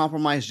 okay,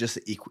 compromise just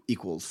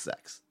equals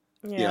sex.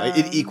 Yeah. You know,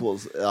 it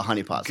equals a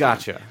honeypot.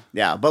 Gotcha.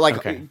 Yeah. But like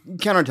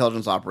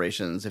counterintelligence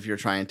operations, if you're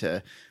trying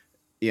to,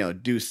 you know,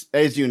 do,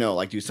 as you know,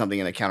 like do something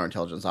in a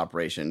counterintelligence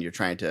operation, you're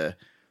trying to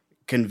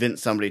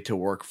convince somebody to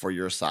work for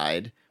your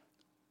side.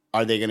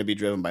 Are they going to be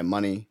driven by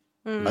money?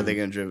 Are they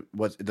going to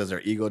does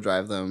their ego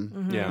drive them?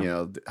 Mm-hmm. You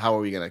know, how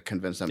are we going to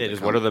convince them? Yeah,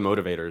 what are the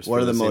motivators?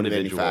 What are the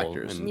motivating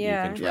factors? And you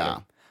can try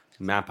to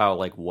map out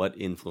like what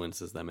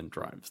influences them and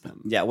drives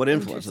them. Yeah, what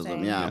influences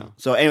them? Yeah.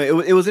 So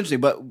anyway, it was interesting,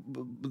 but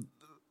you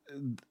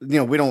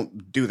know, we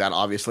don't do that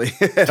obviously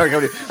at our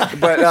company.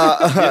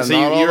 But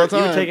so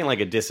you're taking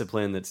like a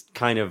discipline that's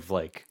kind of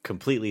like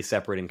completely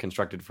separate and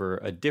constructed for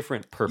a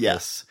different purpose.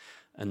 Yes.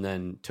 And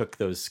then took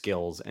those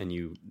skills and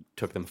you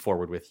took them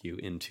forward with you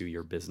into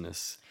your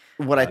business.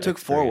 What I took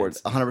forward,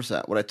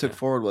 100%. What I took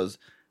forward was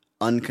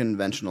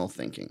unconventional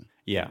thinking.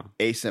 Yeah.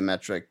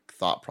 Asymmetric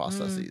thought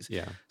processes.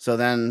 Yeah. So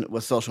then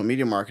with social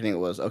media marketing, it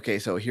was, okay,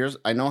 so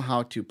I know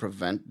how to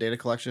prevent data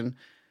collection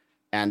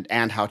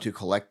and how to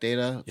collect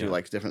data through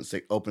like different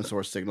open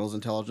source signals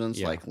intelligence,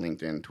 like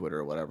LinkedIn, Twitter,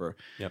 or whatever.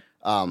 Yep.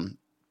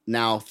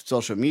 Now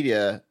social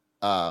media,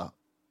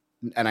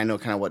 and I know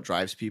kind of what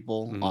drives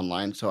people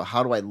online. So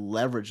how do I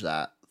leverage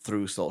that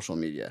through social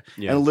media?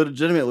 Yeah. And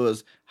legitimately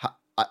was,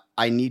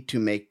 I need to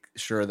make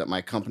sure that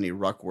my company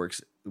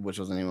Ruckworks, which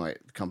was the name of my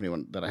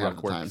company that I had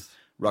at the time,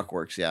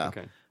 Ruckworks, yeah.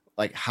 Okay.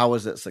 Like, how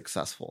is it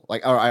successful?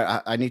 Like, or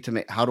I need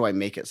to how do I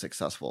make it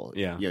successfable?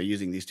 Yeah. You know,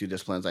 using these two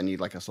disciplines, I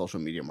need like a social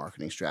media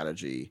marketing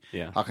strategy.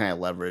 Yeah. How can I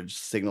leverage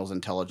signals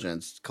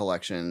intelligence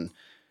collection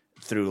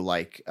through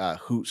like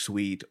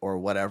Hootsuite or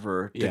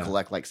whatever to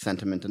collect like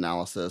sentiment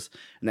analysis?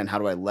 And then how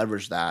do I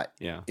leverage that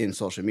in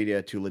social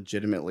media to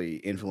legitimately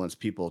influence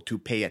people to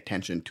pay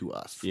attention to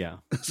us? Yeah.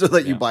 So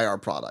that you buy our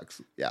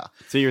products. Yeah.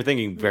 So you're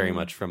thinking very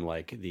much from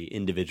like the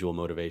individual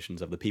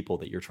motivations of the people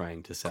that you're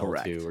trying to sell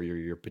to, or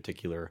your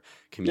particular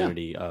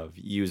community of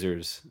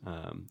users.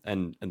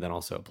 And then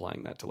also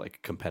applying that to like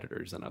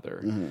competitors and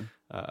other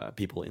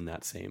people in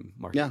that same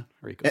market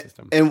or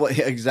ecosystem. And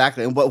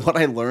exactly. And what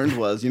I learned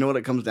was, you know what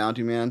it comes down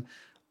to, man?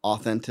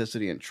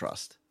 Authenticity and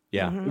trust.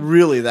 Yeah.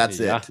 Really,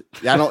 that's it.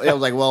 I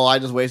was like, well, I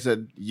just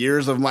wasted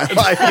years of my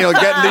life,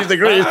 getting these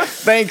degrees.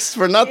 Thanks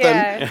for nothing.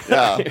 Yeah.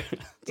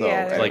 So,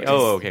 it's like,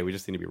 okay, we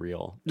just need to be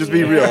real. Just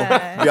be real.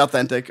 Be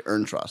authentic,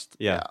 earn trust.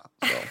 Yeah.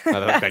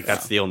 So. I think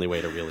that's the only way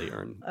to really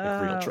earn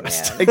real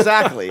trust.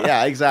 Exactly.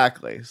 Yeah,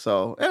 exactly.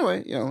 So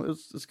anyway,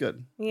 it's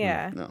good.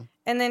 Yeah.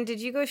 And then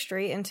did you go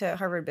straight into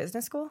Harvard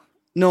Business School?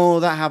 No,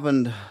 that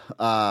happened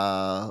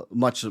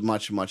much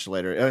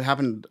later. It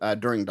happened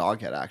during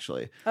Doghead,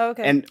 actually. Oh,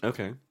 okay. And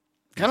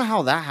kind of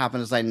how that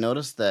happened is I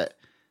noticed that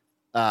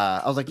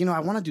I was like, I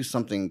want to do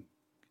something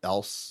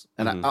else.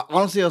 And I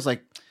honestly, I was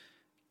like,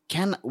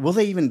 will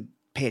they even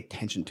pay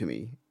attention to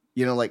me?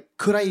 Like,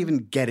 could I even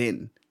get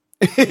in?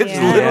 It's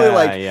literally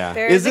like,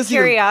 there's a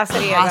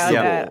curiosity about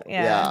that.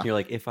 Yeah. You're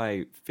like, if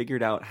I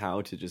figured out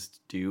how to just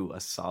do a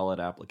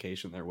solid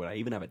application there, would I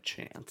even have a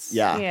chance?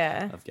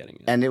 Of getting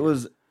it? And it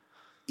was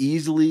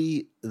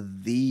easily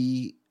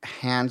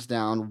hands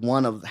down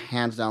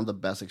the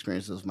best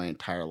experiences of my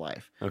entire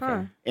life.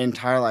 Okay.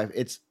 Entire life.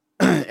 It's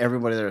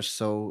everybody there is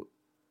so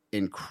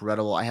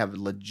incredible. I have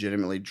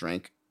legitimately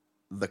drank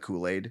the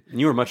Kool-Aid. And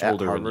you were much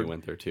older when you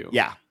went there too.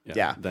 Yeah.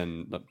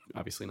 Then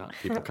obviously not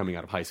people coming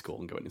out of high school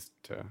and going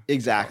to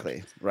exactly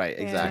college. Right.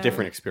 Exactly. It's a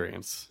different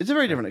experience. It's a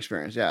very different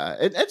experience. Yeah.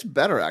 It's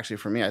better actually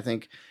for me. I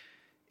think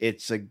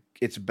it's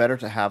better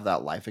to have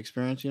that life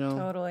experience,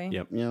 Totally.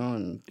 Yep.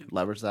 And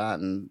leverage that.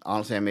 And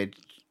honestly, I made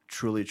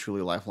truly,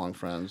 truly lifelong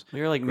friends.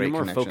 You're like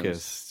more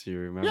focused.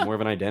 You're more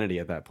of an identity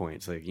at that point.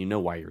 It's like,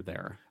 why you're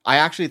there. I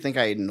actually think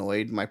I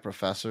annoyed my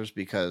professors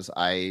because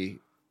I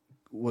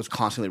was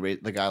constantly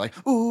the guy like,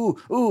 ooh,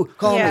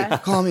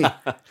 call me.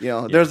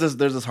 There's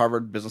this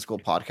Harvard Business School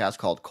podcast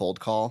called Cold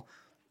Call.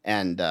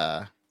 And,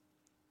 the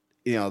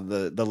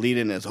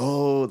lead-in is,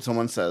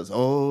 someone says,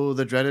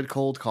 the dreaded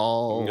cold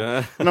call.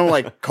 And I'm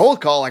like,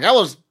 cold call? Like, I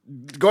was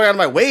going out of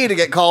my way to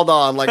get called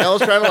on. Like, I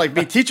was trying to,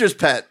 be teacher's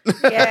pet.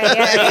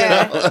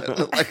 Yeah.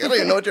 Like, I don't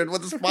even know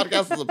what this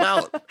podcast is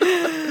about.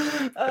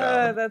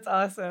 That's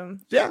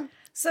awesome. Yeah.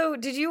 So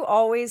did you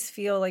always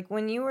feel like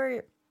when you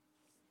were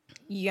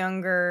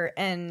younger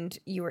and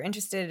you were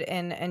interested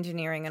in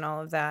engineering and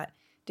all of that,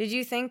 did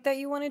you think that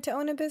you wanted to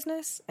own a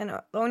business and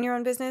own your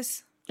own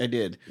business? I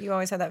did. You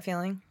always had that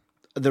feeling?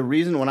 The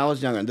reason when I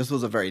was younger, and this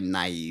was a very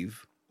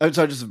naive,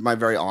 so just my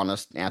very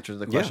honest answer to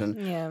the question.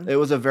 Yeah. It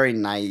was a very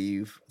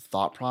naive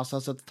thought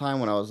process at the time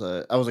when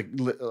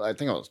I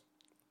think I was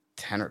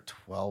 10 or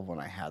 12 when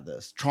I had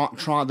this.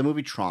 Tron, the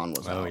movie Tron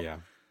was out. Oh, yeah.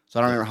 So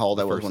I don't remember how old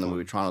I was when the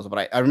movie Tron was,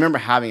 but I remember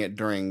having it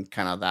during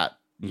kind of that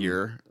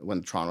year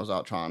when Tron was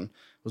out. Tron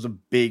was a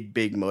big,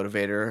 big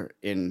motivator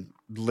in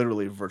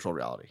literally virtual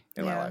reality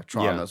in my life.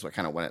 Tron was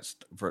kind of when I was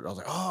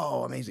like,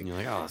 oh, amazing.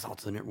 And you're like, it's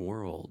alternate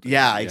world.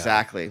 Yeah,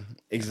 exactly.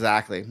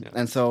 Yeah.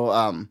 And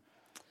so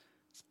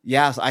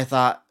Yes, I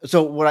thought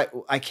so. What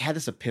I had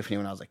this epiphany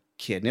when I was a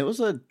kid, and it was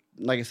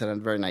like I said, a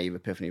very naive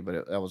epiphany,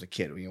 but I was a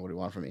kid. What do you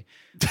want from me?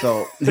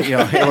 So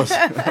it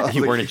was.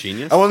 You weren't a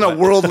genius. I wasn't a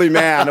worldly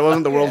man. I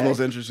wasn't the world's most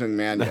interesting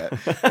man yet,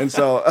 and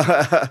so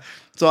I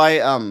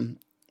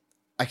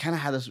kind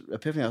of had this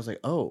epiphany. I was like,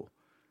 oh,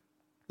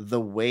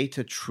 the way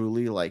to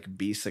truly like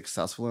be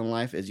successful in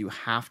life is you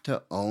have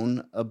to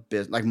own a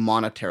business, like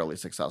monetarily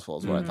successful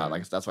is what I thought.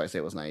 Like that's why I say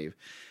it was naive.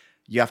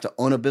 You have to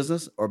own a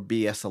business or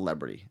be a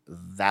celebrity.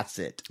 That's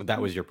it. That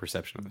was your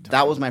perception at the time.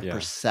 That was my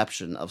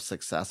perception of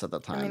success at the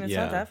time. I mean, it's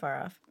not that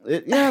far off.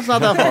 It's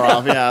not that far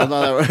off. Yeah, it's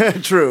not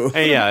that true.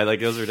 Hey, yeah, like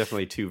those are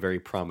definitely two very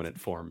prominent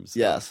forms.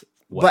 Yes.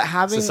 What but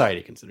having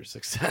society considers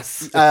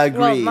success. Agreed.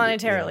 Well,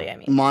 monetarily, I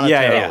mean.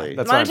 Monetarily. Yeah.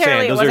 That's what I'm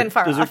saying. Monetarily, it wasn't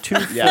far off. Those are two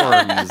forms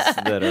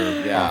that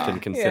are often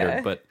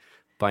considered, but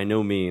by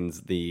no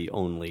means the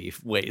only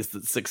ways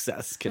that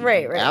success can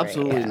right,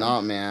 absolutely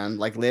not, man.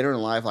 Like later in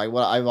life, like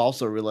what I've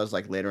also realized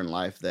like later in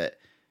life that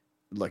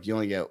look, you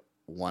only get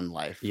one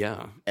life.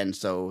 Yeah. And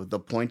so the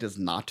point is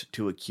not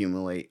to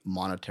accumulate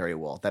monetary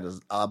wealth. That is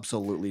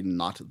absolutely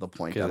not the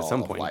point at all. At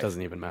some point, life. it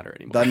doesn't even matter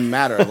anymore. Doesn't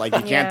matter. Like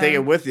you can't take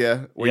it with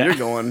you where you're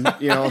going.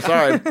 You know,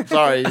 sorry,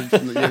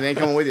 it ain't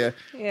coming with you.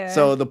 Yeah.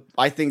 So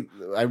I think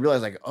I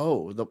realized like,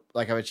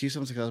 I've achieved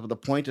some success, but the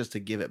point is to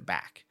give it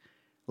back.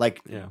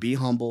 Like be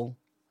humble,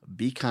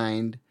 be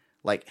kind.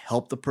 Like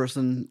help the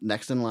person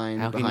next in line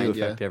behind you. How can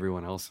you affect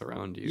everyone else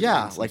around you?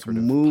 Yeah, like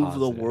move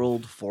the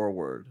world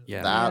forward.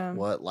 Yeah, that's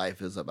what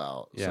life is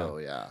about. Yeah.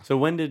 So So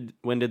when did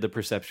the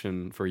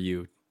perception for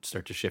you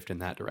start to shift in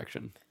that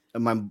direction?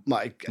 My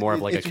more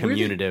of like a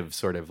communicative weird.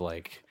 Sort of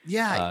like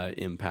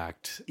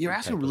impact. You're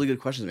asking really good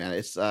questions, man.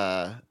 It's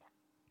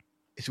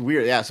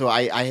weird. Yeah. So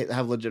I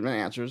have legitimate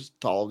answers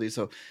to all of these.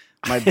 So.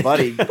 My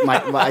buddy, I'm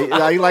literal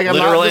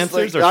not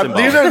answers like, or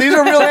symbolic? These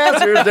are real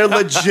answers. They're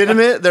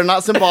legitimate. They're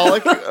not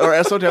symbolic or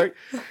esoteric.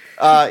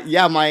 My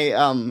buddy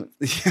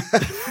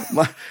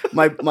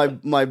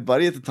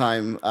at the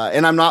time,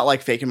 and I'm not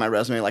like faking my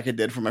resume like I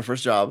did for my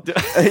first job. It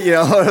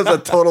was a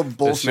total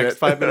bullshit. This next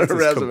 5 minutes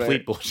is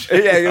complete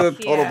bullshit. Yeah, it was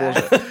total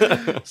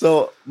bullshit.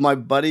 So my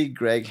buddy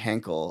Greg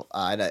Henkel,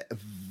 I had a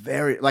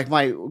very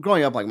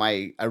growing up,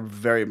 I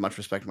very much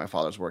respected my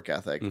father's work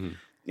ethic. Mm-hmm.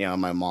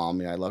 My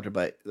mom, I loved her,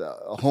 but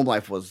home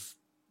life was,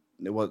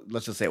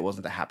 let's just say it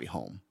wasn't a happy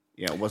home.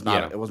 It was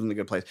not, it wasn't a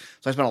good place.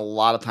 So I spent a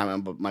lot of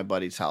time at my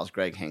buddy's house,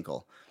 Greg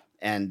Henkel,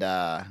 and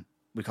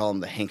we call him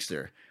the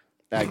Hankster.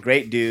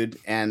 Great dude.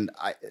 And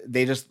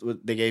they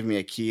gave me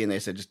a key and they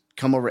said, just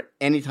come over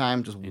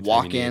anytime, just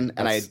walk in.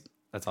 And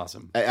that's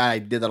awesome. I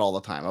did that all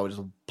the time. I would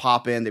just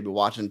pop in. They'd be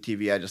watching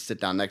TV. I'd just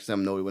sit down next to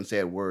them. No, we wouldn't say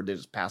a word. They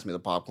just pass me the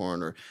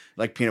popcorn or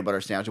like peanut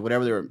butter sandwich or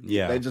whatever they were.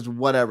 Yeah. They just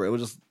whatever. It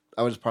was just,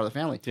 I was just part of the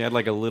family. So you had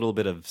like a little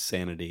bit of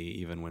sanity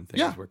even when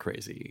things were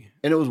crazy.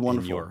 And it was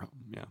wonderful. In your home.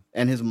 Yeah.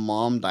 And his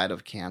mom died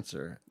of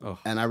cancer. Oh.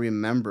 And I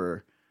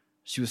remember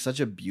she was such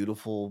a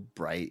beautiful,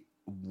 bright,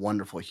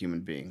 wonderful human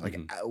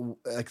being.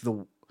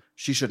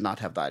 She should not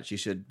have died. She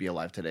should be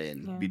alive today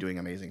and be doing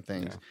amazing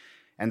things. Yeah.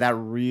 And that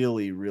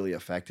really, really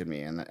affected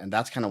me. And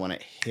that's kind of when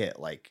it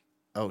hit like,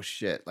 oh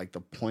shit, like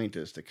the point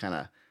is to kind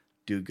of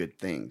do good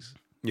things.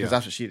 Because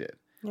that's what she did.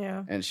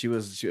 Yeah. And she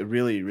was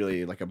really,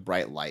 really like a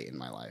bright light in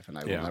my life. And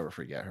I will never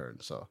forget her.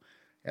 And so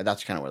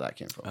that's kind of where that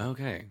came from.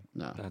 Okay.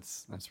 No.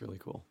 That's really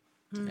cool.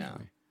 Mm. Yeah.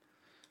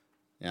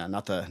 Yeah.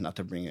 Not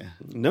to bring it.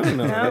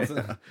 No.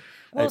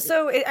 Well,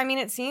 so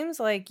it seems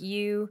like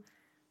you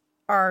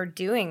are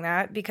doing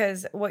that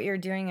because what you're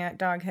doing at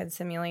Doghead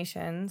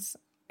Simulations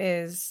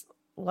is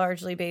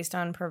largely based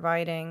on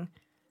providing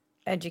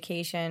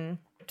education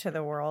to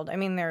the world. I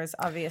mean, there's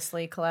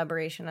obviously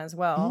collaboration as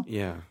well.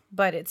 Yeah.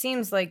 But it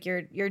seems like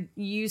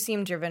you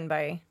seem driven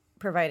by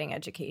providing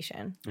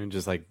education. And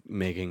just like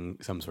making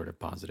some sort of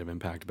positive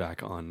impact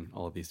back on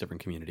all of these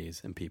different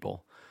communities and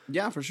people.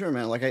 Yeah, for sure,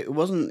 man. Like it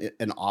wasn't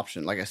an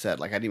option. Like I said,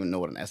 like I didn't even know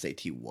what an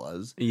SAT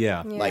was.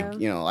 Yeah. Like,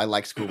 I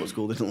liked school, but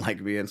school didn't like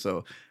me. And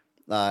so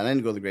I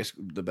didn't go to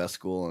the best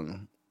school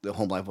and the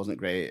home life wasn't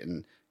great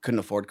and couldn't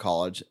afford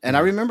college. And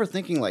I remember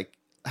thinking like,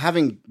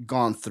 having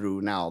gone through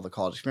now the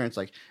college experience,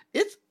 like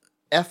it's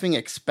effing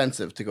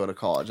expensive to go to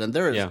college. And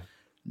there is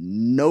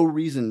no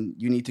reason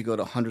you need to go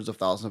to hundreds of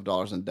thousands of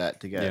dollars in debt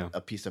to get a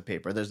piece of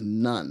paper. There's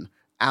none.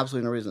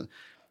 Absolutely no reason.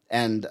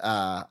 And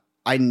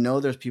I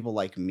know there's people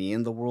like me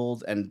in the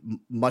world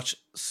and much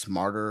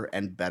smarter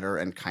and better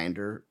and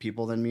kinder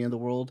people than me in the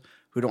world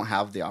who don't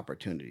have the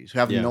opportunities, who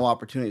have no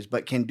opportunities,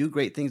 but can do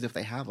great things if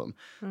they have them.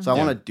 Mm-hmm. So I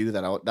want to do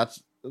that.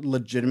 That's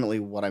legitimately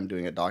what I'm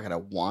doing at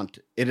Doghead.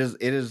 It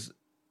is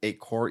a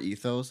core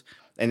ethos,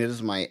 and it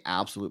is my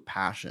absolute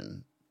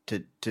passion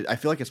to I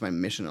feel like it's my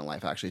mission in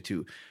life actually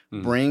to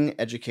bring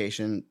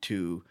education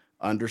to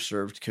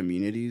underserved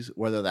communities,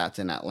 whether that's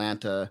in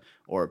Atlanta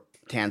or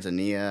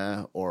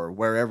Tanzania or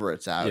wherever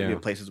it's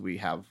at, places we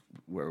have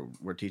where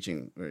we're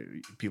teaching,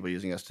 people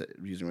using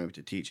women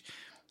to teach,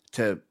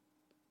 to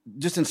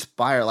just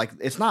inspire. Like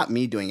it's not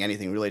me doing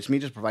anything really; it's me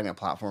just providing a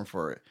platform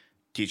for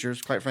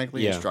teachers, quite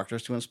frankly,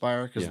 instructors to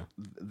inspire because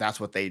that's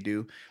what they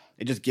do.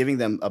 and just giving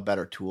them a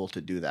better tool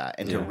to do that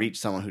and to reach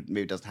someone who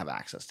maybe doesn't have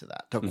access to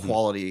that, to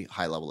quality,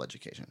 high-level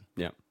education.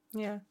 Yeah.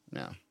 Yeah.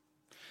 Yeah.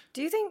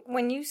 Do you think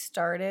when you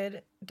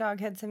started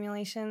Doghead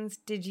Simulations,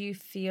 did you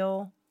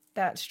feel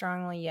that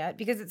strongly yet?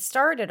 Because it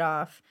started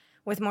off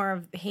with more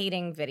of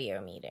hating video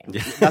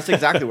meetings. That's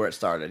exactly where it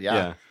started.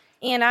 Yeah.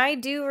 And I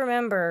do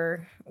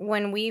remember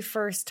when we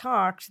first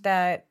talked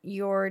that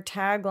your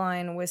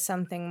tagline was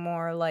something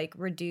more like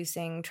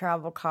reducing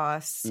travel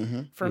costs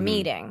for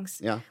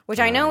meetings, which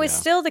I know is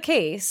still the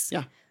case.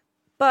 Yeah.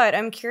 But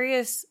I'm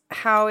curious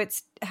how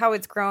it's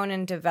grown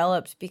and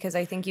developed, because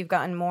I think you've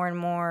gotten more and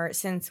more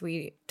since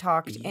we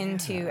talked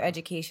into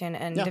education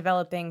and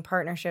developing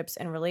partnerships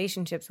and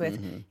relationships with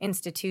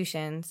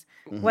institutions,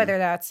 whether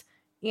that's,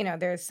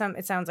 there's some,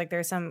 it sounds like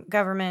there's some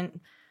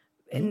government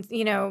and,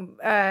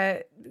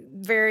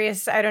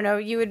 various, I don't know,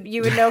 you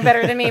would know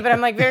better than me, but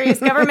I'm like, various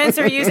governments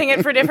are using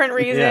it for different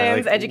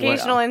reasons,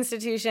 educational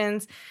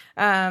institutions.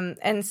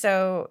 And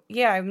so,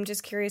 I'm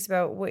just curious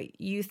about what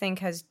you think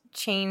has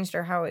changed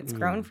or how it's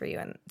grown for you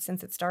and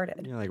since it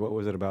started. Yeah, like what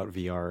was it about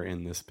VR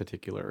in this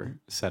particular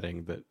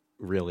setting that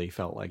really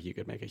felt like you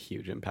could make a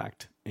huge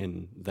impact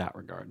in that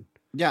regard?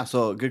 Yeah,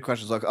 so good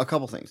question. So a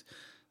couple things.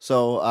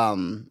 So,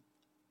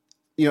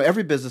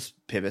 every business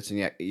pivots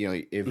and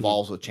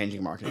evolves with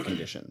changing market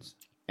conditions.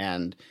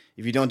 And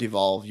if you don't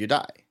evolve, you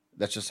die.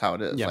 That's just how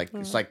it is. Yeah.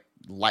 It's like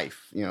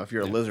life. If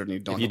you're a lizard and you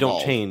don't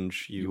don't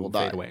change, you will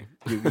fade away.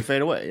 You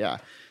fade away, yeah.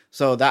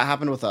 So that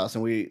happened with us,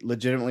 and we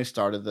legitimately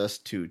started this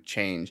to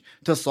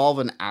solve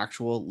an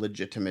actual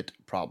legitimate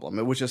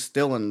problem, which is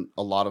still in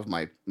a lot of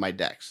my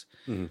decks.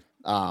 And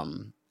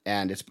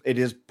it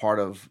is part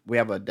of, we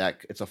have a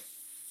deck, it's a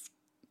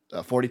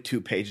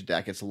 42-page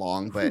deck. It's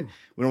long, but we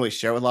don't really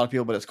share it with a lot of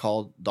people, but it's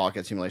called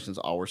Doghead Simulations,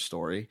 Our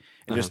Story.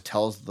 It just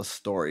tells the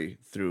story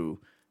through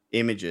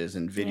images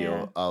and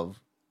video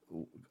of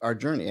our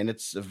journey. And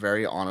it's a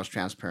very honest,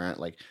 transparent,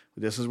 like,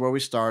 this is where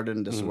we started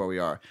and this is where we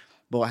are.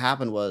 But what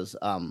happened was,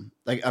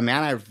 like, a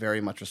man I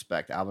very much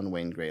respect, Alvin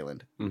Wayne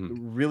Grayland,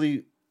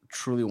 really,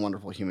 truly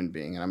wonderful human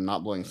being. And I'm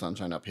not blowing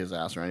sunshine up his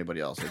ass or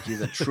anybody else. Like, he's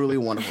a truly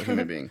wonderful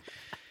human being.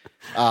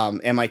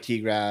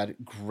 MIT grad,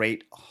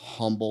 great,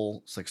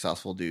 humble,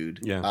 successful dude.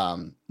 Yeah.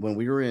 When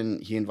we were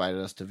he invited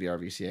us to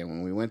VRVCA.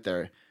 When we went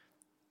there,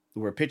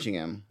 we were pitching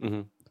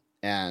him,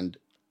 and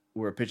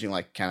we were pitching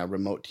like kind of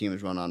remote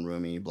teams run on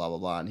Roomy, blah, blah,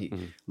 blah. And he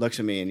looks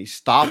at me and he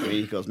stopped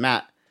me. He goes,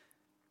 "Matt,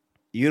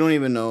 you don't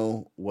even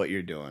know what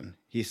you're doing."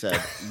 He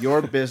said,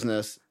 "Your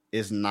business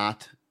is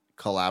not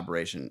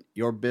collaboration.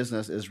 Your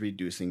business is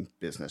reducing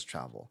business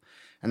travel."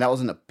 And that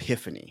was an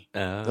epiphany.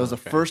 That was the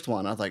first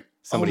one. I was like,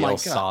 somebody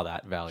else God. saw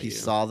that value. He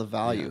saw the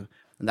value.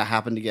 And that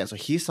happened again. So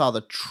he saw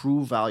the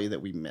true value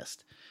that we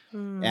missed.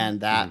 And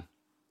that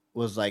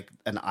was like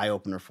an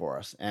eye-opener for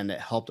us. And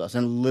it helped us.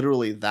 And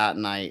literally that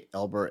night,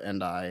 Elbert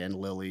and I and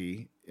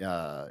Lily,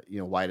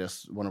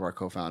 Whitus, one of our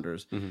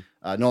co-founders,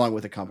 no longer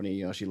with the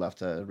company. She left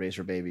to raise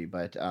her baby,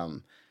 but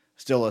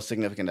still a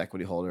significant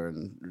equity holder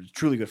and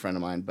truly good friend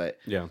of mine. But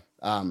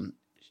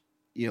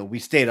we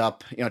stayed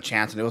up,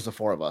 Chance, and it was the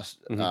four of us,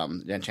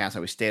 and Chance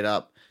and we stayed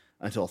up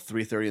until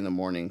 3:30 in the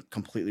morning,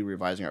 completely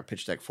revising our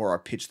pitch deck for our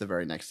pitch the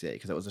very next day,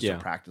 because it was just a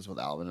practice with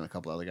Alvin and a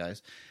couple other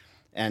guys.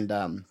 And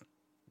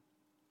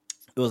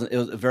it was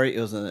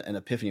an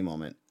epiphany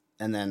moment.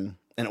 And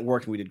it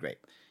worked, and we did great.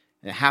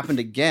 And it happened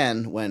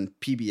again when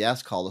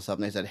PBS called us up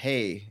and they said,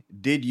 "Hey,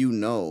 did you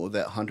know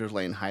that Hunters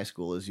Lane High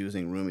School is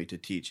using Roomy to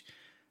teach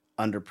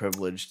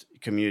underprivileged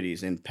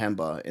communities in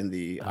Pemba in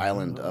the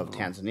island of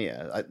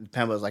Tanzania?"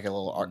 Pemba is like a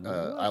little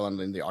island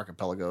in the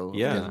archipelago.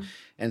 Yeah.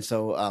 And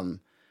so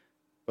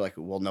we're like,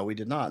 "Well, no, we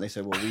did not." And they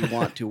said, "Well, we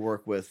want to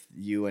work with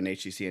you and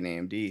HCC and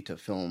AMD to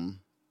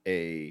film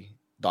a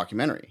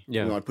documentary. We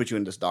want to put you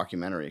in this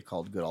documentary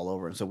called Good All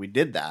Over." And so we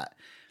did that.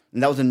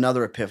 And that was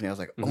another epiphany. I was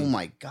like, oh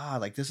my God,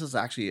 like this is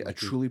actually a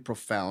truly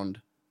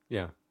profound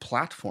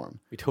platform.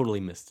 We totally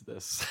missed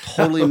this.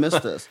 Totally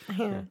missed this.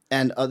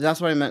 And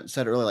that's what I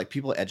said earlier. Like,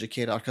 people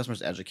educate, our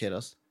customers educate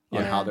us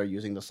on how they're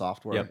using the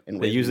software.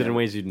 They use it in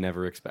ways you'd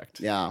never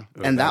expect. Yeah.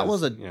 And that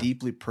was a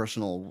deeply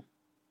personal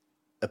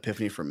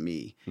epiphany for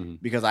me,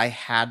 because I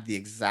had the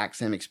exact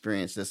same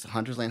experience. This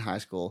Hunters Lane High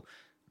School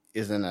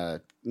is in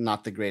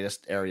not the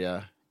greatest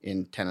area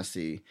in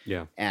Tennessee.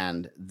 Yeah.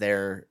 And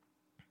they're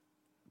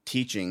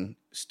teaching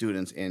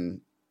students in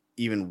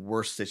even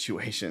worse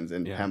situations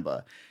in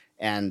Pemba.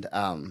 And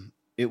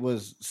it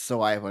was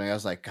so eye-opening. I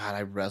was like, God,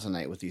 I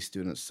resonate with these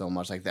students so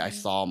much. Like, I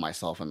saw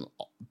myself in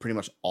pretty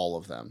much all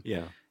of them.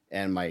 Yeah.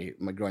 And my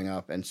growing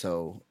up. And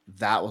so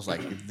that was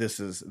like, this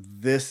is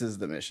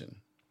the mission.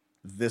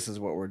 This is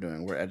what we're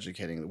doing. We're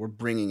educating. We're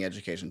bringing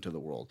education to the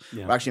world.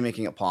 Yeah. We're actually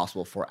making it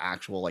possible for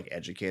actual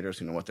educators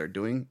who know what they're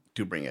doing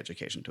to bring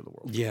education to the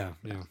world. Yeah.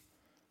 Yeah.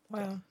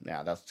 Wow. So,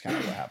 yeah, that's kind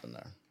of what happened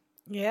there.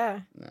 Yeah.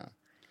 Yeah.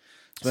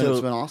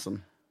 It's been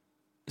awesome.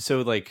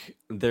 So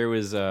there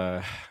was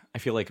I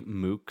feel like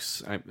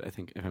MOOCs, I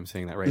think if I'm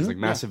saying that right, it's like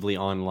massively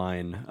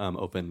online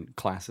open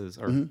classes,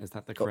 or is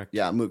that the correct?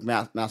 Yeah,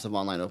 MOOC, massive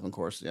online open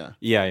course. Yeah.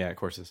 Yeah,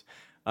 courses.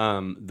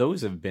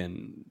 Those have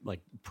been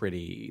like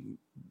pretty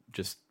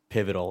just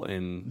pivotal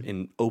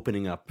in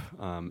opening up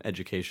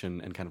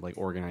education and kind of like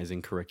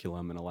organizing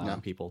curriculum and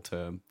allowing people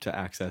to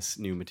access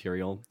new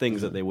material,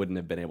 things that they wouldn't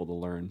have been able to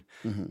learn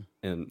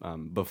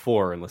and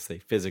before unless they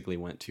physically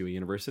went to a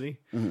university.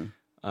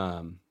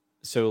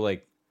 So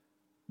like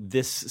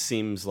this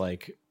seems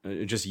like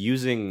just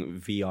using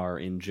VR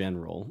in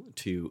general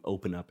to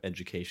open up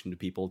education to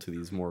people to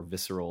these more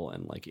visceral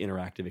and like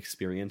interactive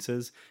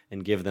experiences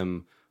and give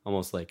them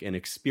almost like an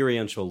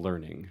experiential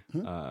learning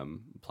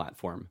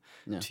platform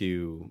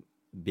to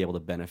be able to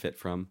benefit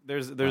from.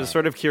 There's a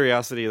sort of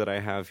curiosity that I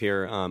have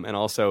here, and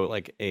also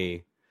like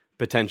a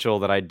potential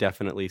that I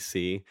definitely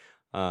see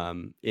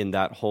in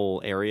that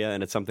whole area,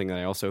 and it's something that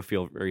I also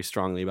feel very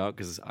strongly about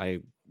because I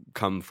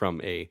come from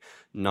a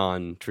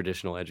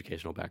non-traditional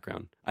educational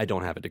background. I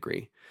don't have a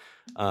degree.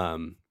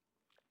 And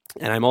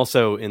I'm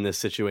also in this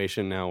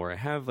situation now where I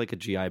have like a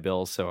GI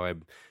Bill, so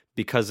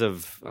because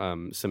of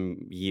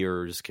some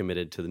years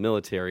committed to the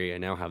military, I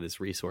now have this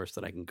resource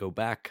that I can go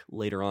back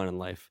later on in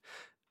life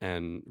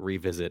and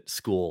revisit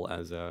school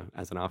as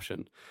an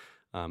option,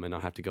 and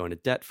not have to go into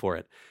debt for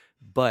it.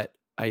 But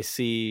I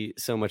see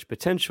so much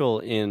potential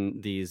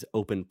in these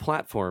open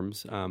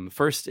platforms,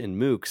 first in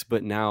MOOCs,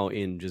 but now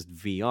in just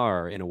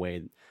VR in a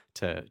way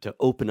to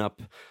open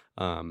up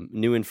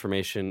new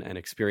information and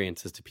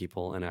experiences to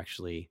people and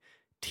actually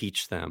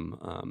teach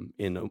them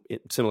in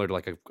similar to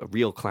like a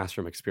real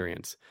classroom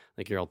experience.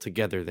 Like you're all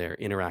together there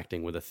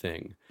interacting with a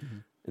thing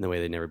in the way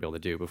they'd never be able to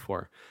do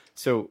before.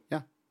 So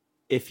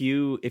if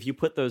you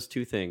put those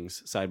two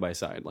things side by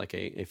side, like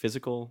a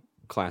physical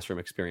classroom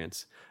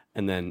experience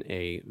and then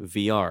a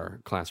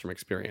VR classroom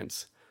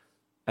experience,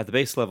 at the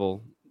base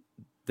level,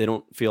 they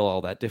don't feel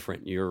all that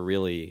different. You're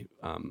really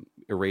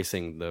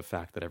erasing the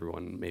fact that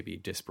everyone may be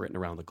disparate and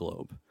around the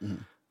globe.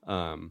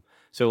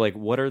 So like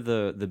what are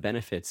the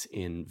benefits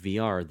in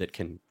VR that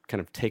can kind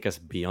of take us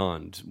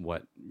beyond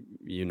what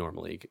you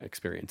normally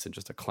experience in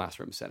just a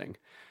classroom setting?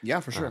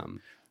 Yeah, for sure.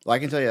 Well, I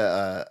can tell you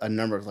a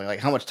number of like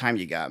how much time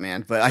you got,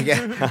 man. But I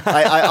get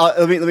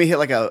let me hit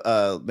like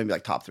maybe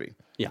like top 3.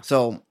 Yeah.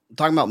 So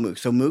talking about MOOCs.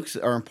 So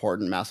MOOCs are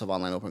important, massive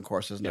online open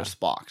courses. And there's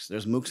SPOCs.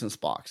 There's MOOCs and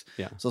SPOCs.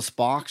 Yeah. So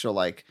SPOCs are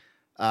like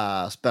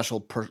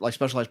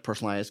specialized,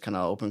 personalized kind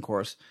of open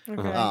course.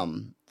 Okay.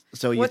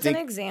 So what's an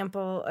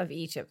example of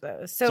each of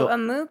those? So a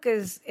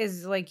MOOC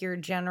is like your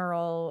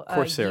general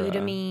Coursera,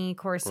 Udemy,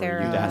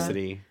 Coursera, or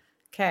Udacity.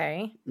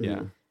 Okay.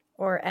 Yeah.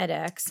 Or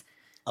edX.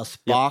 A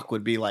SPOC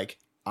would be like,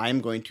 I'm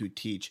going to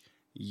teach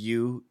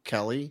you,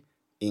 Kelly,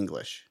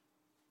 English.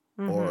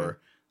 Or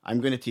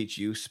I'm going to teach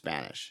you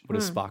Spanish. What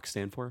does SPOC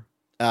stand for?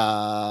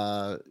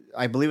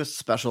 I believe it's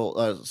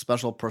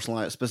special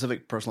personalized,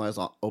 specific personalized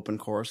open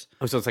course.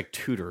 Oh, so it's like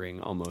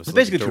tutoring almost. It's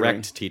basically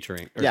direct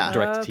teaching.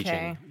 Direct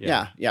teaching.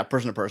 Yeah,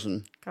 person to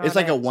person. It's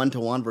like a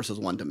one-to-one versus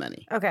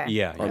one-to-many. Okay.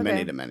 Yeah. Or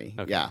many to many.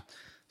 Okay. Yeah.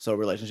 So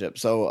relationship.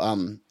 So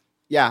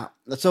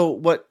So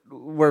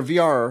where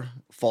VR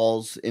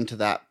falls into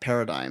that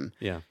paradigm.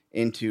 Yeah.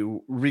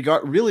 Into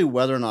really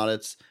whether or not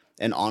it's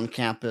an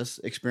on-campus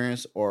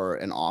experience or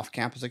an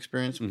off-campus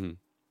experience.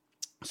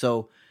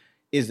 So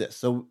is this.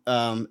 So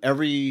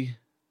every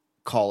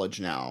college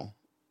now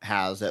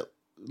has at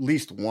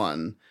least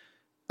one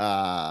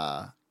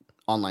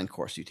online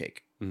course you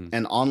take.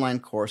 And online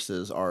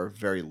courses are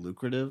very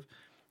lucrative,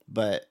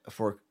 but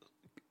for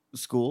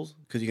schools,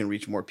 because you can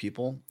reach more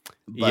people.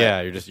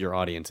 But your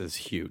audience is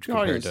huge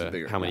compared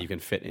to how many you can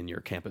fit in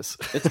your campus.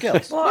 It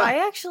scales. Well,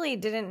 I actually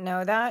didn't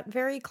know that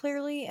very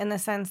clearly in the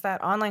sense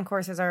that online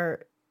courses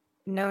are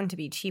known to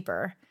be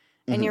cheaper.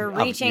 And you're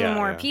reaching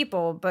more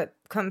people, but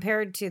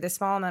compared to the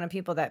small amount of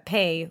people that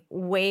pay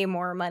way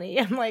more money,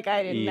 I'm like,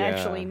 I didn't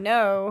actually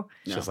know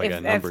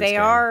if they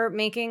are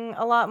making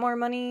a lot more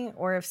money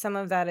or if some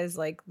of that is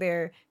like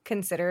they're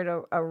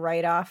considered a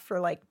write-off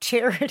for like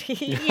charity.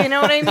 You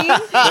know what I mean?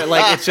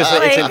 Like it's just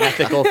it's an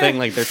ethical thing.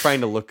 Like they're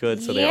trying to look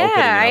good, so they're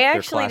opening up I their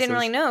actually didn't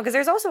really know because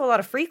there's also a lot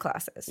of free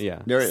classes.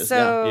 Yeah, there is.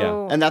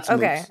 So and that's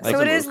okay.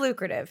 So it is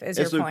lucrative. Is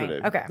it's your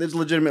lucrative. point? Okay, it's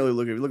legitimately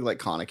lucrative. You look at like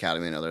Khan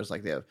Academy and others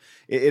like they have.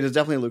 It is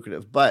definitely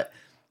lucrative, but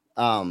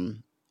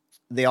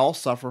they all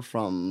suffer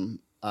from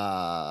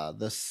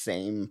the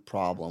same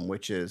problem,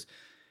 which is,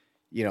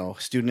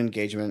 student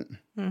engagement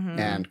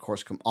and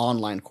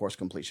online course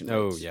completion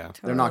rates. Oh yeah,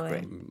 they're not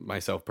great.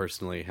 Myself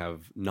personally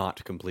have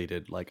not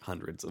completed like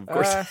hundreds of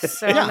courses.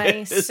 So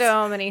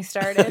many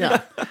started.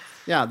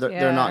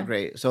 They're not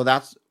great. So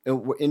that's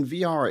in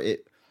VR.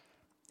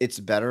 It's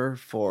better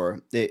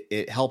for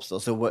it helps though.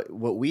 So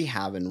what we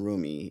have in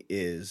Rumi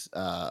is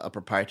a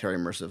proprietary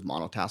immersive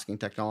monotasking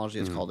technology.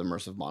 It's called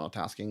immersive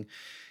monotasking.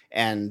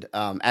 And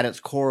at its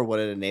core,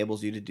 what it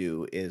enables you to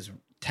do is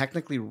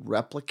technically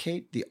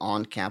replicate the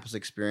on-campus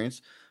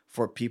experience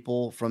for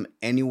people from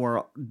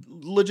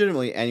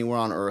legitimately anywhere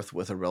on Earth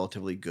with a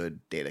relatively good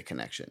data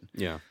connection.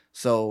 Yeah.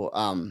 So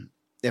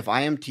if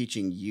I am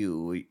teaching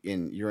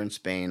you're in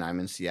Spain, I'm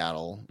in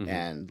Seattle,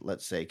 and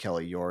let's say,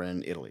 Kelly, you're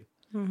in Italy.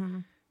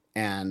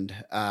 And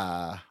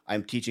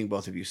I'm teaching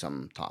both of you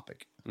some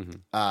topic.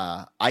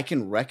 I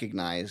can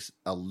recognize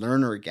a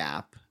learner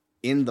gap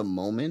in the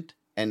moment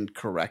and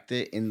correct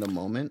it in the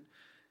moment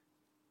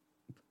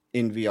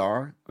in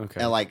VR.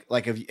 Okay. And like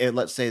if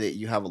let's say that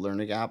you have a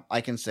learning app,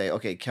 I can say,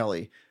 okay,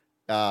 Kelly,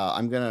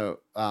 I'm gonna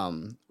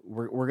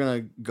we're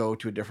gonna go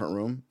to a different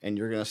room, and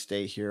you're gonna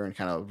stay here and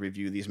kind of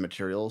review these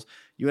materials.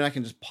 You and I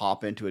can just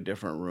pop into a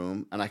different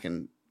room, and I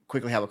can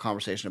quickly have a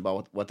conversation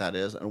about what that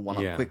is,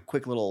 and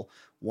quick little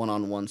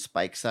one-on-one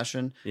spike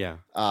session. Yeah.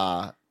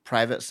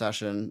 Private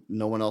session,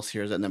 no one else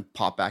hears it, and then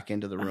pop back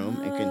into the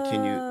room and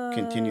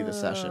continue the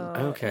session.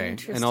 Okay.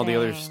 And all the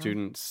other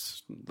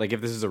students, like if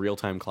this is a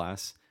real-time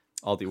class,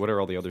 what are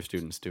all the other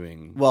students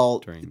doing?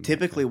 Well,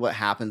 typically what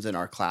happens in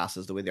our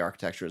classes, the way the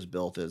architecture is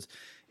built, is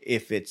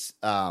if it's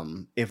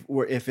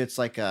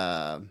like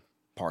a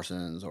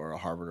Parsons or a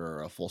Harvard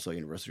or a Full Sail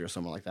University or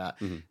someone like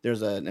that,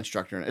 there's an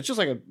instructor, and it's just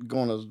like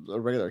going to a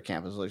regular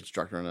campus, like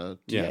instructor and a TA.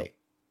 Yeah.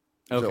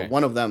 Okay. So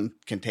one of them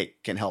can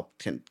help.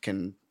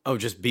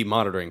 Just be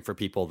monitoring for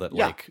people that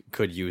like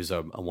could use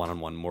a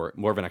one-on-one, more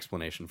of an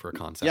explanation for a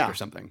concept or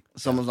something.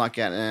 Someone's not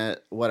getting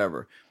it,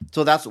 whatever.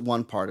 So that's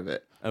one part of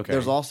it. Okay.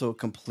 There's also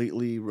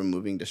completely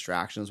removing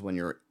distractions when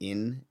you're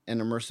in an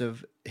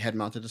immersive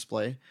head-mounted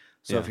display.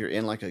 So if you're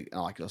in like a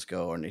Oculus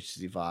Go or an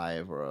HTC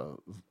Vive or a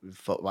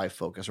Vive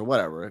Focus or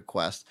whatever, a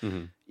Quest,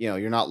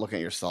 you're not looking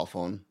at your cell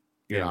phone.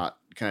 You're not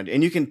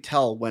and you can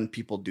tell when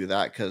people do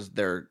that because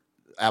their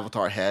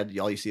avatar head,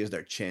 all you see is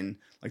their chin,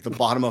 like the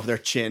bottom of their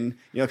chin,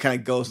 kind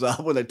of goes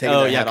up when they're taking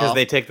their head off. Because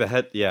they take the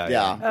head,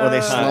 or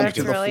they slump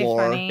to the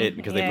floor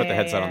because they put the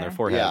headset on their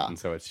forehead, and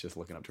so it's just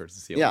looking up towards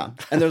the ceiling. Yeah,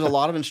 and there's a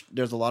lot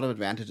of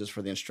advantages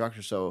for the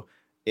instructor. So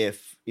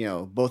if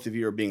both of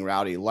you are being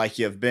rowdy, like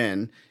you've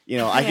been,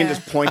 I can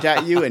just point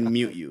at you and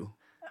mute you.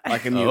 I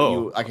can mute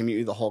you. I can mute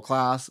you the whole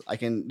class. I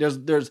can.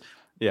 There's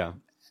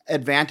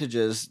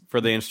advantages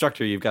for the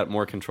instructor. You've got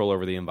more control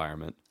over the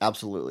environment,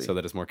 absolutely, so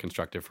that it's more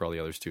constructive for all the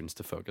other students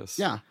to focus.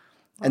 Yeah,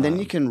 and then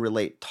you can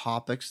relate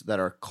topics that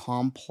are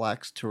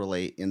complex to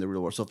relate in the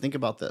real world. So think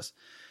about this: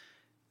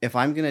 if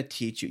I'm going to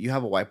teach you, you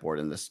have a whiteboard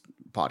in this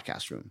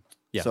podcast room.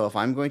 Yeah. So if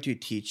I'm going to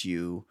teach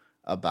you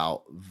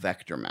about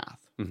vector math,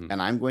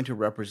 and I'm going to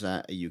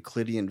represent a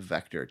Euclidean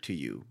vector to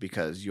you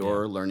because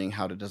you're learning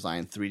how to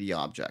design 3D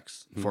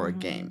objects for a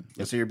game.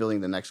 Let's say you're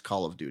building the next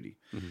Call of Duty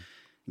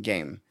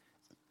game.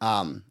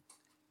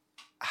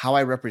 How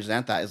I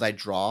represent that is I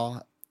draw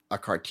a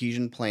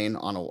Cartesian plane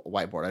on a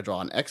whiteboard. I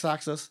draw an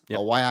x-axis,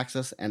 a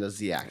y-axis, and a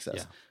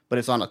z-axis. But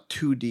it's on a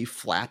 2D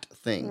flat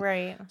thing.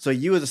 Right. So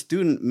you as a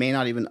student may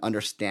not even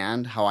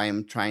understand how I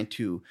am trying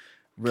to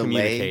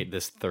communicate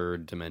this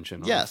third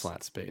dimension on a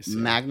flat space.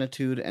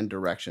 Magnitude and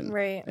direction.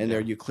 Right. And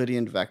they're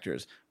Euclidean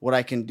vectors. What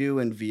I can do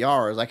in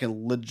VR is I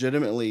can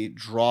legitimately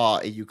draw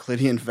a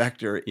Euclidean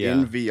vector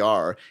in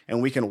VR,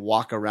 and we can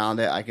walk around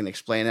it. I can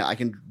explain it. I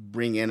can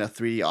bring in a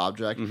 3D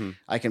object.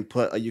 I can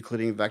put a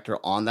Euclidean vector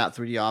on that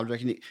 3D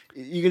object. And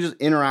you can just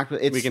interact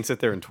with it. We can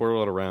sit there and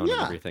twirl it around and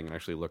everything and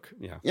actually look.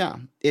 Yeah.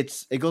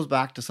 It goes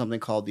back to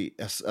something called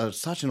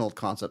such an old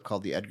concept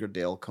called the Edgar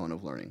Dale cone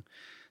of learning.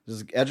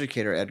 There's an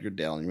educator, Edgar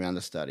Dale, and he ran the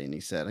study, and he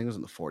said, I think it was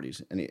in the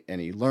 40s, and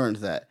he learned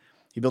that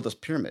he built this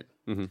pyramid,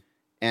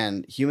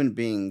 and human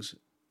beings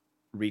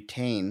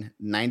retain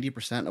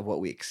 90% of what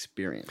we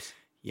experience.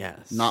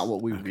 Yes. Not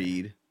what we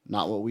read,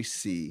 not what we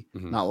see,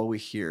 not what we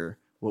hear,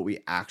 what we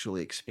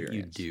actually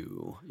experience. You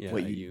do. Yeah,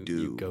 what you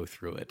do. You go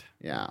through it.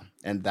 Yeah,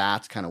 and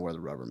that's kind of where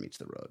the rubber meets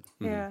the road.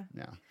 Yeah.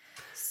 Yeah.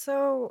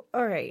 So,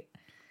 all right.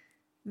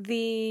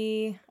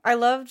 I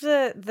loved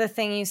the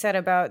thing you said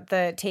about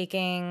the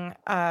taking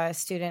a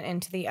student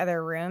into the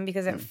other room,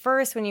 because at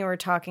first when you were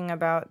talking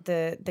about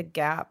the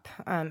gap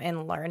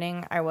in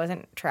learning, I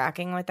wasn't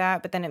tracking with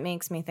that, but then it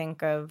makes me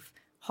think of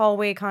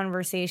hallway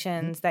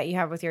conversations that you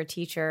have with your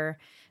teacher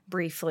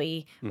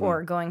briefly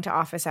or going to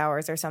office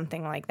hours or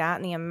something like that.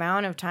 And the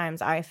amount of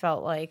times I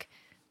felt like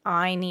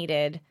I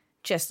needed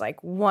just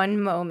like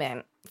one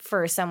moment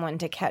for someone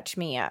to catch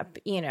me up,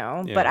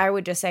 but I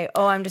would just say,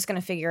 I'm just going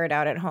to figure it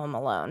out at home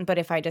alone. But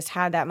if I just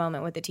had that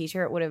moment with the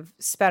teacher, it would have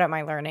sped up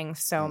my learning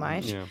so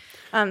much.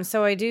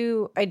 So I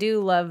do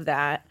love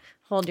that.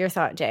 Hold your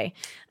thought, Jay.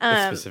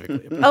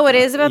 Specifically. It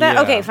is about that?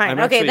 Okay, fine.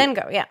 Then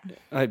go. Yeah.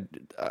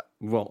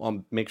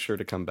 I'll make sure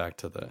to come back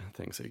to the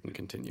thing so you can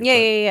continue.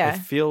 Yeah. I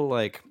feel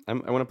like I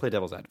want to play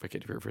devil's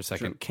advocate here for a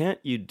second. Sure. Can't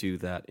you do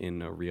that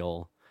in a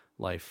real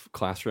life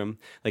classroom?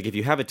 Like if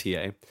you have a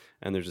TA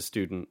and there's a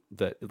student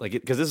that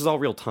because this is all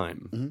real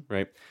time,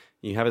 right?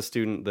 You have a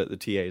student that the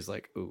TA is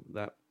like,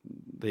 that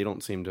they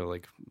don't seem to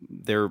like,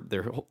 they're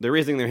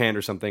raising their hand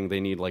or something. They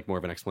need like more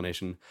of an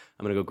explanation.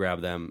 I'm going to go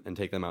grab them and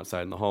take them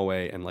outside in the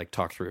hallway and like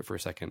talk through it for a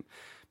second.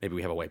 Maybe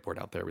we have a whiteboard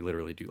out there. We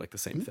literally do like the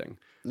same thing.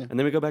 Yeah. And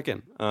then we go back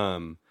in.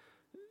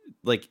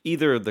 Like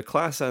either the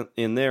class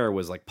in there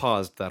was like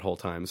paused that whole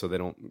time so they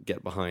don't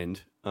get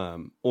behind,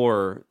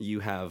 or you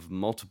have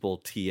multiple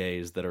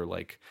TAs that are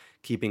like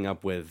keeping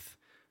up with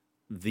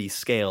the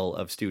scale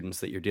of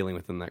students that you're dealing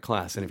with in that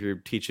class. And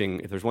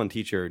if there's one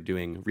teacher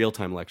doing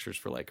real-time lectures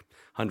for like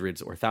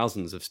hundreds or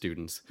thousands of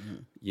students,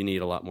 you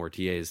need a lot more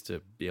TAs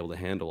to be able to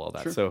handle all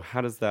that. Sure. So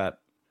how does that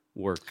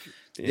work?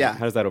 Yeah.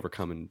 How does that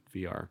overcome in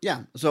VR?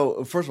 Yeah.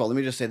 So first of all, let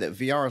me just say that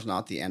VR is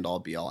not the end all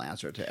be all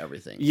answer to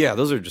everything. Yeah,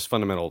 those are just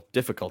fundamental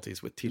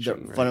difficulties with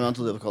teaching. Right?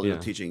 Fundamental difficulties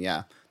with teaching.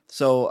 Yeah.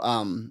 So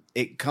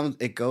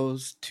it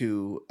goes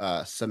to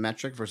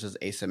symmetric versus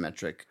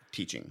asymmetric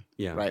teaching.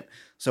 Yeah. Right.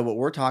 So what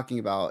we're talking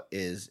about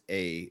is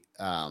a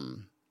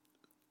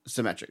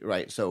symmetric,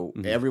 right? So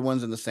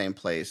everyone's in the same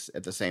place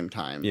at the same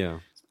time. Yeah.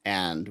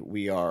 And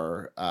we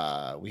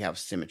have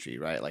symmetry,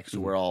 right? Like, so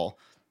we're all,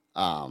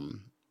 we're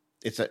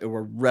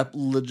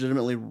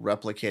legitimately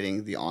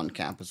replicating the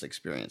on-campus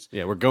experience.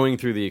 Yeah. We're going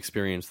through the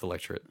experience, the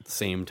lecture at the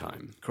same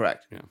time.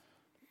 Correct. Yeah.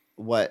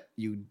 What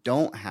you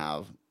don't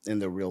have in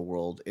the real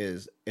world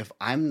is if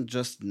I'm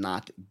just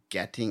not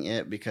getting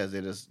it because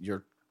it is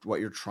what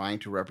you're trying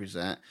to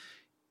represent.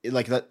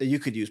 Like that, you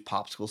could use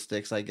popsicle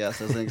sticks, I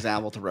guess, as an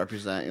example to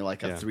represent,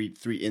 like a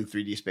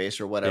 3D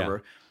space or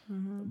whatever. Yeah.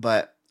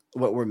 But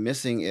what we're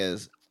missing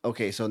is,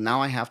 okay, so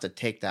now I have to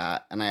take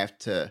that and I have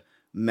to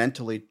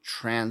mentally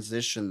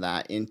transition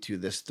that into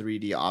this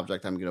 3D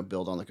object I'm going to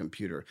build on the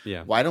computer.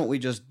 Yeah. Why don't we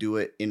just do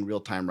it in real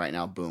time right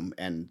now? Boom,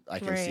 and I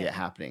can see it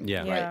happening.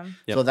 Yeah. Right.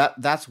 Yep. So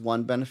that's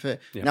one benefit.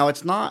 Yep. Now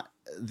it's not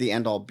the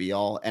end all be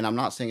all, and I'm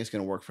not saying it's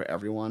going to work for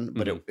everyone,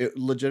 but it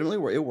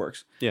legitimately it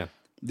works. Yeah.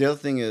 The other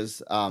thing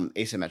is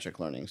asymmetric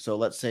learning. So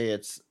let's say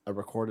it's a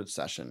recorded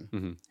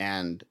session,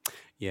 and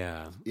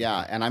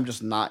and I'm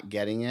just not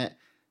getting it.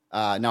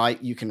 Now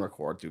you can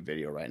record through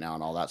video right now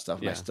and all that stuff,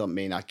 and I still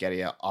may not get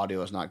it.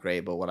 Audio is not great,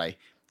 but what I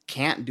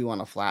can't do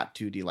on a flat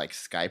 2D like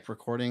Skype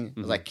recording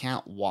is I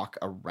can't walk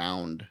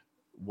around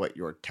what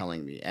you're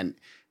telling me and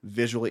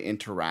visually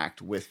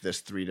interact with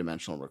this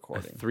 3-dimensional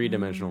recording. A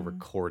 3-dimensional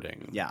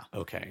recording. Yeah.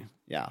 Okay.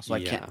 Yeah. So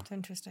I can't. That's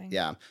interesting.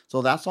 Yeah.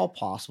 So that's all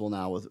possible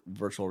now with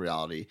virtual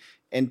reality,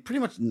 and pretty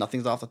much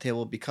nothing's off the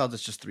table because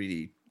it's just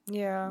 3D.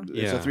 Yeah.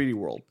 It's a 3D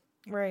world.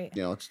 Right.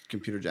 It's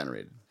computer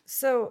generated.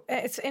 So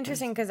it's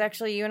interesting because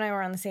actually you and I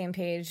were on the same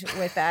page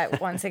with that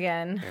once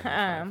again.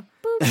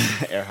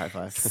 Air high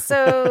five.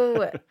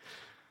 So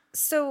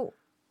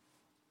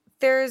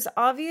there's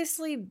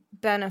obviously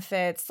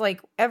benefits. Like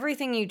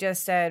everything you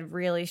just said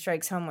really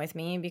strikes home with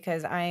me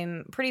because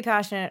I'm pretty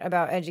passionate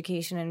about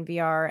education in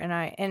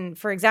VR, and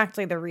for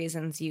exactly the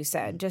reasons you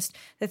said, just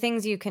the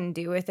things you can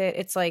do with it.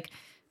 It's like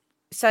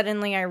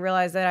suddenly I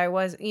realized that I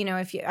was,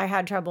 I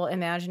had trouble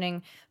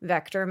imagining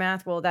vector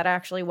math. Well, that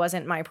actually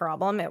wasn't my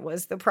problem. It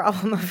was the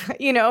problem of,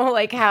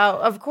 like how,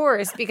 of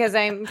course, because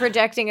I'm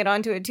projecting it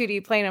onto a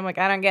 2D plane. I'm like,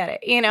 I don't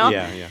get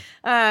it,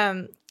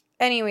 Yeah.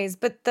 Anyways,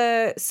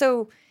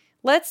 so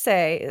let's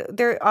say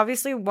there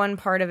obviously one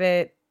part of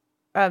it,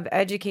 of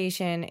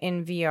education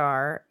in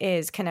VR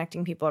is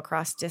connecting people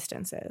across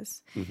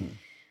distances. Mm-hmm.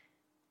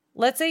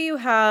 Let's say you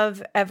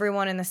have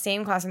everyone in the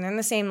same class and they're in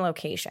the same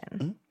location.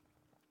 Mm-hmm.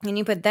 And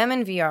you put them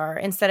in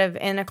VR instead of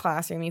in a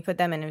classroom, you put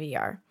them in a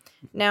VR.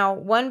 Now,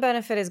 one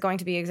benefit is going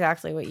to be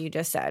exactly what you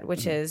just said,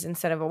 which is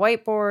instead of a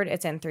whiteboard,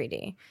 it's in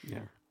 3D. Yeah.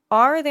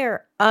 Are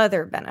there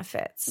other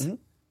benefits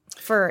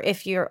for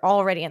if you're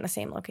already in the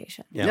same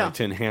location? Yeah. Like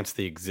to enhance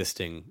the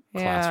existing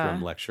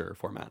classroom lecture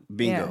format.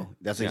 Bingo. Yeah.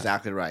 That's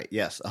exactly right.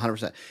 Yes,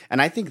 100%. And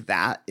I think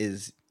that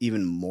is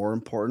even more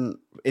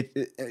important.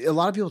 A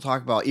lot of people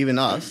talk about, even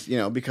us,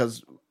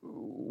 because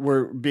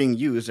we're being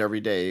used every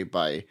day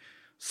by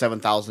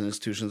 7,000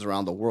 institutions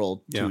around the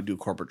world to do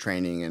corporate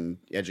training and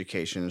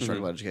education,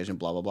 instructional education,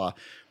 blah, blah, blah,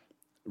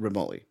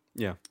 remotely.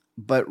 Yeah.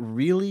 But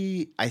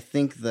really, I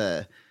think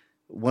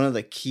one of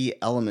the key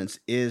elements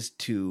is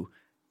to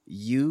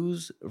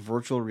use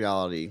virtual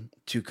reality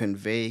to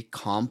convey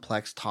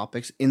complex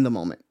topics in the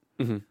moment.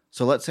 Mm-hmm.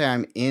 So let's say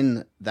I'm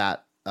in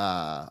that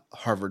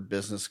Harvard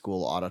Business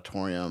School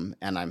auditorium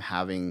and I'm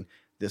having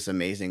this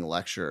amazing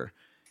lecture,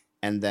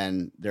 and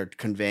then they're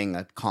conveying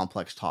a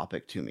complex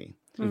topic to me.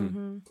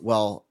 Mm-hmm.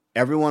 Well,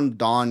 everyone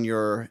don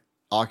your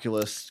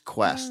Oculus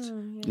Quest.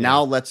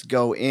 Now let's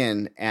go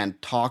in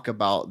and talk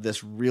about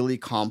this really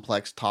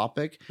complex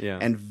topic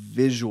and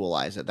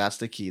visualize it. That's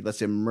the key.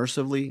 Let's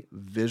immersively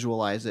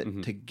visualize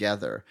it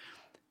together.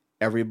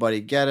 Everybody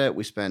get it.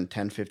 We spend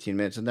 10, 15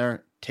 minutes in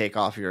there. Take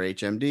off your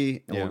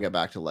HMD and we'll get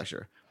back to the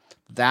lecture.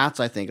 That's,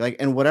 I think,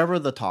 and whatever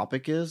the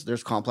topic is,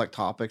 there's complex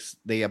topics.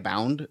 They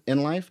abound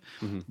in life.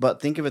 Mm-hmm.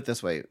 But think of it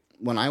this way.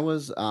 When I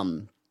was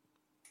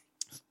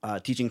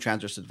teaching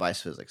transistor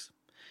device physics,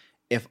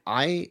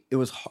 I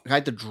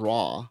had to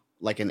draw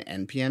like an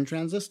NPN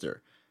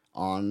transistor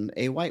on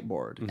a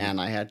whiteboard, and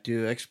I had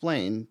to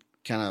explain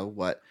kind of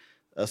what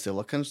a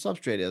silicon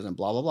substrate is and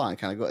blah blah blah, and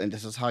kind of go, and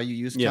this is how you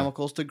use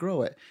chemicals to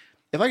grow it.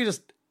 If I could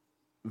just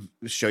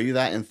show you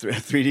that in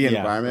 3D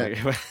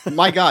environment,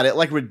 my God, it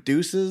like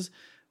reduces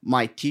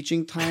my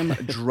teaching time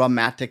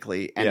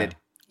dramatically, and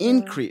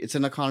It's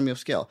an economy of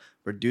scale.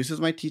 Reduces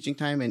my teaching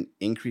time and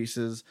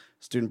increases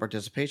student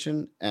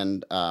participation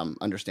and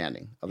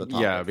understanding of the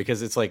topic. Yeah,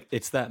 because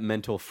it's that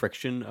mental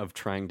friction of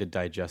trying to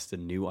digest a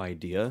new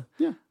idea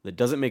that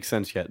doesn't make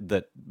sense yet,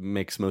 that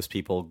makes most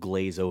people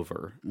glaze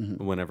over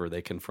whenever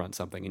they confront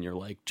something. And you're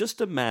like,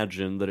 just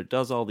imagine that it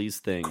does all these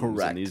things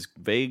and these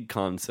vague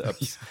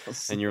concepts.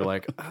 And you're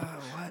like, oh,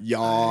 what?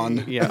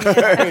 Yawn. Yeah.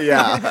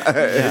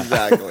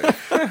 Exactly.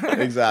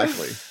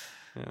 Exactly.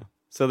 Yeah.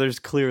 So there's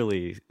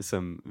clearly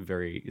some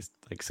very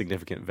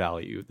significant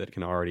value that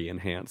can already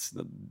enhance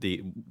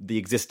the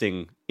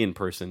existing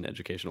in-person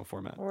educational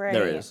format. Right.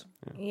 There is.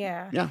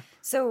 Yeah.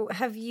 So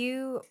have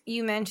you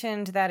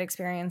mentioned that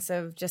experience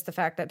of just the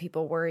fact that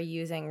people were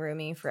using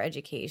Rumi for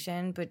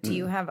education, but do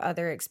you have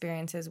other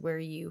experiences where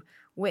you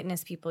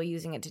witness people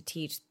using it to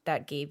teach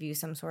that gave you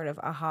some sort of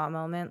aha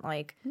moment?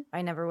 Like,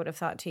 I never would have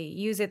thought to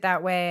use it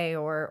that way,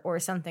 or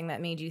something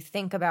that made you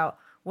think about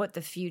what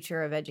the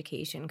future of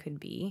education could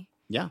be?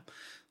 Yeah.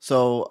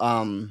 So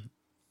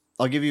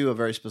I'll give you a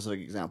very specific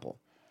example.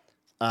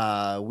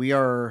 We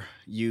are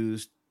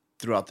used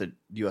throughout the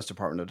U.S.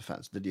 Department of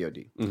Defense, the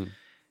DoD. Mm-hmm.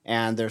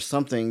 And there's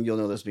something, you'll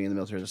know this being in the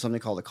military, there's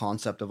something called the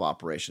concept of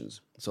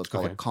operations. So it's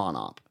called a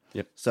con-op.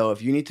 Yep. So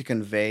if you need to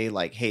convey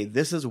like, hey,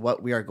 this is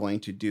what we are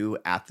going to do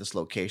at this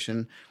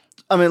location.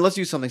 I mean, let's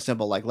use something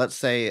simple. Like, let's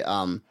say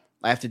I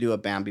have to do a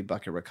Bambi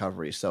bucket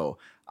recovery. So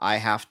I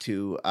have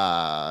to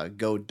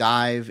go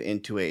dive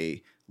into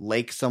a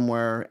lake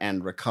somewhere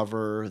and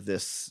recover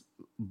this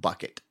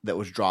bucket that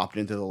was dropped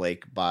into the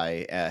lake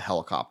by a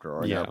helicopter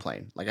or an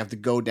airplane. Like, I have to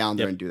go down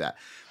there and do that.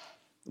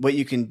 What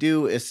you can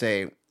do is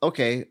say,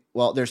 okay,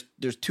 well, there's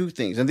two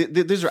things, and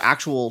these are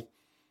actual.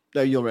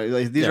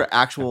 These are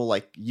actual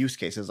like use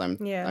cases. I'm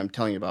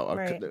telling you about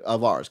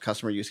of ours,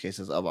 customer use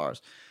cases of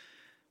ours.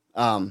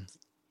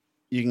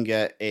 You can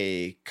get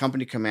a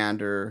company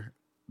commander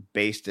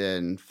based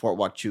in Fort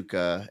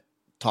Huachuca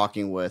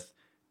talking with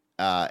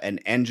an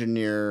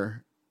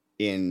engineer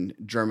in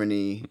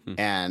Germany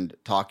and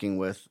talking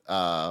with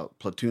a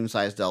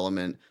platoon-sized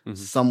element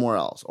somewhere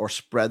else, or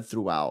spread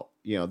throughout,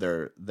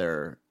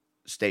 their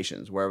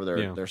stations, wherever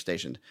they're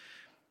stationed.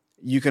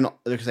 They can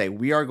say,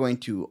 we are going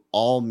to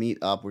all meet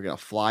up. We're going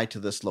to fly to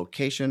this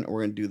location.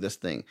 We're going to do this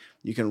thing.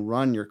 You can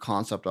run your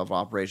concept of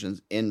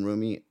operations in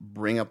Rumi,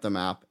 bring up the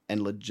map,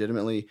 and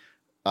legitimately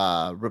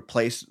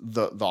replace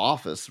the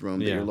office room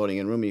that you're loading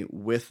in Rumi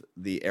with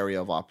the area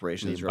of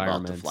operations you're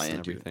about to fly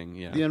into.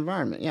 The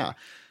environment,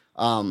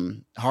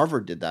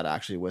 Harvard did that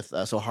actually with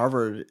so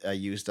Harvard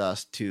used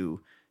us to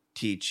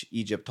teach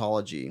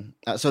Egyptology.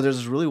 So there's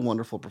this really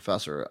wonderful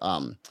professor,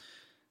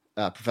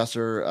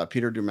 Professor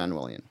Peter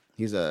Durmanuelian.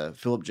 He's a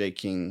Philip J.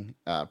 King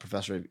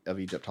professor of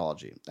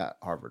Egyptology at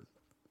Harvard.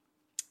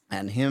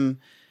 And him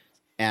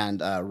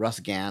and Russ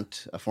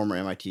Gant, a former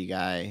MIT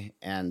guy,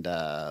 and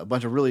a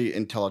bunch of really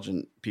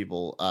intelligent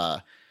people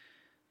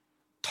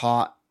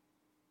taught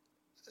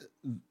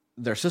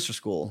their sister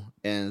school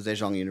in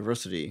Zhejiang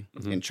University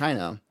in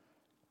China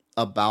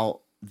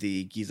about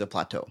the Giza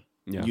Plateau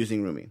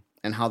using Rumi.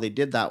 And how they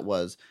did that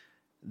was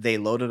they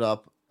loaded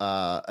up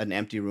an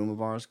empty room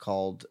of ours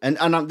called, and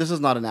this is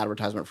not an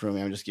advertisement for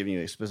Rumi, I'm just giving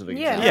you a specific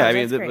example. Yeah, I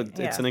mean,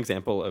 it's an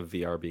example of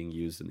VR being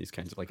used in these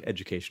kinds of like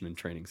education and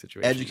training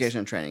situations. Education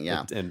and training,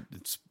 and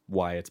it's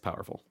why it's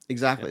powerful.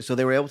 Exactly. Yeah. So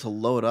they were able to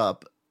load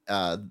up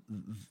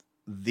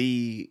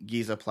the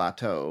Giza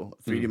Plateau,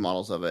 3D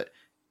models of it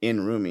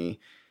in Rumi,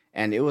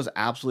 and it was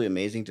absolutely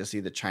amazing to see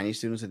the Chinese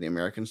students and the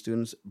American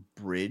students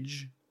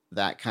bridge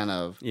that kind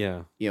of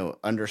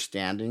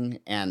understanding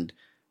and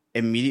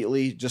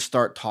immediately just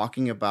start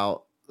talking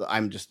about.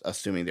 I'm just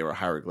assuming they were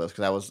hieroglyphs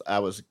because I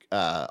was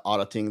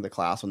auditing the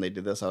class when they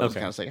did this. I was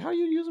kind of saying, "How are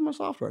you using my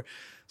software?"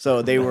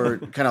 So they were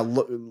kind of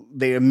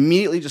they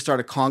immediately just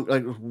started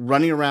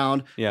running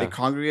around. Yeah. They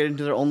congregated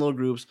into their own little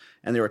groups,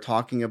 and they were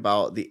talking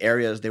about the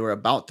areas they were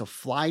about to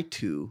fly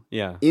to.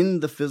 Yeah.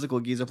 In the physical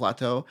Giza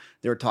Plateau,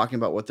 they were talking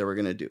about what they were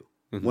going to do.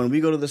 When we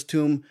go to this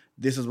tomb,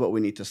 this is what we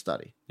need to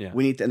study. Yeah.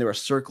 We need to, and they were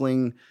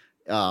circling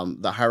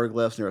the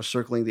hieroglyphs, and they were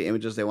circling the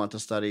images they want to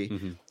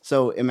study.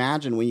 So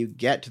imagine when you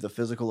get to the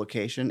physical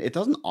location, it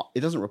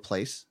doesn't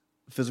replace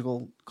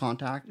physical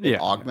contact. It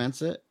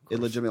augments it. It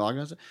legitimately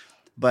augments it.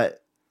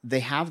 But they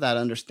have that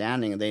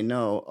understanding, and they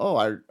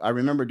know, I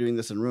remember doing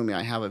this in Rumi.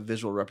 I have a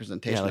visual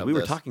representation of we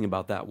this. were talking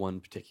about that one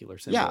particular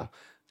symbol. Yeah.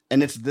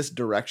 And it's this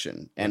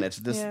direction, and it's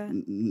this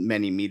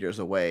many meters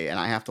away, and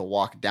I have to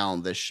walk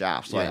down this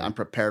shaft. So I'm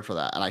prepared for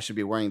that, and I should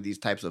be wearing these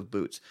types of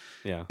boots.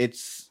 Yeah.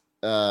 It's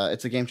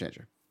a game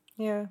changer.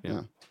 Yeah.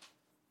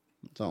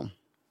 So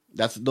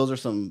those are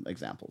some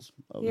examples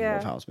of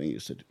how it's being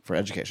used for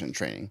education and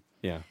training.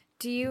 Yeah.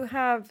 Do you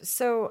have,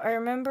 so I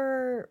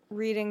remember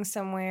reading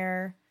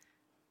somewhere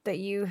that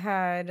you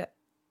had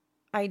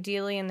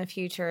ideally in the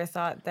future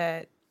thought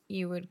that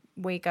you would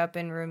wake up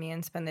in Rumi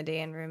and spend the day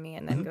in Rumi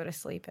and then go to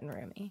sleep in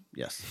Rumi.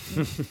 Yes.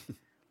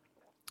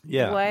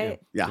 Yeah.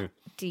 What yeah.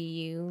 do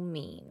you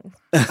mean?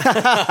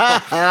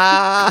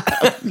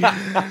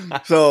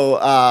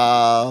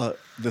 So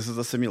This is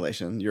a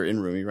simulation. You're in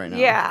Rumi right now.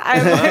 Yeah.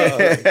 I'm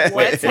like,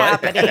 what's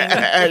happening?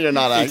 You're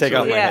not actually. Take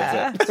out my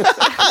headset.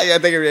 Yeah,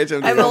 take your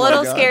HMD. I'm a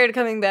little scared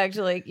coming back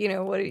to like,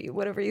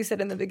 whatever you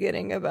said in the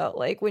beginning about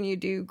like when you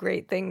do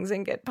great things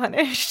and get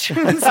punished. So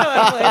I'm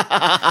like,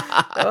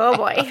 oh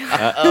boy.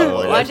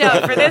 Watch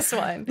out for this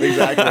one.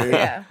 Exactly.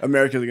 Yeah.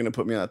 Americans are going to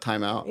put me on a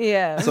timeout.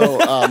 Yeah. So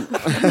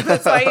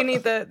that's why you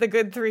need the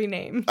good 3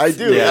 names. I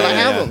do, and I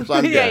have them. So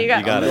I'm good. You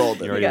got it.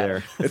 You're already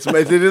there.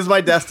 It is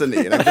my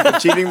destiny, and I'm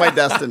just achieving my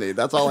destiny.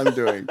 That's all I'm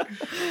doing.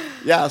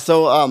 Yeah.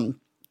 So,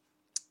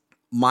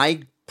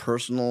 my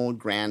personal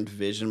grand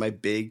vision, my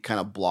big kind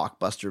of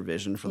blockbuster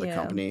vision for the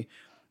company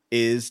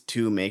is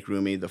to make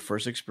Rumi the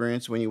first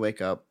experience when you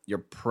wake up, your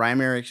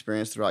primary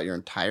experience throughout your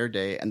entire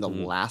day, and the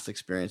last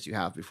experience you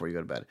have before you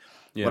go to bed.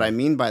 Yeah. What I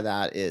mean by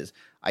that is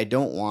I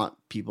don't want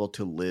people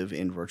to live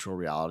in virtual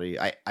reality.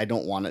 I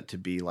don't want it to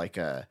be like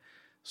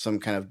some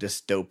kind of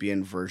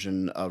dystopian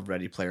version of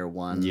Ready Player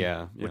One,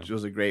 which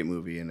was a great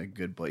movie and a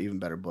good book, even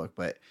better book,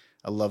 but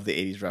I love the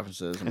 80s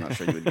references. I'm not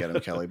sure you would get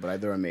them, Kelly, but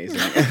they're amazing.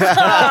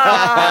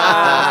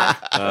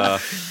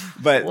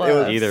 But it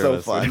was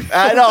so fun.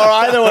 I know, or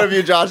either one of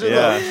you, Josh.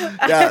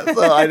 Yeah,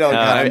 so I know.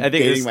 I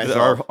think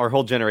our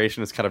whole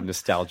generation is kind of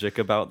nostalgic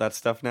about that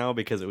stuff now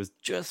because it was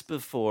just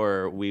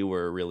before we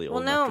were really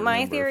old. Well, no,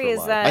 my theory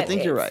is that I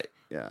think you're right.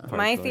 Yeah.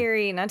 My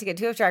theory, not to get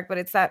too off track, but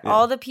it's that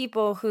all the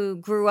people who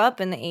grew up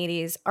in the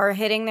 80s are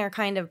hitting their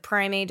kind of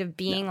prime age of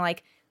being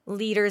like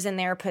leaders in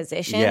their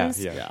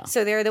positions. Yeah.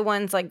 So they're the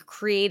ones like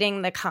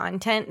creating the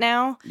content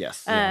now.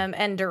 Yes.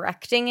 And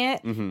directing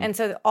it. Mm-hmm. And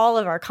so all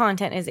of our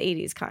content is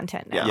 80s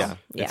content now. Yeah.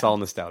 It's all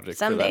nostalgic.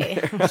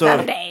 Someday. So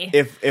someday.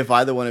 If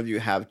either one of you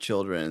have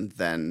children,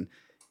 then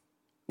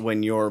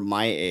when you're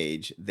my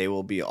age, they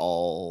will be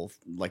all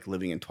like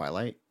living in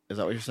Twilight. Is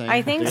that what you're saying?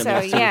 I think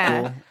so,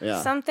 yeah. Cool?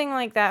 Yeah. Something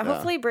like that. Yeah.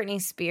 Hopefully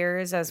Britney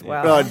Spears as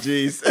well. Oh,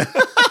 jeez.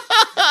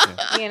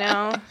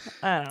 I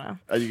don't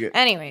know.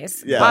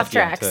 Anyways, yeah. off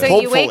track. So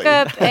you wake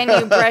up and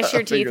you brush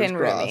your teeth in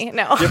Rumi.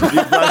 No. You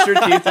brush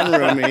your teeth in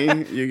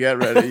Rumi, you get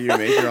ready, you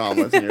make your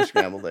omelets and your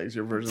scrambled eggs,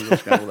 your versions of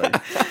scrambled eggs.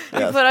 Yes.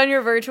 You put on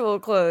your virtual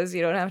clothes.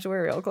 You don't have to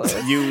wear real clothes.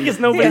 Because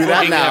nobody's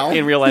that now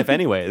in real life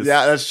anyways.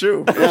 Yeah, that's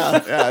true. Yeah,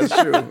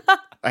 that's true.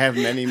 I have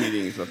many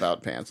meetings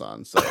without pants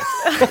on, so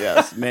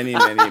yes, many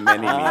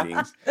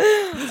meetings.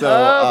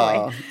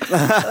 So,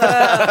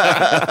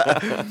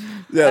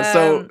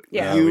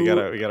 we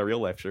got a real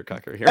life shirt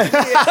cocker here.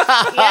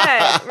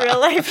 Yeah, real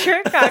life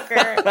shirt cocker.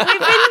 We've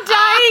been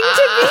dying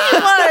to be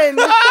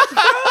one.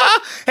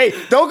 Hey,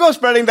 don't go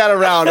spreading that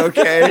around,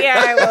 okay?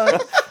 Yeah, I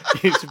will.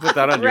 You should put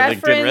that on your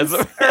LinkedIn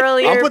resume.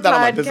 Earlier I'll put that podcast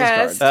on my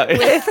business card.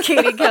 with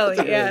Katie Kelly.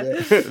 Yeah,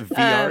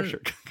 VR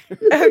shirt cocker.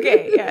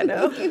 Okay, yeah,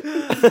 no.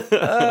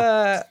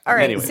 All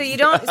right, anyways. So you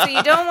don't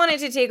want it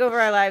to take over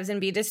our lives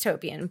and be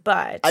dystopian,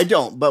 but I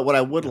don't. But what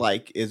I would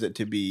like is it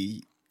to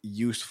be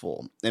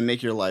useful and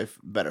make your life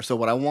better. So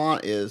what I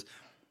want is,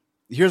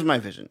 here's my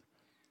vision.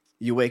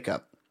 You wake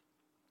up,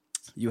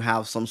 you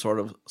have some sort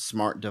of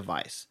smart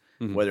device,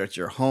 whether it's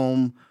your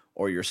home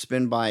or your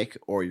spin bike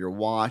or your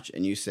watch,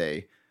 and you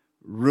say,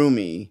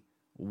 Rumi,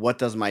 what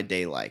does my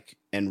day like?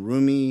 And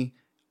Rumi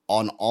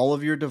on all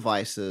of your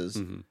devices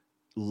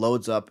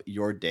loads up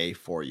your day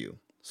for you,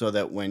 so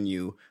that when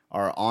you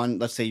are on,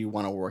 let's say you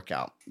want to work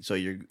out, so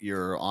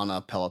you're on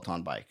a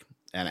Peloton bike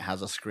and it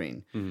has a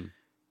screen,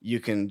 you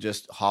can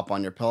just hop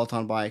on your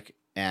Peloton bike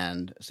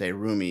and say,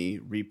 Rumi,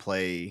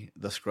 replay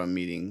the Scrum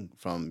meeting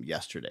from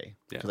yesterday,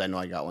 because I know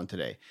I got one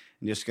today.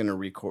 I'm just going to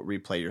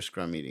replay your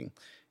Scrum meeting.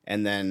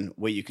 And then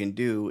what you can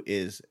do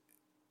is,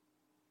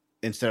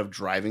 instead of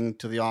driving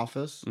to the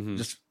office,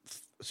 just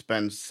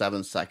spend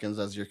 7 seconds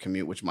as your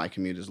commute, which my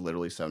commute is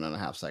literally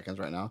 7.5 seconds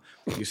right now.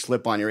 You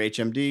slip on your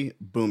HMD,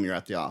 boom, you're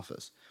at the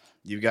office.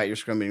 You've got your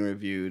Scrum meeting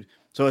reviewed.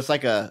 So it's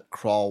like a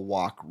crawl,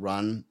 walk,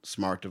 run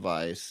smart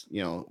device,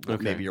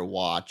 maybe your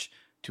watch,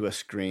 to a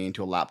screen,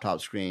 to a laptop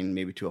screen,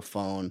 maybe to a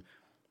phone,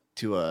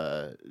 to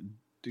a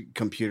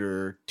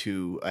computer,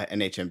 to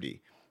an HMD.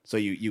 So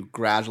you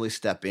gradually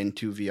step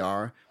into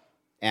VR,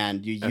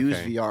 and you use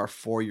VR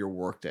for your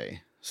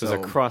workday. So it's a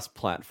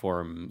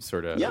cross-platform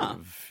sort of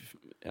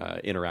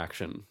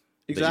interaction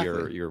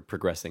that you're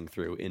progressing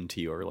through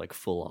into your like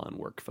full-on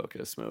work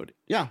focus mode.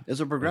 Yeah, it's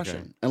a progression.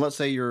 Okay. And let's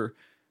say you're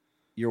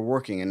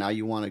working and now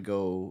you want to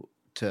go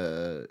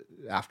to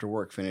after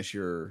work finish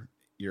your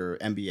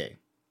MBA,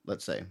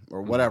 let's say,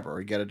 or whatever,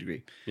 or get a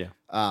degree. Yeah.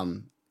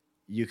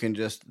 You can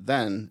just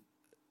then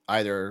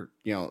either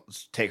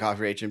take off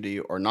your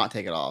HMD or not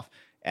take it off,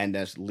 and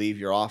just leave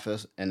your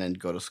office and then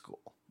go to school.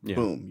 Yeah.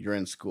 Boom, you're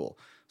in school.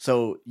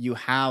 So you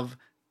have.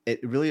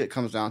 It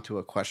comes down to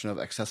a question of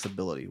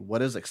accessibility.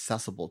 What is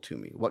accessible to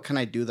me? What can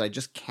I do that I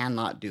just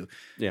cannot do?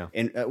 Yeah.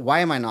 And why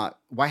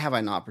have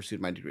I not pursued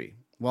my degree?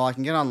 Well, I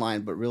can get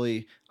online, but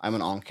really I'm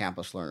an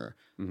on-campus learner.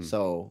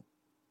 So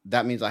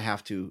that means I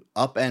have to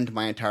upend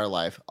my entire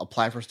life,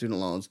 apply for student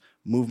loans,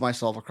 move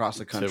myself across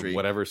the country. To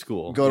whatever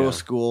school. Go to a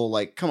school.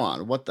 Like, come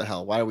on, what the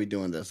hell? Why are we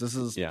doing this? This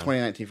is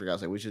 2019, for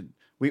God's sake.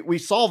 We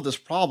solved this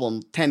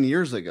problem 10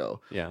 years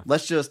ago. Yeah.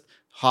 Let's just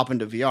hop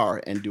into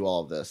VR and do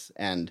all of this.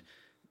 And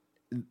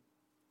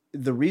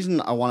the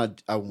reason I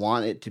want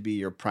it to be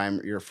your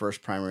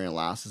first, primary, and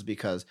last is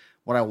because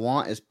what I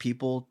want is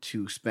people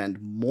to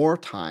spend more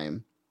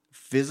time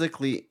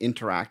physically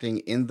interacting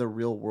in the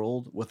real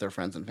world with their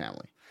friends and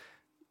family.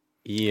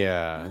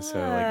 Yeah, so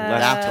like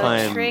less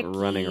time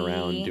running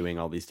around doing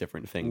all these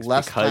different things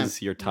because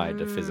you're tied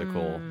to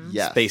physical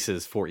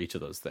spaces for each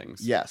of those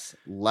things. Yes,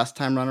 less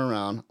time running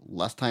around,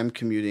 less time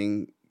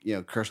commuting,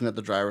 cursing at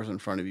the drivers in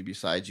front of you,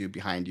 beside you,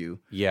 behind you.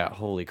 Yeah,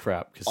 holy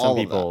crap, because some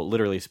people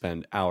literally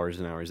spend hours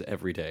and hours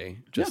every day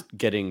just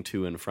getting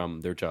to and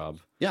from their job.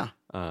 Yeah.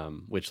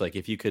 Which, like,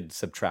 if you could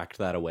subtract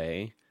that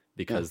away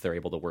because they're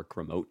able to work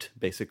remote,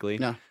 basically.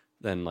 Yeah.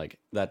 Then like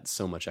that's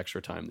so much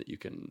extra time that you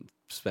can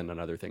spend on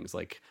other things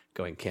like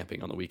going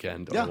camping on the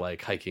weekend or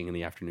like hiking in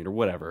the afternoon or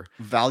whatever.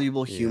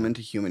 Valuable human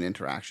to human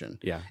interaction.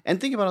 Yeah.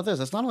 And think about this.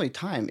 It's not only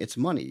time, it's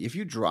money. If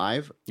you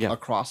drive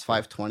across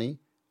 520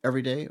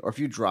 every day, or if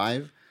you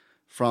drive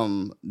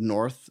from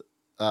north,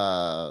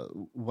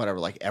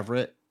 like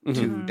Everett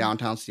to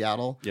downtown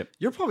Seattle,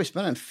 you're probably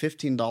spending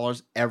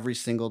 $15 every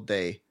single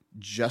day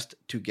just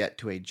to get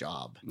to a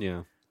job.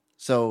 Yeah.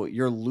 So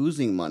you're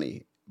losing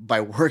money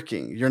by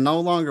working. You're no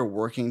longer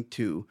working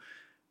to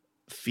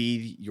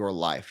feed your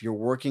life. You're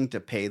working to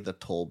pay the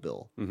toll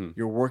bill.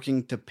 You're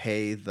working to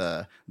pay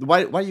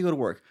why do you go to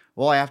work?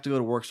 Well, I have to go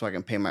to work so I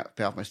can pay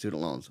off my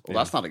student loans. Well,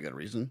 that's not a good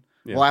reason.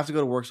 Well, I have to go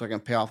to work so I can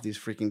pay off these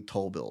freaking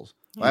toll bills.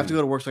 Well, I have to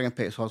go to work so I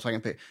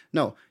can pay.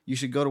 No, you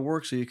should go to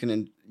work so you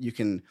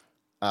can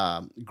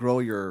grow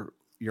your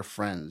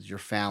friends, your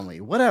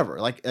family, whatever.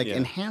 Like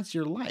enhance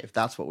your life.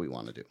 That's what we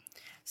want to do.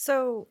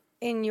 So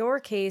in your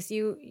case,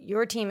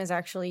 your team is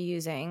actually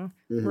using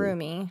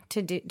Roomy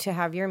to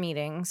have your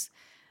meetings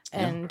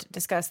and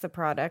discuss the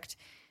product.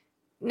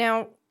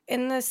 Now,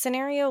 in the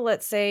scenario,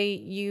 let's say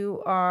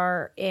you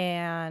are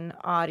an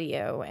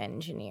audio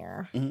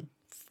engineer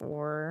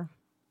for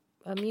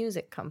a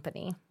music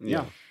company.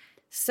 Yeah.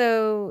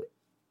 So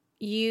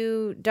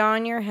you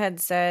don your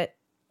headset,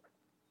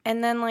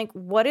 and then like,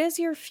 what is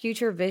your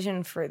future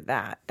vision for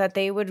that? That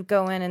they would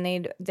go in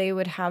and they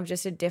would have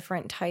just a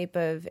different type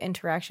of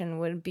interaction,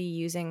 would be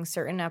using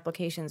certain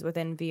applications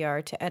within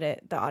VR to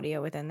edit the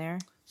audio within there?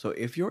 So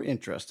if you're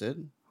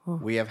interested,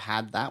 we have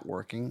had that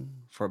working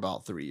for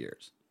about 3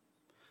 years.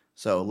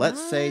 So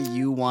let's say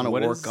you want to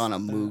work on a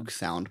Moog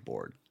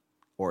soundboard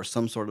or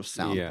some sort of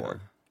soundboard,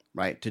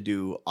 right, to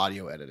do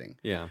audio editing.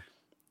 Yeah.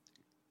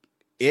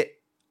 It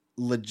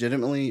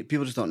legitimately,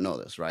 people just don't know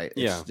this, right?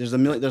 There's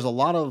a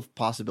lot of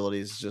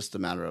possibilities. It's just a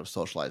matter of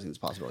socializing these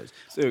possibilities.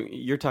 So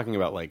you're talking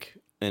about like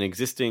an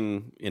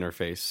existing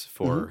interface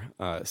for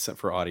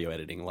for audio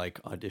editing,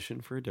 like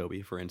Audition for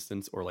Adobe, for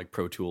instance, or like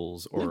Pro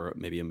Tools, or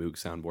maybe a Moog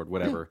soundboard,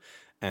 whatever.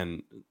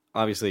 And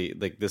obviously,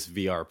 like this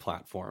VR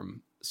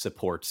platform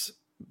supports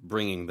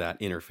bringing that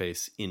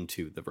interface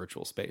into the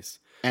virtual space,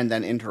 and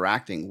then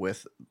interacting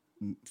with,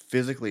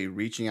 physically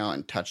reaching out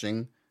and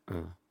touching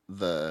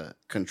the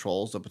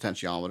controls, the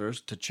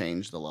potentiometers, to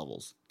change the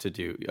levels. To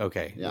do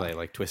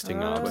like twisting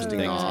knobs,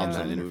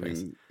 and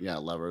moving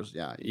levers.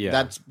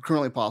 That's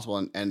currently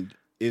possible and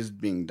is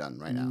being done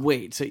right now.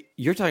 Wait, so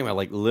you're talking about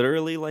like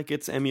literally like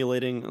it's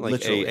emulating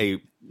like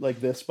a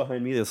like this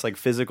behind me, this like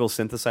physical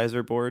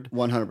synthesizer board,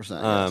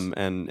 100%,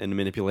 and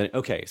manipulating.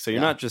 Okay, so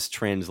you're not just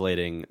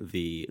translating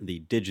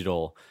the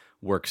digital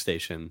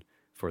workstation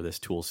for this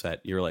tool set,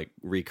 you're like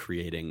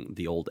recreating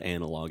the old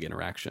analog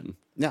interaction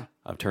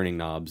of turning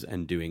knobs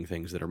and doing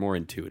things that are more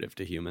intuitive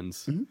to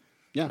humans.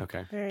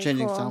 Okay. Very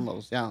changing cool. sound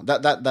levels.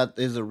 That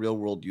is a real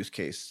world use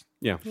case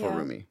for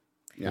Roomy.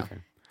 Okay.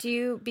 Do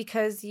you,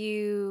 because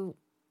you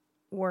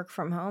work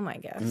from home, I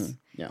guess,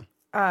 Yeah.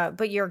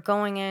 but you're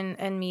going in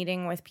and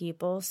meeting with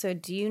people, so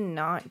do you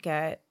not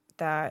get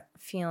that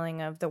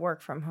feeling of the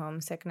work from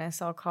home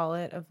sickness, I'll call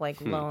it, of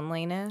like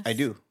loneliness? I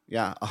do.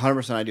 Yeah,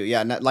 100% I do.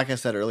 Yeah, like I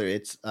said earlier,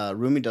 it's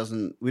Roomy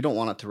we don't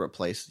want it to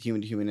replace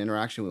human-to-human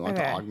interaction. We want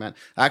it to augment.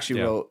 I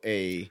actually wrote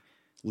a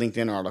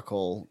LinkedIn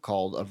article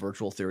called A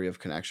Virtual Theory of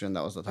Connection.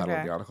 That was the title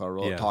of the article I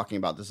wrote, talking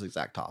about this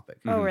exact topic.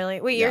 Oh,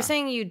 really? Wait, you're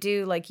saying you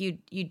do, like, you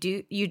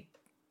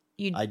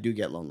I do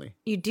get lonely.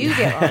 You do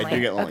get lonely. I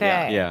do get lonely.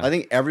 Okay. Yeah. I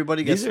think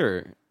everybody gets.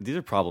 These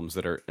are problems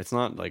that are. It's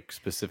not like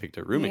specific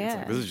to rooming. It's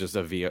like, this is just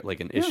a VR, like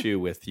an issue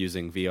with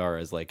using VR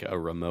as like a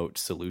remote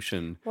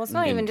solution. Well, it's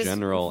not even just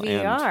general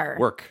VR. And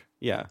work.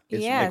 Yeah.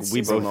 It's we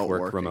both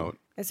work working. remote.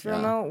 It's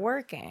remote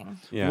working.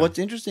 Yeah. What's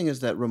interesting is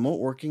that remote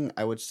working,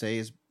 I would say,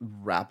 is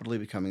rapidly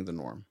becoming the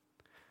norm.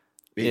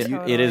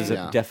 It is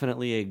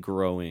definitely a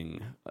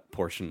growing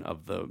portion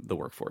of the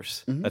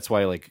workforce. That's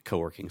why like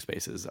co-working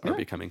spaces are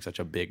becoming such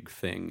a big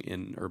thing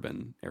in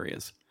urban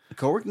areas.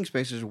 Co-working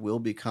spaces will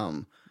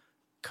become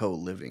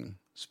co-living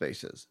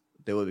spaces.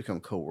 They will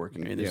become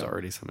co-working. I mean, there's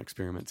already some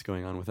experiments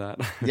going on with that.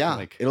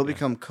 Yeah, it'll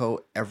become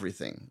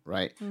co-everything,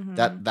 right?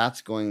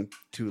 That's going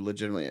to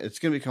legitimately. It's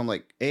going to become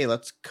like, hey,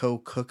 let's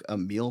co-cook a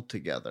meal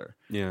together.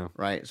 Yeah.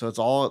 Right. So that's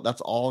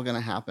all going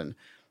to happen.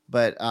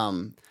 But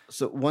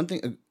so one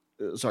thing.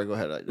 Sorry, go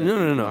ahead.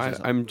 No.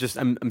 I'm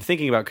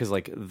thinking about, because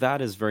like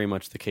that is very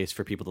much the case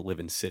for people that live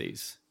in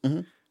cities.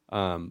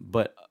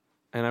 But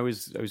And I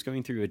was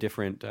going through a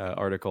different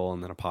article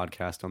and then a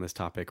podcast on this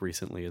topic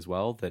recently as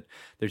well, that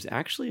there's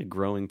actually a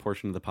growing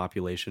portion of the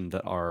population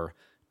that are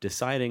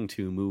deciding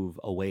to move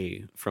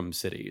away from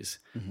cities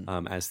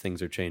as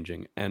things are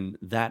changing. And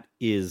that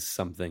is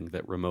something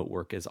that remote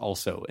work is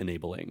also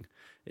enabling,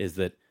 is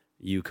that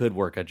you could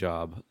work a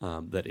job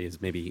that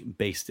is maybe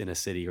based in a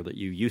city, or that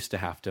you used to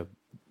have to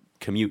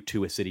commute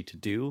to a city to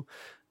do.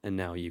 And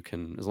now you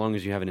can, as long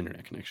as you have an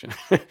internet connection,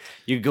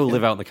 you can go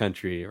live out in the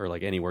country or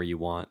like anywhere you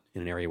want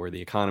in an area where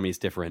the economy is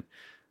different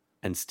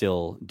and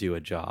still do a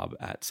job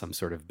at some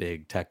sort of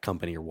big tech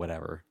company or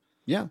whatever.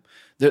 Yeah.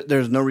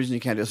 There's no reason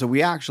you can't do it. So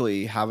we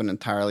actually have an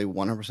entirely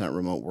 100%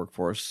 remote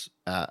workforce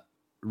at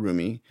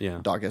Roomy,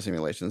 Doghead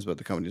Simulations, but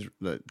the company's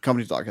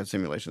Doghead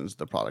Simulations,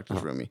 the product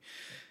is Roomy.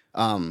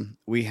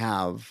 We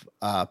have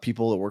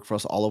people that work for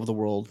us all over the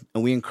world,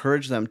 and we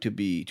encourage them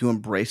to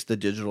embrace the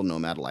digital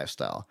nomad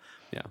lifestyle.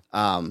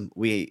 Yeah.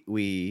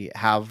 We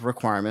have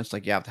requirements,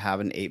 like you have to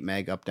have an 8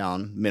 meg up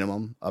down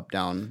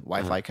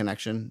Wi-Fi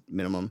connection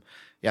minimum.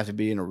 You have to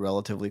be in a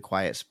relatively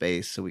quiet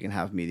space so we can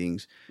have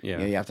meetings. Yeah.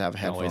 You have to have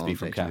headphones. Always be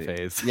from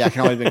cafes. Yeah,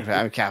 can always be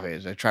from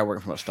cafes. I try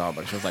working from a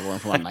Starbucks. It feels like working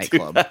from a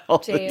nightclub.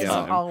 Jay is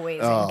always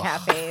in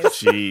cafes.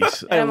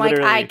 Jeez. And I'm like,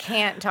 I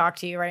can't talk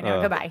to you right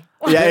now. Goodbye.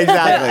 Yeah,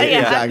 exactly.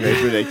 Exactly.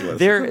 It's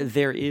ridiculous.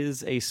 There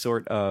is a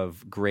sort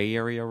of gray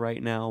area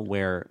right now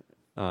where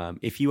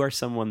if you are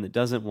someone that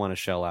doesn't want to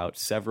shell out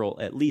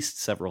at least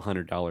several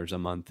 $100s a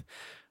month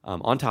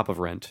on top of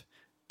rent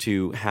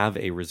to have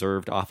a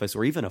reserved office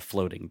or even a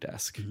floating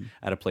desk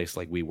at a place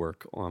like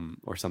WeWork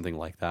or something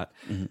like that.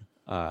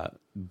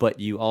 But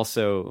you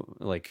also,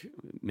 like,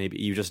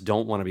 maybe you just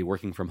don't want to be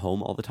working from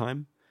home all the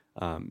time,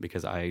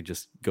 because I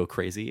just go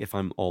crazy if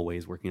I'm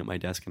always working at my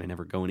desk and I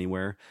never go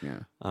anywhere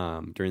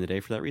during the day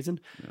for that reason.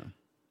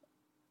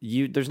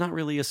 There's not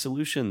really a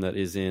solution that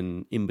is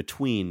in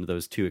between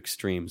those two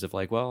extremes of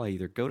like, well, I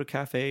either go to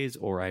cafes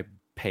or I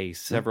pay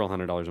several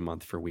 $100s a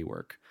month for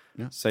WeWork.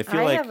 So I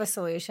feel I have a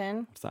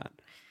solution. What's that?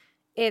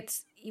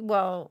 It's,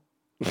 well,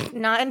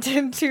 not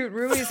to toot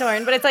Ruby's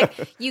horn, but it's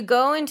like you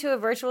go into a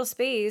virtual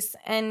space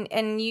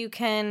and you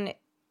can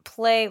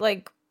play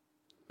like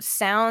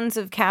sounds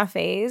of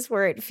cafes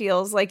where it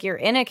feels like you're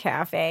in a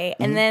cafe,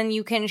 and then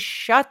you can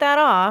shut that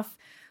off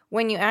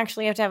when you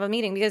actually have to have a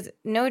meeting. Because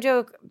no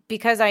joke,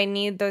 because I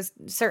need those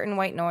certain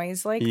white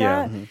noise like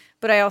that,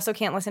 but I also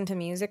can't listen to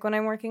music when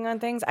I'm working on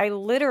things. I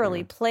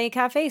literally play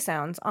cafe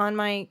sounds on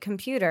my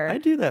computer. I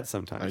do that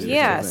sometimes.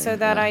 Yeah, so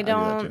that I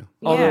don't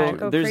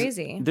go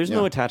crazy. There's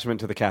no attachment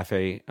to the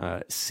cafe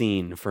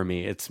scene for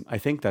me. I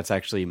think that's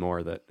actually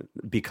more that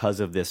because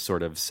of this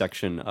sort of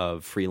section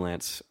of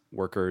freelance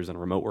workers and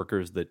remote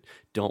workers that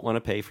don't want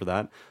to pay for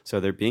that.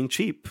 So they're being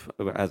cheap,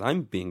 as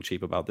I'm being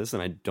cheap about this,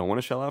 and I don't want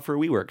to shell out for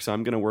WeWork. So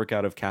I'm going to work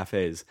out of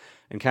cafes.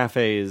 And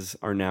cafes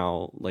are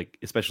now, like,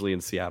 especially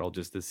in Seattle,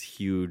 just this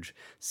huge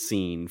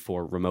scene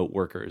for remote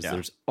workers.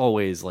 There's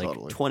always like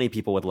 20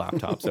 people with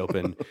laptops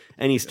open,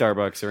 any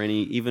Starbucks or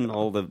even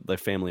all the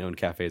family-owned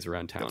cafes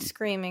around town.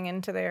 Screaming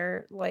into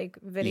their like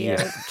video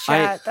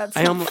chat that's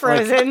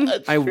frozen.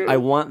 Like, I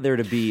want there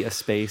to be a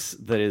space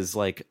that is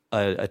like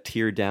a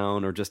tier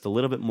down, or just a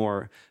little bit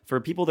more for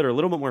people that are a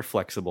little bit more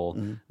flexible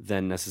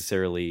than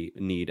necessarily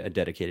need a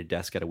dedicated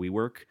desk at a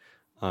WeWork.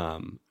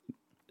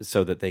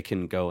 So that they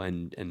can go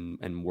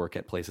and work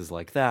at places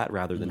like that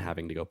rather than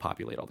having to go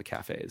populate all the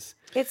cafes.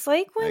 It's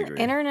like when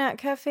internet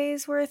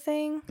cafes were a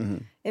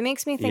thing. It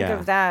makes me think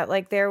of that.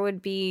 Like there would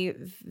be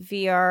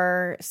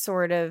VR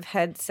sort of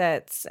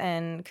headsets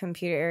and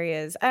computer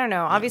areas. I don't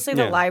know. Obviously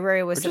the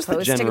library was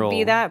supposed to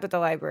be that, but the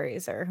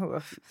libraries are...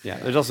 Oof. Yeah,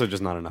 there's also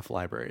just not enough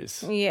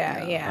libraries.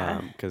 Yeah.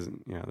 Because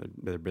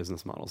their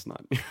business model's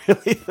not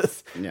really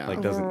this,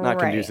 not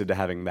conducive to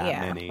having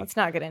that many. Let's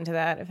not get into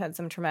that. I've had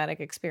some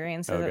traumatic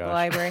experiences at the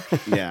library.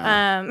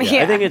 I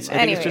think it's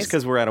just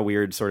because we're at a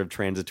weird sort of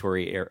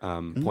transitory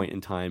point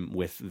in time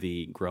with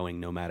the growing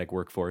nomadic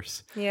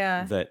workforce.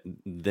 Yeah, that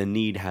the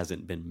need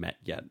hasn't been met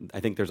yet.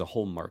 I think there's a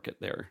whole market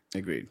there.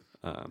 Agreed.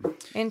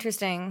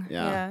 Interesting.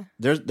 Yeah.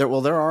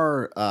 There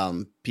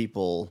are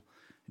people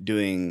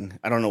doing,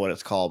 I don't know what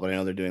it's called, but I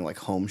know they're doing like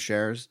home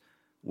shares,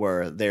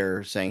 where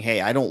they're saying,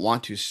 hey, I don't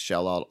want to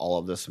shell out all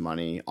of this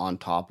money on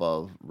top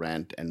of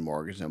rent and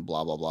mortgage and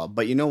blah blah blah,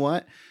 but you know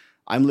what?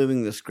 I'm living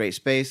in this great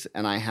space,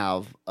 and I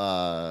have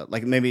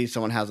like maybe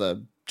someone has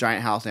a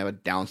giant house and they have a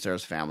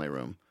downstairs family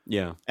room.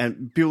 Yeah.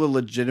 And people are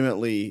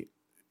legitimately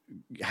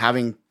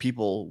having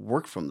people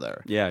work from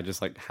there. Yeah,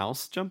 just like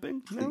house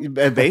jumping? No?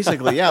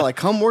 Basically, yeah. Like,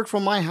 come work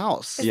from my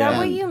house. Is that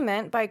what you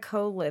meant by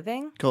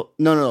co-living?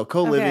 No.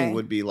 Co-living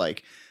would be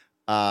like,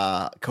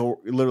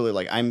 literally,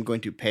 like, I'm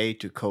going to pay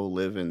to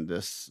co-live in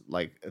this,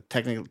 like,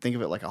 technically, think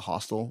of it like a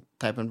hostel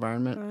type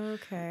environment.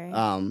 Okay.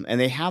 And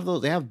they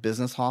have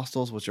business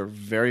hostels, which are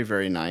very,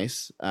 very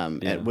nice.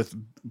 And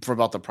for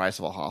about the price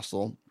of a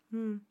hostel.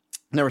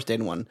 Never stayed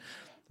in one,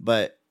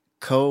 but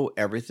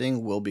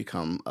everything will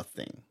become a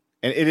thing.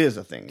 And it is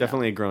a thing.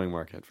 Definitely a growing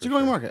market. It's a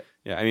growing market.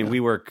 Yeah, I mean,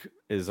 WeWork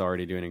is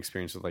already doing an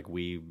experience with like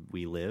We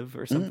Live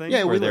or something.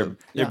 Yeah, where they're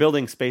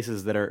building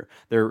spaces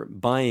they're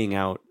buying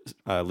out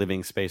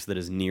living space that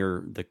is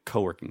near the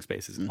co-working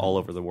spaces all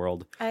over the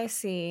world. I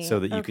see. So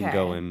that you can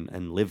go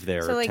and live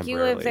there. So like you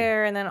temporarily. live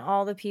there, and then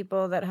all the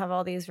people that have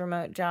all these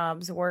remote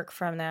jobs work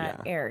from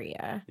that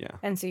area. Yeah,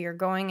 and so you're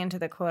going into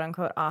the quote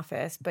unquote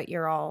office, but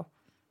you're all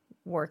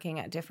working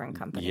at different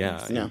companies.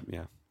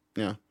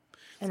 Yeah.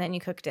 And then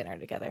you cook dinner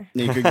together.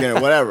 You cook dinner,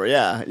 whatever.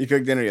 Yeah, you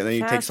cook dinner, and then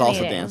you take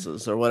salsa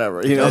dances or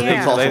whatever. You know,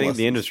 I think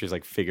the industry is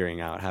like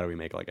figuring out how do we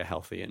make like a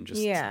healthy and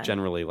just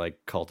generally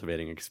like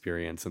cultivating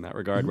experience in that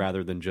regard,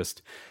 rather than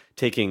just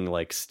taking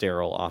like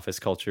sterile office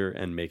culture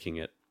and making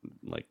it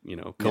like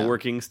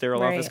co-working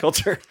sterile office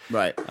culture.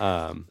 Right.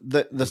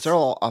 The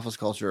sterile office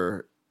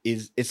culture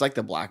it's like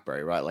the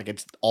BlackBerry, right? Like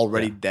it's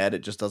already dead. It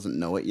just doesn't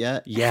know it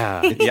yet.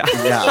 Yeah.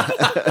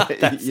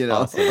 That's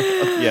awesome.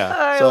 Yeah.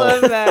 I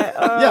love that.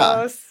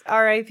 Oh,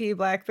 R.I.P.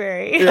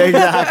 BlackBerry. Yeah,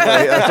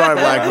 exactly. Sorry,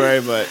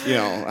 BlackBerry, but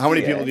how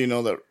many people do you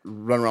know that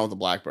run around with a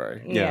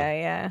BlackBerry?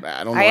 Yeah.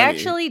 I don't know. I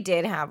actually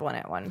did have one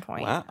at one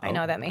point. Wow. I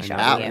know that may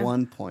shock you. At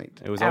one point.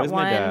 It was always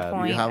my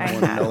dad. You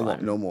have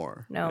one, no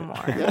more. No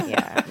more.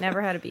 Yeah.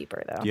 Never had a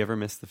beeper though. Do you ever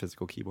miss the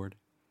physical keyboard?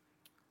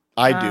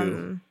 I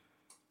do.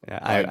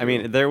 Yeah, I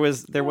mean, there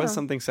was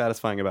something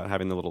satisfying about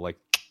having the little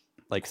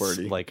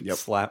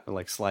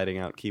sliding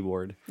out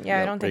keyboard.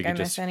 Yeah, I don't think I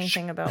miss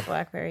anything about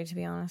BlackBerry, to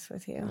be honest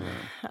with you.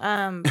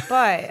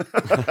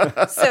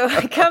 But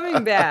so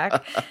coming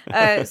back,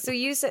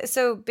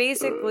 so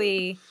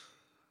basically,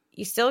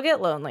 you still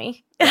get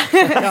lonely,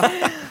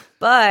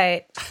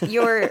 but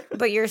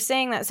you're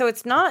saying that. So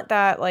it's not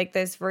that like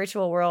this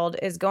virtual world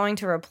is going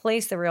to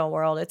replace the real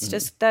world. It's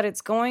just that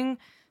it's going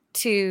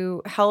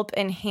to help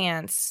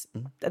enhance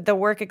the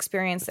work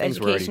experience, the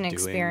education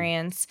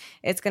experience.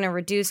 It's going to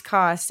reduce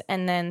costs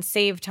and then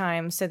save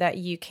time so that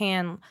you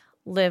can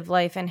live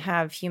life and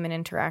have human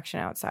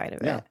interaction outside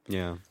of it.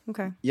 Yeah.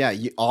 Okay. Yeah,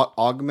 you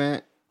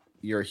augment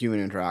your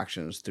human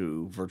interactions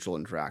through virtual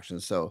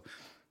interactions. So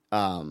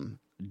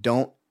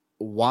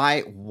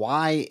why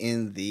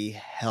in the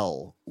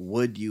hell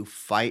would you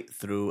fight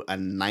through a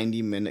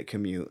 90-minute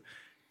commute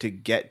to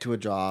get to a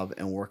job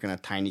and work in a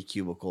tiny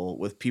cubicle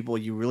with people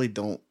you really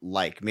don't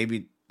like?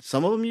 Maybe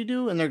some of them you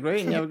do and they're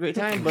great and you have a great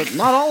time, but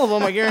not all of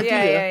them, I guarantee you.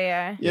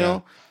 Yeah. You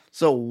know?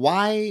 So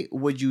why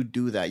would you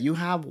do that? You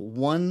have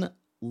one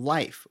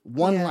life.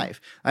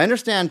 I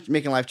understand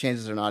making life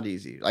changes are not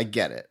easy. I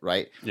get it,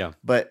 right? Yeah.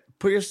 But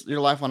put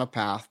your life on a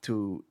path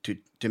to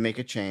make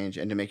a change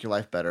and to make your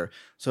life better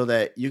so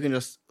that you can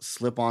just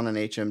slip on an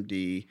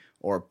HMD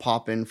or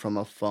pop in from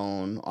a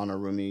phone on a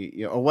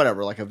Roomie, or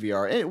whatever, like a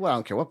VR. Well, I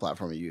don't care what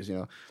platform you use,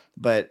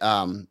 But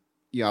I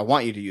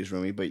want you to use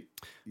Roomie, but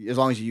as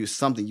long as you use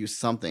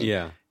something.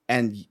 Yeah.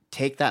 And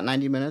take that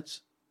 90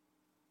 minutes.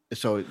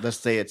 So let's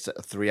say it's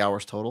 3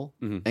 hours total,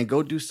 and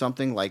go do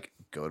something like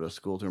go to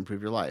school to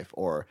improve your life,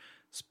 or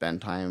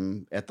spend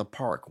time at the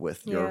park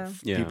with your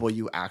people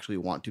you actually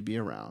want to be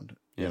around.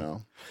 Yeah.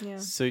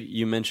 So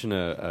you mentioned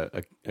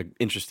a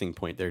interesting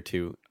point there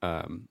too.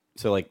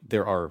 So like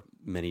there are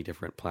many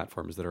different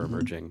platforms that are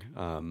emerging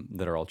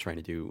that are all trying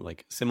to do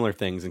like similar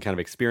things and kind of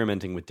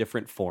experimenting with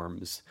different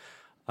forms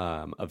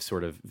of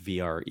sort of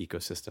VR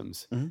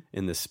ecosystems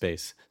in this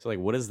space. So like,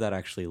 what does that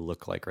actually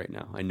look like right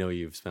now? I know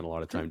you've spent a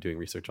lot of time doing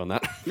research on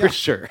that for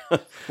sure.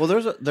 Well,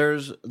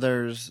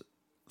 there's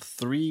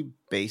three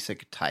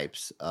basic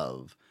types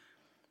of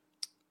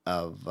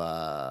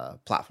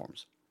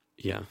platforms.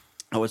 Yeah.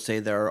 I would say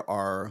there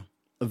are,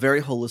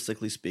 very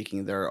holistically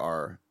speaking, there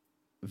are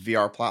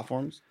VR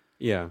platforms.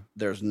 Yeah.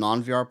 There's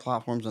non-VR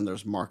platforms, and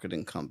there's market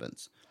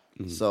incumbents.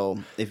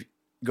 So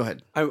go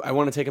ahead. I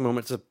want to take a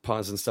moment to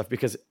pause and stuff,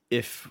 because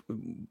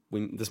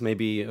this may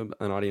be an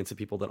audience of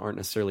people that aren't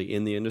necessarily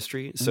in the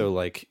industry. So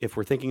like if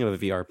we're thinking of a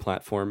VR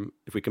platform,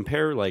 if we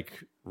compare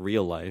like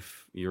real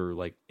life, you're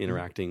like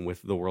interacting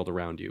with the world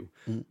around you.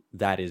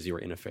 That is your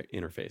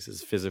interface,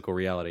 is physical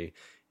reality.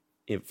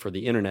 For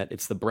the internet,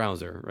 it's the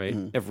browser, right?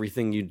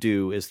 Everything you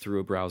do is through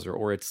a browser,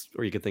 or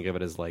you could think of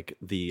it as like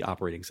the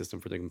operating system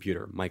for the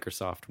computer.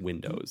 Microsoft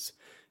Windows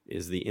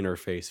is the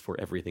interface for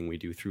everything we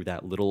do through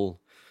that little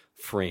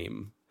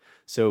frame.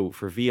 So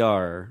for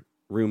VR,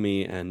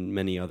 Roomie and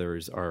many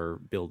others are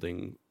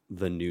building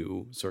the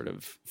new sort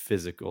of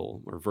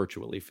physical or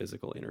virtually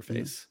physical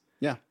interface.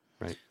 Yeah.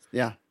 Right.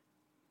 Yeah.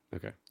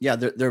 Okay. Yeah.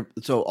 They're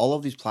so all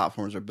of these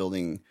platforms are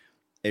building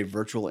a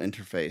virtual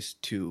interface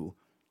to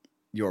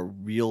your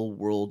real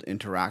world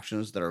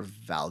interactions that are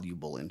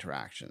valuable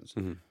interactions.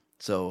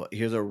 So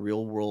here's a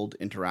real world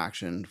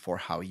interaction for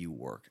how you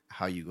work,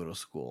 how you go to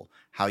school,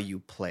 how you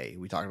play.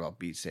 We talked about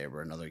Beat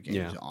Saber and other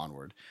games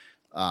onward,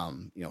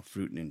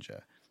 Fruit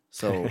Ninja.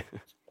 So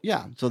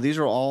so these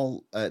are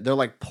all, they're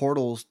like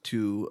portals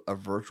to a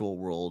virtual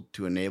world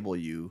to enable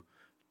you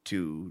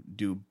to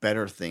do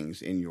better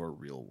things in your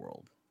real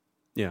world.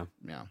 Yeah.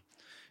 Yeah.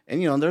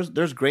 And,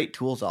 there's great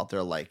tools out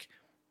there like,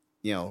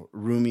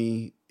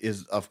 Roomie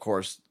is, of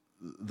course,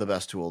 the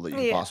best tool that you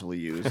can possibly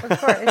use. Of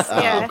course,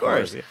 of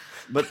course. Yeah.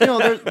 But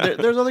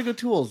there's other good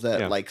tools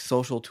that like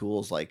social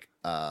tools like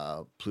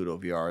Pluto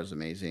VR is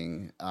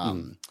amazing.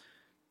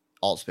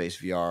 Altspace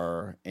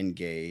VR,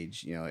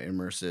 Engage,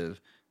 immersive.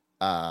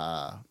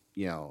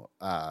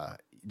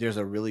 There's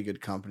a really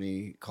good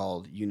company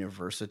called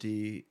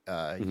University,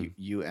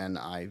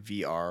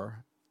 UNIVRSITY,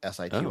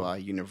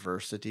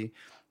 University.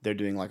 They're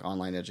doing like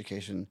online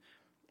education.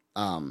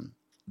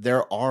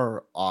 There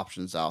are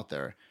options out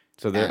there.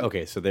 So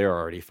they're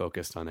already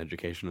focused on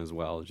education as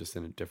well, just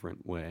in a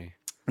different way.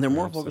 They're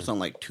more focused on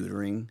like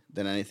tutoring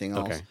than anything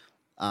else.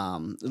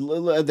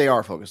 Okay. They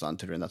are focused on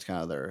tutoring. That's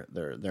kind of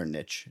their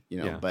niche,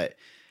 but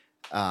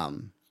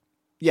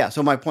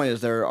so my point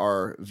is there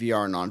are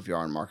VR,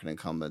 non-VR and market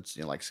incumbents,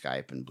 like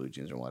Skype and Blue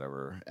Jeans or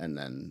whatever. And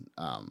then,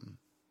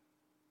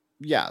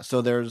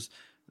 so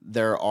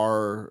there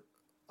are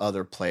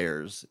other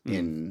players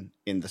in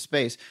the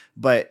space,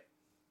 but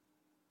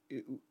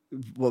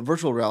what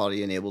virtual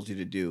reality enables you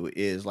to do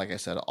is, like I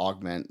said,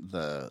 augment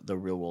the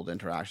real world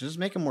interactions, just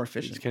make them more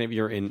efficient. It's kind of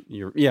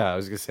I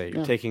was gonna say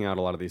you're taking out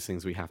a lot of these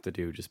things we have to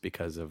do just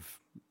because of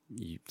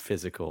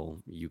physical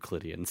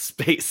Euclidean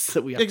space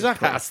that we have to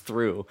pass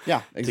through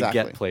to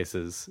get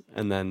places.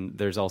 And then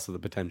there's also the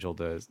potential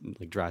to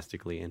like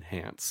drastically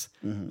enhance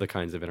the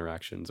kinds of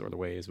interactions or the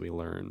ways we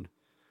learn.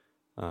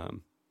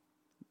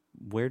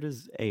 Where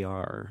does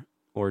AR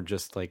or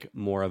just like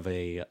more of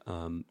a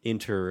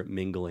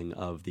intermingling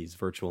of these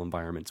virtual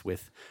environments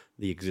with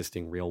the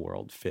existing real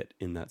world fit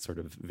in that sort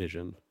of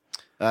vision?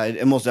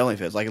 It most definitely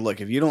fits. Like,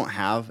 look, if you don't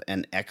have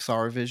an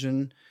XR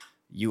vision,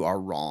 you are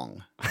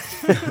wrong.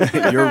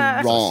 You're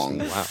wrong.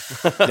 Wow.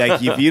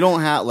 Like if you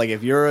don't have, like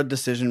if you're a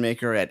decision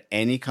maker at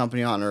any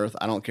company on earth,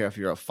 I don't care if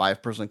you're a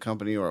 5-person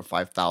company or a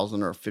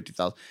 5,000 or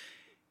 50,000.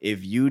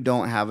 If you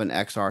don't have an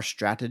XR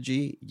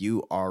strategy,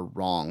 you are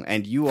wrong.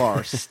 And you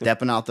are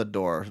stepping out the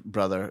door,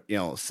 brother,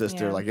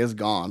 sister, like it's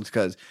gone,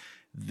 because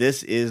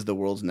this is the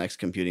world's next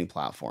computing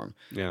platform.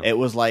 Yeah. It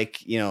was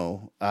like,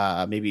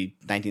 maybe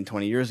 19,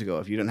 20 years ago.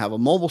 If you didn't have a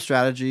mobile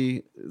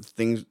strategy,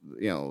 things,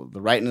 the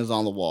writing is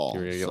on the wall.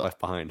 You're going to get left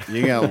behind.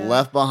 You're going to get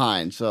left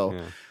behind. So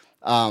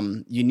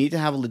you need to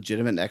have a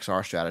legitimate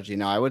XR strategy.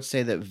 Now, I would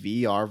say that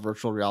VR,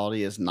 virtual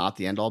reality, is not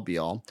the end-all,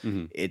 be-all.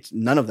 It's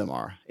none of them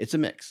are. It's a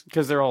mix.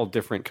 Because they're all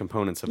different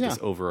components of this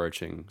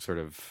overarching sort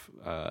of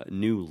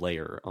new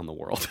layer on the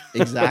world.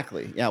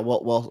 Exactly. Yeah,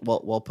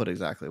 well put,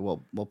 exactly.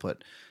 Well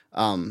put.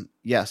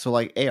 So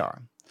like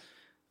AR,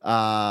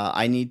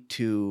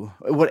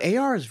 what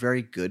AR is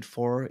very good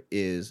for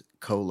is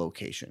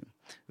co-location.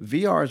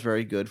 VR is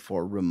very good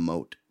for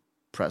remote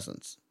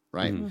presence,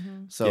 right?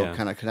 So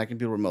kind of connecting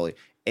people remotely.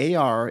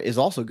 AR is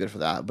also good for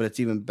that, but it's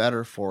even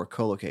better for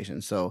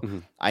co-location. So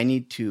I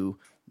need to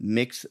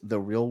mix the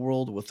real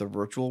world with the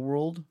virtual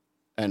world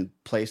and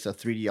place a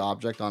 3D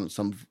object on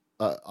some,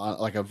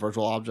 like a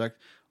virtual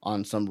object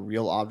on some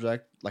real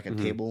object, like a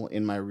table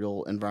in my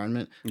real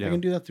environment. I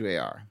can do that through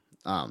AR.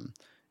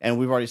 And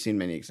we've already seen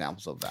many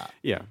examples of that.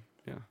 Yeah.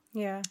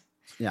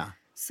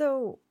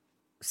 So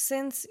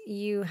since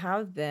you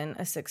have been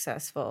a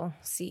successful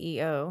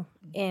CEO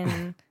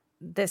in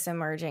this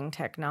emerging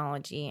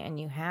technology and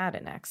you had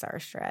an XR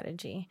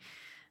strategy,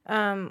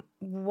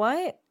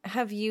 what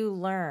have you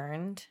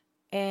learned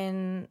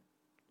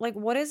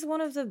what is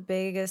one of the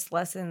biggest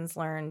lessons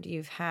learned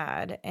you've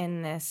had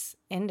in this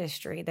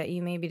industry that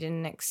you maybe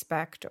didn't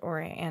expect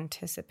or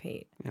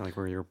anticipate? Yeah, like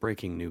where you're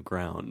breaking new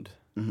ground,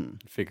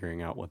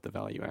 figuring out what the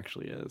value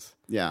actually is.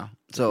 Yeah.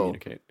 So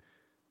communicate.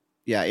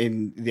 Yeah,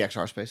 in the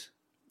XR space.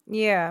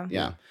 Yeah.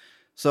 Yeah.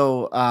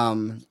 So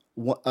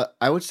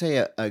I would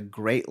say a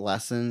great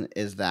lesson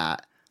is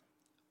that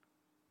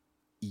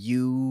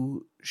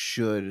you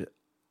should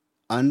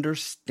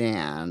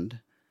understand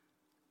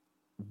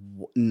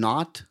you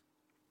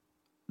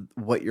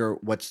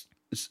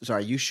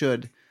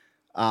should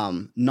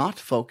not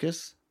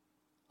focus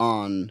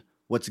on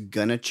what's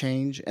gonna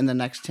change in the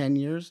next 10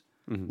 years.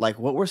 Like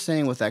what we're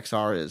saying with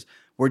XR is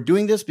we're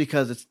doing this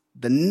because it's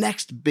the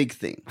next big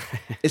thing.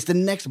 It's the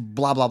next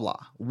blah, blah, blah,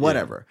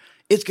 whatever. Yeah.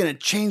 It's going to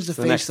change the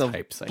face of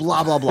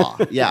blah, blah, blah.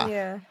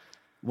 Yeah.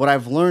 What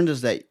I've learned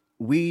is that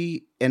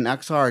we in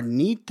XR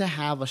need to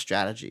have a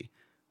strategy.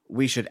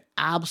 We should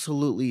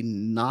absolutely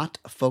not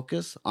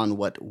focus on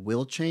what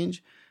will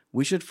change.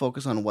 We should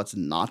focus on what's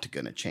not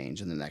going to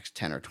change in the next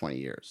 10 or 20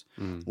 years.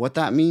 What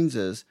that means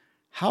is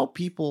how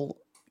people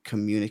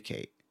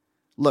communicate.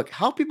 Look,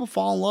 how people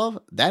fall in love,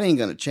 that ain't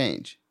going to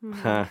change.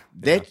 Because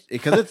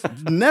it's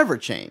never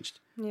changed.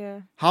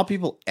 Yeah. How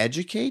people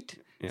educate,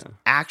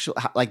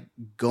 like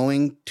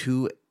going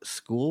to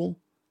school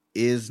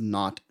is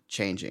not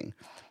changing.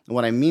 And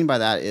what I mean by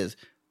that is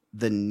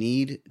the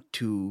need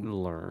to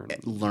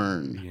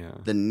learn. Yeah.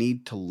 The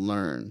need to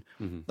learn.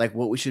 Like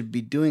what we should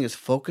be doing is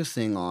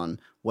focusing on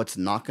what's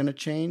not going to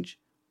change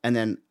and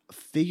then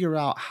figure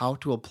out how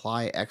to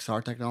apply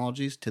XR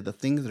technologies to the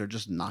things that are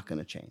just not going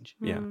to change.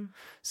 Yeah.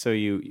 So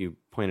you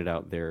pointed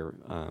out there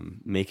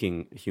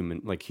making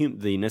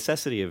the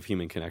necessity of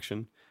human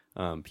connection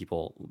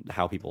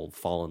how people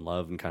fall in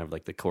love and kind of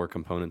like the core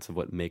components of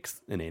what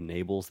makes and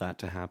enables that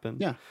to happen.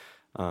 Yeah.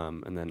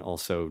 And then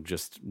also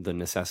just the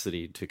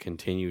necessity to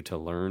continue to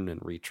learn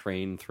and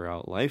retrain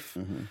throughout life.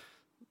 Mm-hmm.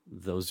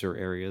 Those are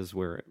areas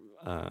where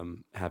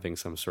having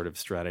some sort of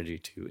strategy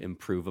to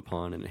improve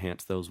upon and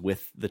enhance those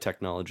with the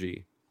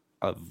technology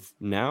of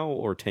now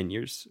or 10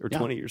 years or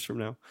 20 years from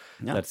now,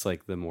 that's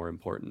like the more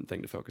important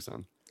thing to focus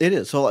on. It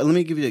is. So let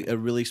me give you a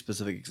really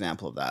specific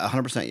example of that.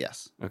 100%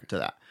 yes to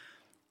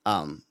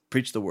that.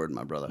 Preach the word,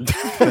 my brother,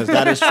 because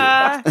that is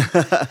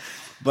true.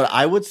 But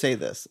I would say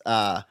this.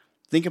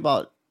 Think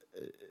about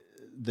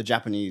the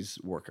Japanese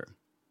worker.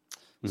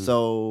 Mm-hmm.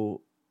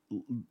 So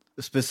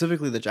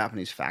specifically the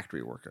Japanese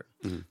factory worker.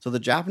 Mm-hmm. So the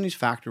Japanese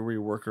factory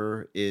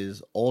worker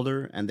is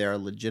older and they are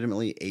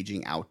legitimately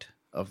aging out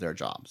of their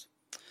jobs.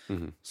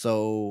 Mm-hmm.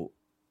 So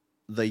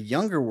the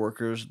younger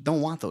workers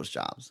don't want those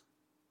jobs.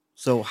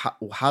 So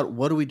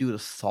what do we do to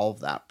solve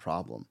that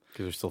problem?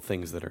 Because there's still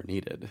things that are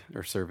needed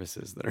or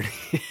services that are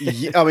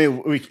needed. I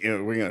mean, we're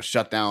going to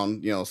shut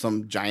down,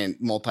 some giant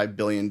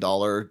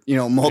multi-billion-dollar,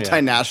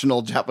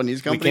 multinational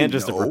Japanese company. We can't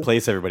just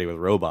replace everybody with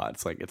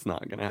robots. Like, it's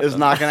not going to happen. It's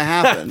not going to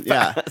happen.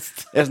 Yeah.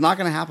 It's not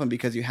going to happen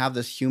because you have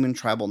this human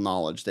tribal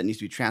knowledge that needs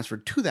to be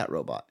transferred to that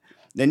robot.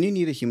 Then you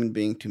need a human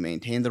being to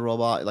maintain the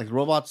robot. Like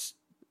robots,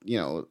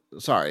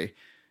 sorry.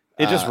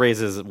 It just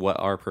raises what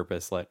our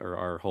purpose or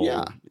our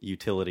whole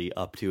utility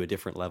up to a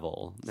different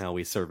level. Now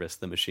we service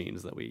the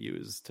machines that we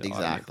use to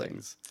automate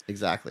things.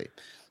 Exactly.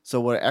 So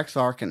what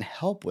XR can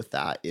help with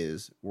that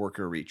is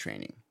worker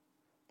retraining,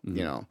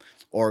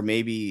 or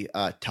maybe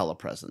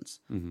telepresence.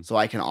 Mm-hmm. So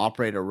I can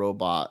operate a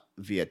robot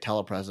via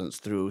telepresence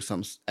through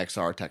some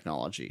XR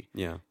technology.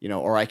 Yeah.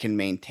 Or I can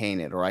maintain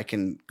it, or I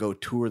can go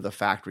tour the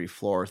factory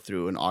floor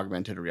through an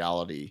augmented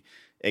reality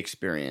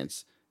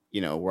experience.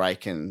 Where I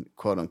can,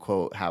 quote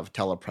unquote, have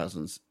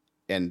telepresence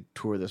and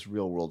tour this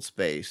real world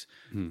space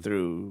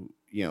through,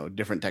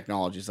 different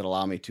technologies that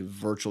allow me to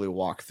virtually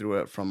walk through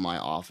it from my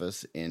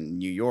office in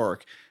New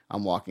York.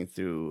 I'm walking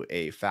through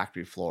a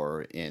factory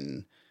floor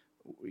in,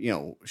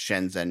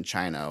 Shenzhen,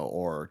 China,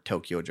 or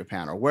Tokyo,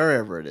 Japan, or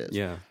wherever it is.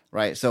 Yeah.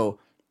 Right. So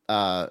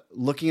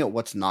looking at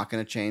what's not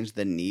going to change,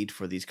 the need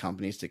for these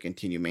companies to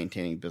continue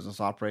maintaining business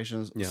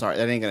operations. Yeah. Sorry,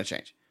 that ain't going to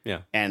change.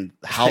 Yeah. And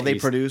how they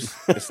produce,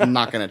 it's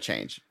not going to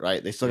change,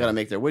 right? They still got to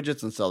make their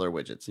widgets and sell their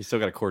widgets. You still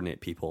got to coordinate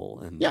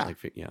people. And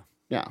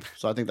Yeah.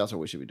 So I think that's what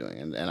we should be doing.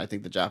 And I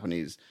think the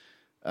Japanese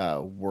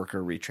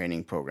worker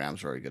retraining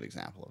programs are a good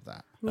example of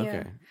that. Yeah.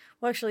 Okay.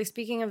 Well, actually,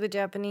 speaking of the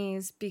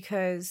Japanese,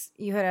 because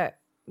you had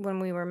when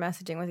we were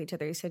messaging with each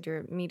other, you said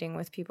you're meeting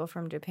with people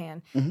from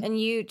Japan. Mm-hmm.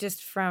 And you,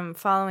 just from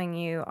following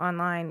you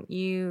online,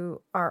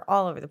 you are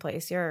all over the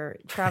place. You're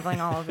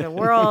traveling all over the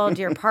world.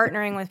 You're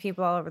partnering with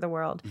people all over the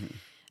world. Mm-hmm.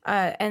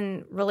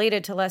 And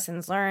related to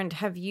lessons learned,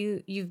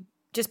 you've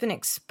just been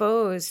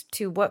exposed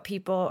to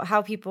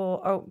how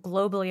people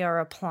globally are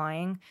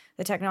applying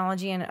the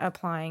technology and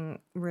applying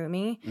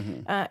Rumi.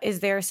 Mm-hmm. Is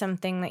there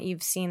something that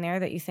you've seen there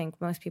that you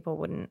think most people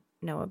wouldn't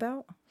know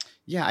about?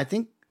 Yeah, I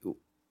think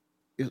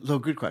so.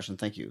 Good question.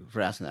 Thank you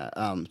for asking that.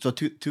 So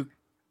two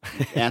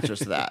answers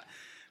to that.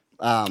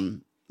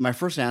 My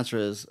first answer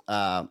is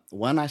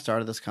when I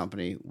started this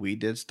company, we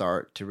did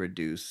start to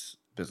reduce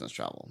business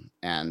travel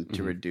and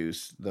to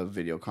reduce the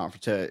video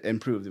conference, to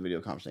improve the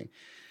video conferencing.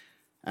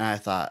 And I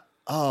thought,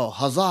 oh,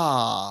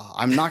 huzzah,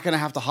 I'm not going to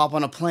have to hop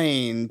on a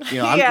plane.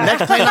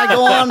 Next plane I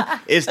go on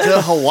is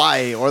to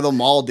Hawaii or the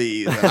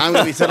Maldives. And I'm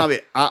going to be sitting on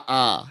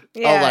I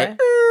was like,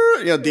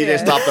 DJ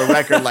stopped the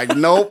record. Like,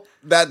 nope,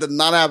 that did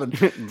not happen.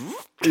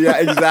 Yeah,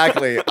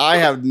 exactly. I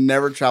have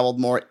never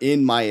traveled more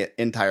in my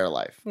entire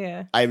life.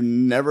 Yeah. I've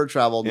never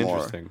traveled more.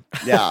 Interesting.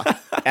 Yeah.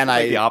 And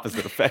like the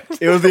opposite effect.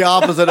 It was the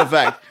opposite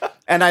effect.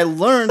 And I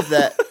learned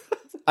that,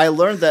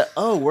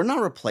 we're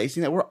not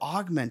replacing that. We're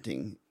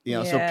augmenting,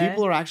 so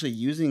people are actually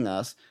using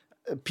us.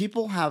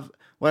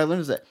 What I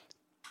learned is that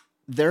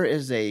there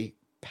is a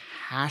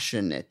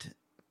passionate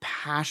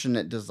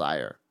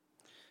desire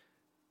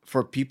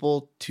for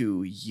people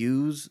to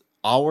use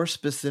our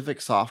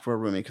specific software,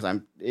 Rumi, because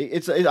I'm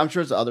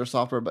sure it's other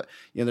software, but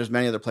there's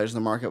many other players in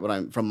the market.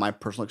 But from my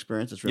personal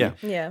experience, it's Rumi.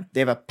 Yeah. They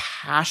have a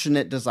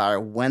passionate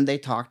desire when they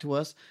talk to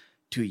us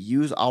to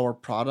use our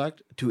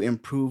product to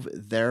improve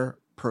their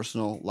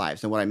personal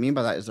lives. And what I mean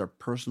by that is their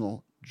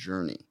personal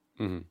journey,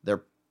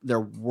 their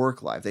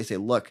work life. They say,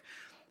 look,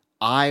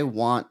 I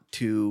want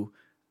to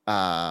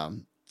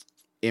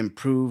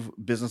improve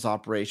business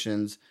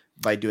operations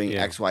by doing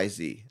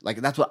XYZ. Like,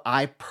 that's what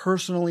I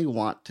personally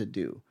want to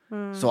do.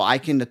 So I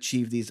can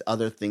achieve these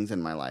other things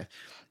in my life.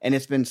 And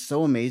it's been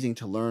so amazing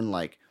to learn,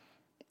 like,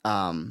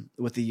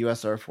 with the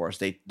U.S. Air Force,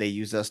 they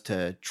use us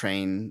to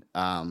train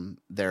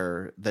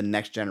the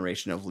next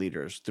generation of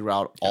leaders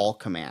throughout all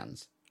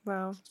commands.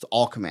 Wow. So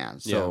all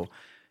commands. So,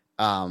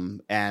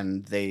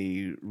 and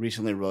they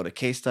recently wrote a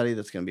case study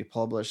that's going to be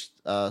published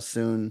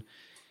soon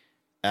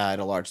at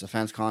a large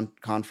defense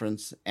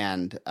conference,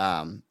 and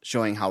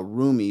showing how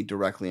Rumi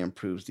directly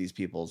improves these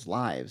people's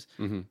lives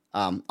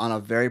on a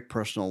very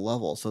personal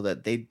level, so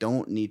that they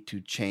don't need to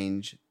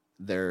change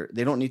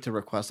they don't need to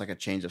request like a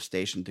change of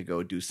station to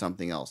go do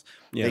something else.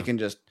 Yeah. They can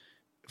just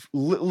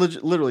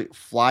literally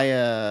fly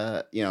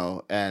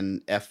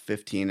an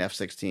F-15,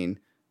 F-16,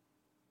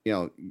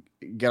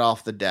 get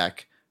off the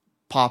deck,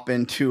 pop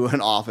into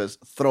an office,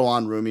 throw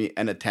on Rumi,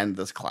 and attend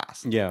this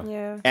class.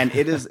 Yeah. And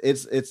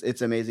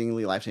it's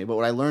amazingly life-changing. But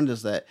what I learned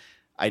is that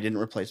I didn't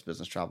replace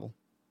business travel.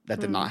 That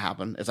did not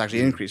happen. It's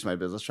actually increased my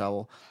business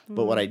travel.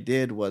 But what I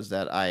did was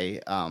that I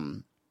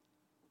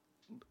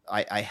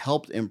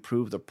helped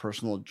improve the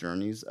personal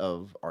journeys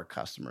of our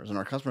customers, and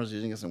our customers are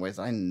using us in ways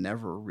that I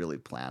never really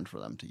planned for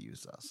them to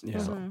use us. Yeah.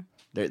 So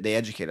they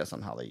educate us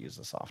on how they use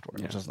the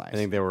software, which is nice. I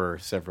think there were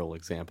several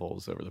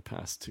examples over the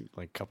past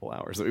couple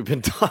hours that we've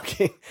been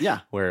talking.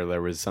 Yeah, where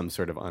there was some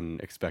sort of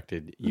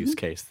unexpected use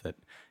case that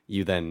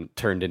you then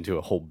turned into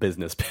a whole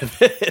business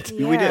pivot.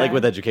 Yeah. We did, like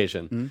with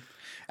education. Mm-hmm.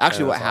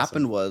 Actually, what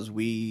happened was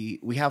we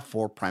have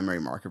 4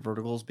 primary market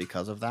verticals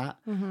because of that.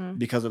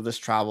 Because of this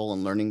travel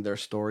and learning their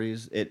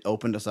stories, it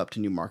opened us up to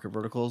new market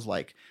verticals.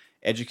 Like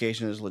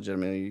education is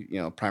legitimately,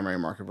 primary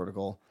market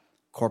vertical.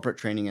 Corporate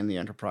training in the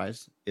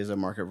enterprise is a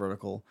market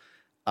vertical.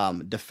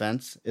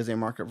 Defense is a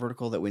market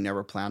vertical that we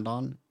never planned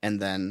on.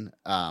 And then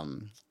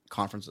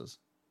conferences.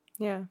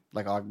 Yeah.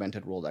 Like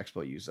Augmented World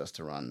Expo used us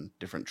to run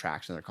different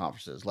tracks in their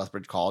conferences.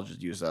 Lethbridge College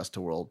has used us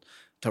to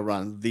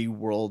run the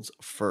world's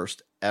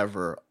first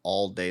ever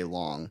all day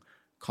long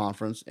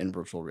conference in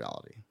virtual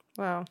reality.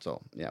 Wow.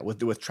 So yeah,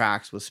 with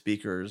tracks, with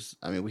speakers.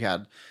 I mean, we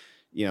had,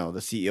 the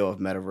CEO of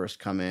Metaverse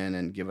come in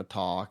and give a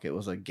talk. It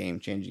was a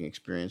game-changing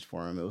experience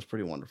for him. It was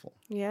pretty wonderful.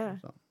 Yeah.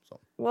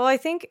 Well, I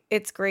think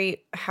it's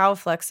great how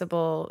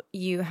flexible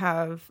you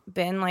have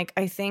been. Like,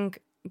 I think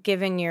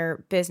given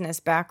your business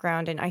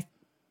background, and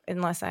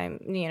unless I'm,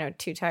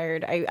 too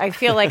tired, I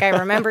feel like I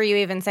remember you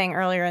even saying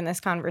earlier in this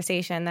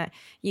conversation that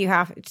you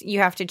have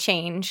to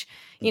change,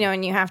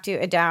 and you have to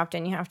adapt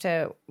and you have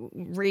to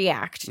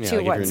react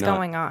to what's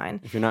going on.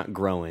 If you're not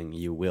growing,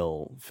 you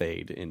will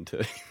fade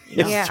into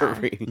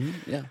history.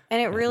 Yeah.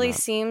 And it really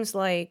seems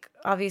like,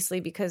 obviously,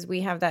 because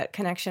we have that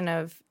connection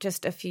of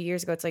just a few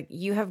years ago, it's like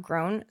you have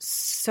grown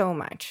so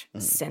much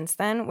since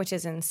then, which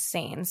is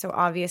insane. So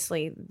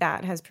obviously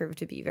that has proved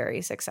to be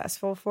very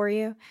successful for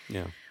you.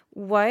 Yeah.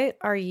 What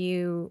are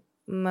you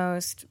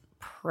most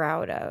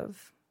proud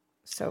of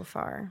so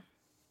far?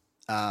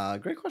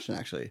 Great question,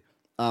 actually.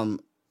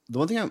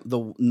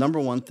 The number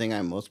one thing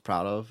I'm most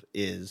proud of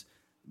is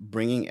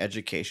bringing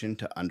education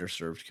to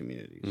underserved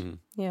communities.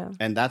 Mm-hmm. Yeah.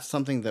 And that's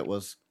something that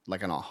was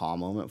like an aha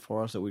moment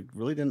for us that we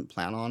really didn't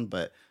plan on,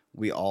 but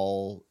it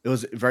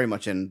was very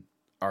much in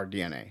our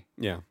DNA.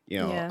 Yeah.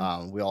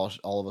 We all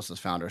of us as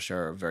founders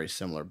share a very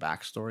similar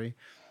backstory.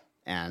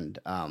 And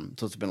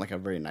so it's been like a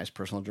very nice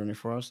personal journey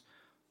for us.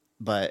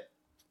 But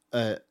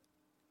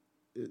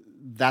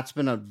that's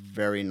been a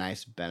very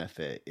nice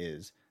benefit,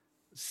 is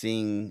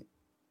seeing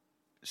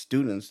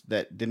students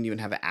that didn't even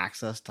have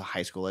access to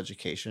high school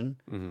education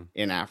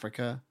in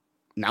Africa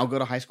now go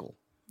to high school.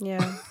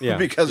 Yeah.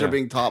 Because they're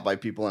being taught by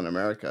people in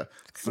America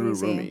through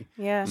Rumi.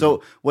 Yeah.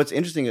 So what's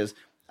interesting is,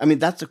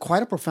 that's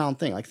quite a profound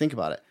thing. Like, think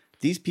about it.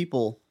 These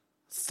people,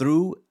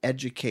 through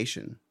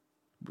education,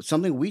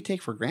 something we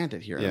take for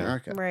granted here in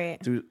America,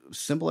 right, through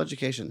simple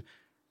education,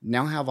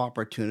 now have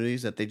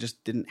opportunities that they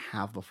just didn't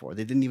have before.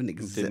 They didn't even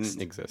exist.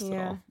 At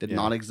all. Did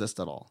not exist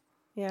at all.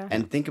 Yeah.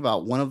 And think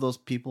about, one of those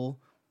people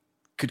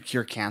could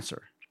cure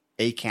cancer,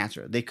 a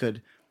cancer. They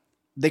could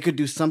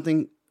do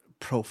something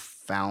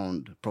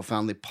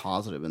profoundly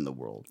positive in the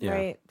world. Yeah.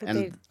 Right. But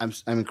and I'm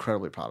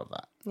incredibly proud of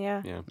that.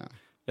 Yeah. Yeah.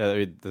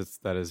 Yeah,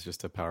 that is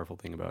just a powerful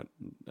thing about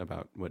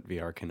what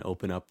VR can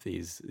open up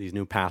these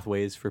new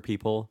pathways for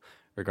people,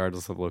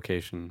 regardless of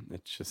location.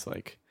 It's just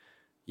like,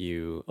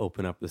 you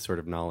open up this sort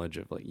of knowledge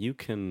of like, you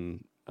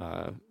can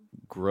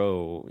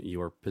grow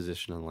your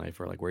position in life,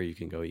 or like where you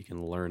can go. You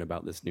can learn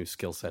about this new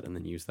skill set and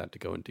then use that to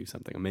go and do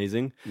something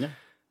amazing. Yeah.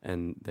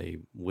 And they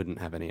wouldn't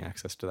have any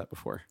access to that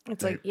before.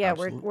 It's like,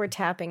 we're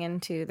tapping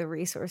into the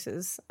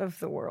resources of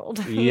the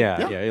world.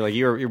 Yeah. Like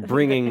you're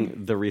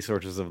bringing the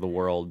resources of the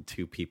world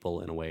to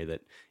people in a way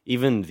that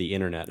even the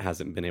internet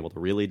hasn't been able to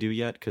really do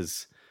yet,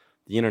 because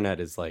the internet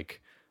is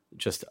like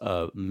just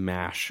a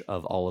mash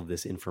of all of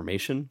this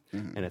information,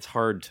 and it's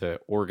hard to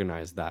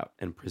organize that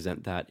and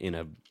present that in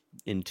a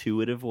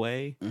intuitive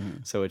way.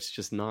 So it's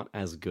just not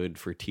as good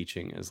for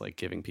teaching as like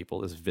giving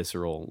people this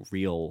visceral,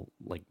 real,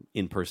 like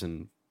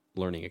in-person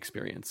learning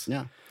experience.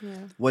 Yeah.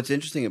 What's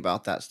interesting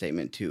about that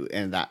statement too,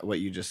 and that what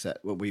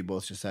we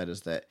both just said,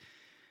 is that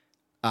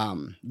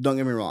don't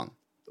get me wrong,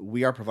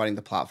 we are providing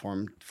the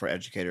platform for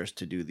educators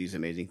to do these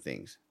amazing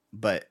things,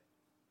 but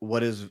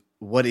what is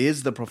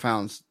the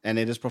profound, and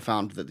it is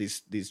profound that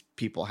these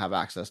people have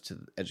access to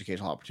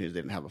educational opportunities they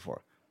didn't have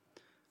before.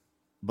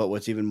 But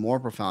what's even more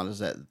profound is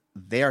that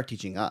they are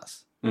teaching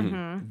us.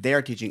 They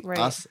are teaching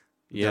us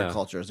their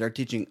cultures. They're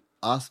teaching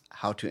us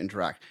how to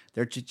interact.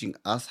 They're teaching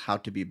us how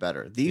to be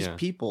better. These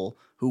people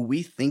who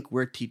we think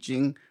we're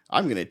teaching,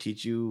 I'm going to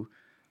teach you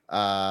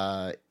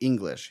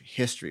English,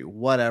 history,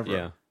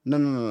 whatever.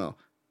 No.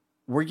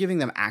 we're giving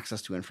them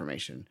access to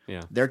information.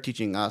 Yeah. They're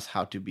teaching us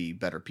how to be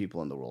better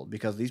people in the world,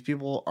 because these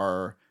people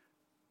are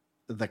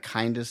the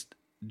kindest,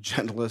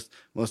 gentlest,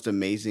 most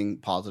amazing,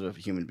 positive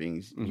human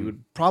beings you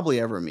would probably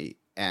ever meet.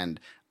 And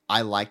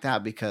I like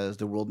that because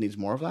the world needs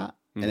more of that,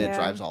 and it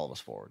drives all of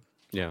us forward.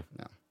 Yeah.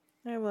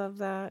 I love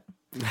that.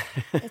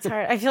 It's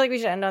hard. I feel like we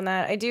should end on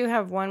that. I do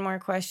have one more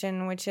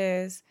question, which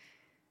is,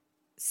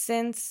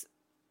 since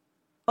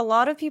a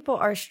lot of people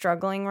are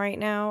struggling right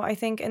now, I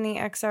think, in the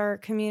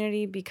XR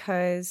community,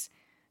 because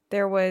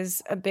there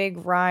was a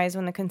big rise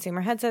when the consumer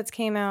headsets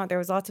came out. There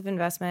was lots of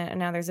investment, and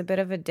now there's a bit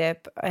of a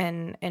dip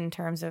in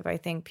terms of, I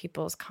think,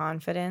 people's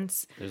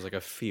confidence. There's like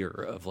a fear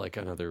of like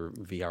another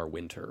VR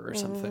winter or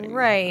something.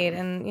 Right,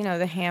 and, you know,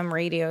 the ham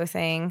radio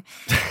thing.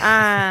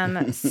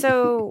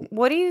 So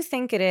what do you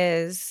think it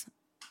is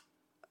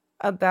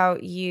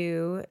about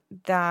you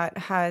that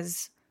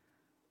has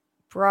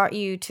brought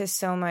you to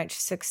so much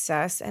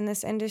success in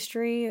this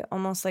industry?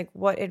 Almost like,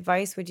 what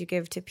advice would you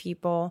give to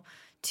people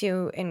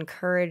to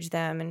encourage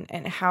them,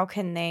 and how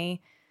can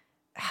they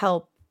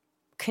help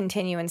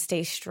continue and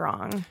stay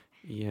strong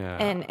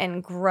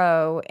and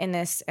grow in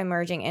this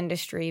emerging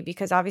industry?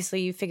 Because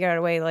obviously you figured out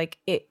a way, like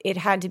it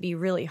had to be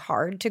really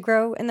hard to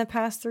grow in the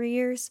past 3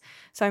 years.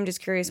 So I'm just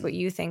curious what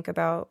you think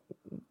about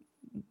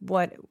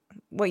what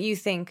you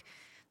think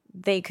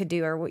they could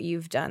do, or what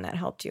you've done that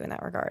helped you in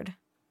that regard.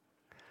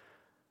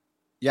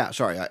 Yeah,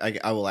 sorry,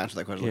 I will answer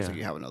that question. Looks like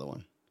you have another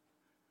one.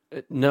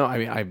 No, I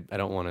mean, I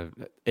don't want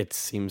to. It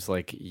seems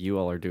like you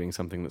all are doing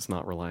something that's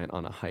not reliant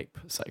on a hype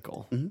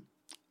cycle. Mm-hmm.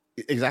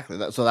 Exactly.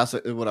 So that's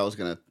what I was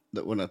going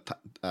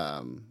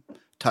to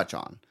touch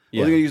on.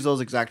 Yeah. I wasn't going to use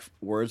those exact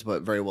words,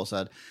 but very well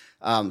said.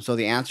 So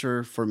the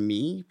answer for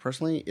me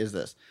personally is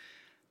this.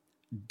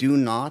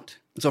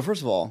 So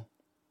first of all,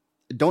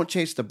 don't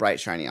chase the bright,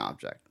 shiny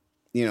object.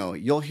 You know,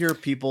 you'll hear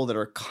people that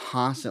are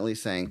constantly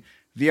saying,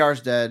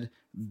 VR's dead,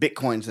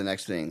 Bitcoin's the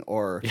next thing,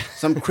 or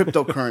some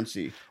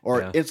cryptocurrency,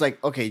 or it's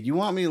like, okay, you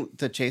want me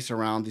to chase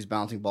around these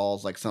bouncing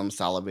balls like some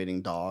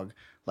salivating dog?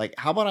 Like,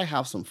 how about I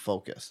have some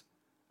focus?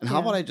 And how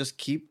about I just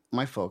keep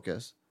my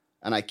focus,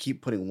 and I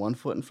keep putting one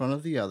foot in front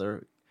of the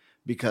other,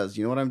 because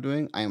you know what I'm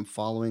doing? I am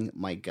following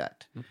my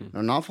gut. Mm-hmm.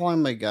 I'm not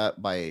following my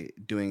gut by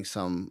doing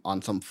some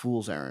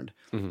fool's errand.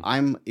 Mm-hmm.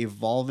 I'm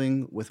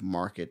evolving with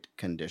market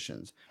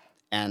conditions.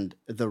 And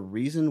the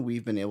reason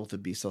we've been able to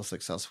be so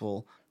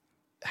successful,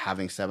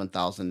 having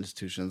 7,000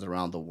 institutions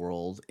around the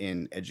world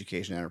in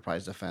education,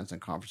 enterprise, defense,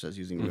 and conferences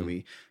using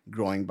Ruby,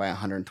 growing by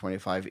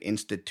 125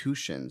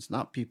 institutions,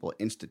 not people,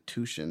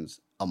 institutions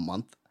a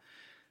month,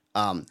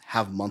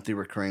 have monthly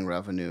recurring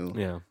revenue.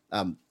 Yeah.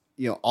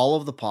 You know, all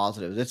of the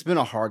positives. It's been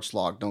a hard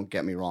slog, don't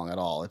get me wrong at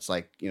all. It's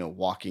like, you know,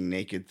 walking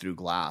naked through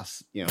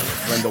glass, you know,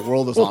 when the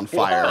world is on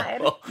fire.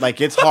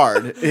 Like, it's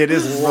hard. It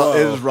is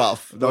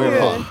rough. Don't get me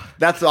wrong.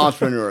 That's the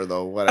entrepreneur,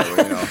 though,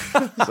 whatever, you know.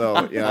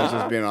 So, you know, it's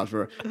just being an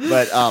entrepreneur.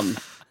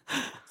 But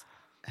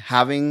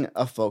having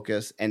a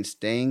focus and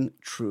staying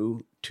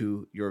true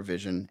to your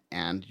vision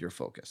and your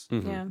focus.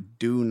 Mm-hmm. Yeah.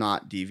 Do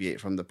not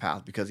deviate from the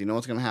path, because you know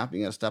what's going to happen.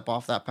 You're going to step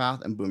off that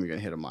path, and boom, you're going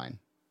to hit a mine.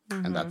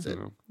 Mm-hmm. And that's it.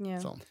 Yeah.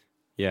 So.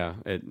 Yeah,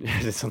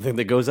 it's something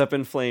that goes up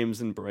in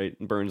flames and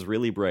burns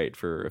really bright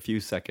for a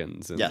few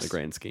seconds in the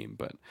grand scheme.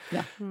 But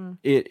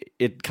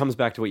it comes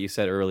back to what you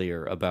said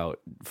earlier about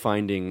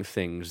finding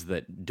things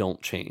that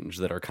don't change,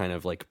 that are kind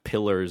of like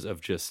pillars of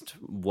just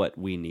what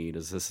we need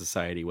as a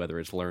society, whether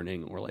it's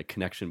learning or like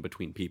connection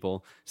between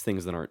people. It's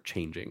things that aren't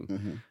changing.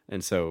 Mm-hmm.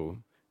 And so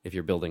if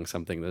you're building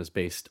something that is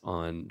based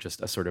on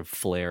just a sort of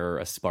flare,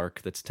 a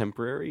spark that's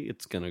temporary,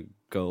 it's going to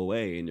go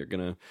away, and you're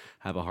going to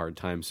have a hard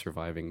time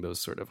surviving those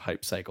sort of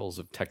hype cycles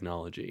of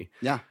technology.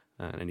 Yeah.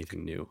 And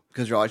anything new.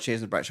 Because you're always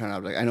chasing the bright shiny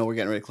object. I know we're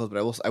getting really close, but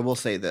I will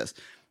say this.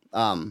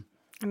 I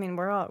mean,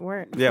 we're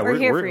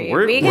here for you.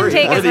 We can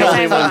take as much time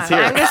we want.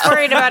 I'm just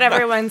worried about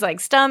everyone's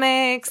like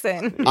stomachs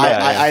and.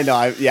 I know.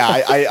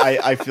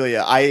 I feel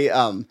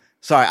you.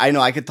 Sorry, I know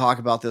I could talk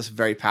about this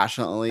very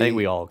passionately. I think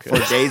we all could.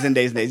 For days and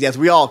days and days. Yes,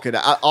 we all could.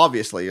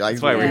 Obviously. Like,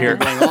 that's why we're here.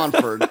 Going on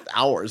for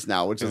hours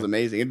now, which is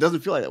amazing. It doesn't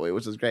feel like that way,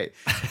 which is great.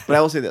 But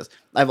I will say this.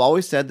 I've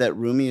always said that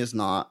Rumi is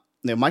not...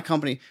 You know, my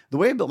company... The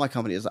way I built my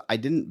company is I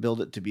didn't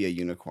build it to be a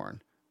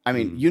unicorn. I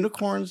mean,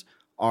 unicorns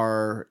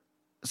are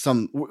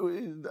some...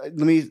 Let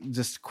me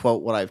just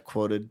quote what I've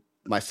quoted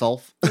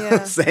myself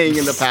saying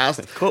in the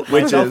past,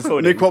 which is...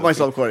 Let me quote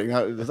myself quoting.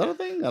 Is that a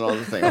thing? I don't know,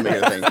 the thing. I'll make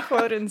it a thing.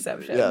 Quote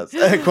inception. Yes.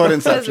 Quote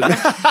inception.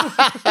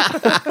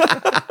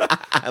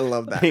 I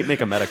love that.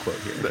 Make a meta quote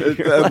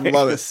here. I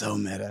love it. So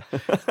meta.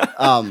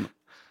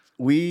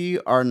 We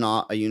are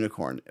not a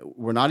unicorn.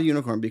 We're not a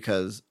unicorn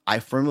because I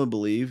firmly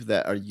believe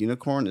that a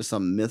unicorn is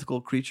some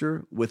mythical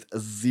creature with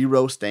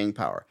zero staying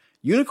power.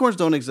 Unicorns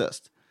don't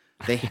exist.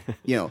 They,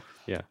 you know,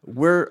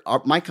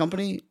 my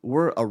company,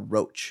 we're a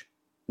roach.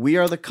 We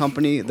are the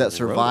company that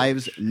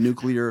survives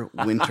nuclear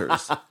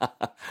winters.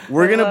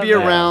 We're going to be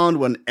around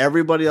when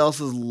everybody else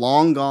is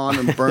long gone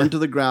and burned to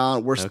the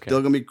ground. We're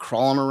still going to be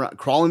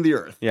crawling the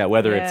earth. Yeah,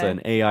 whether it's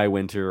an AI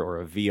winter or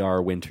a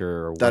VR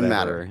winter or Doesn't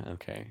whatever. matter.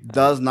 Okay.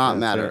 Does not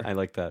matter. I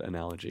like that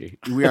analogy.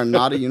 We are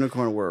not a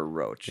unicorn. We're a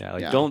roach.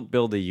 Yeah, don't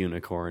build a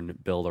unicorn,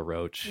 build a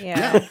roach.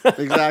 Yeah,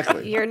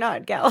 exactly. You're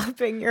not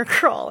galloping, you're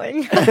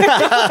crawling.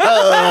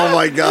 Oh,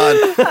 my God.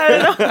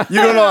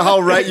 You don't know how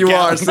right you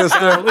are,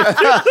 sister.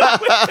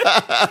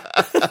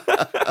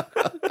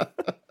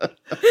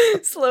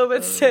 Slow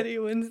but steady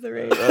wins the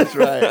race. That's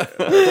right.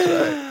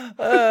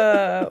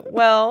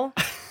 Well,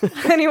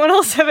 anyone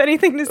else have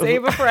anything to say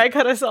before I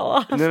cut us all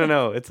off?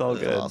 No. It's all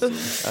good. Awesome.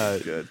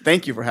 Good.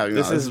 Thank you for having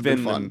me. This has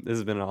been fun. This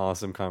has been an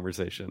awesome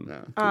conversation.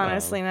 Yeah.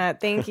 Honestly, Matt,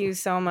 thank you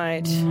so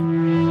much.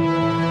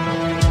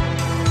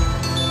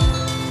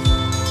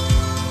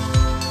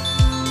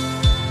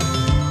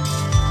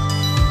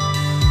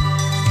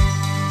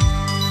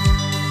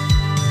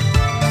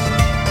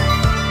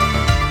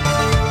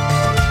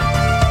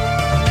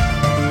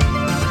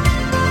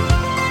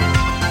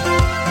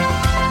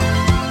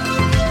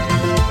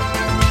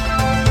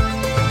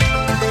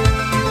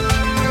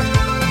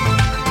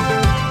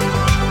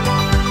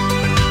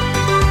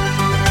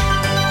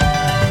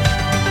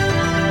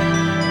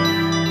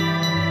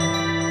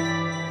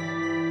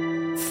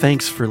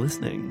 Thanks for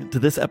listening to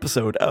this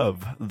episode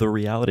of The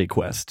Reality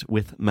Quest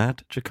with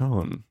Matt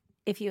Chacon.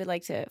 If you would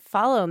like to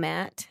follow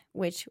Matt,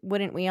 which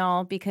wouldn't we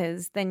all,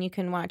 because then you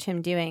can watch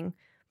him doing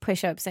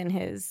push-ups in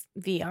his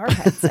VR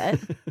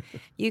headset,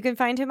 you can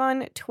find him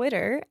on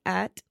Twitter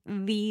at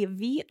the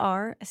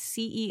VR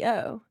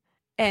CEO.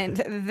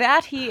 And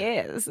that he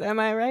is. Am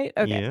I right?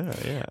 Okay.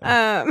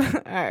 Yeah.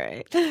 All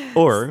right.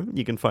 Or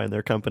you can find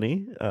their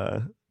company,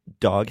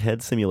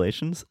 Doghead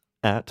Simulations,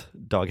 at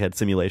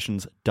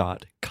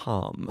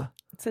dogheadsimulations.com.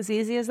 It's as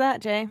easy as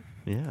that, Jay.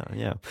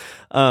 Yeah.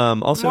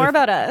 Also, more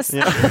about us.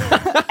 Yeah.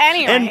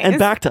 Anyways. And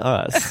back to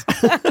us.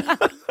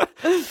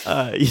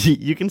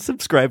 You can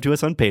subscribe to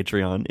us on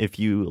Patreon if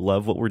you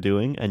love what we're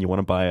doing and you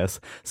want to buy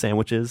us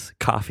sandwiches,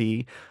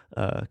 coffee,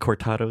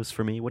 cortados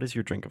for me. What is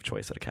your drink of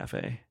choice at a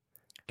cafe,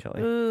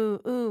 Kelly?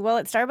 Ooh. Well,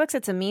 at Starbucks,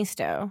 it's a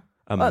misto.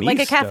 Misto. Like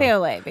a cafe au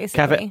lait,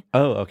 basically.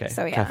 Okay.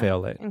 So yeah, cafe au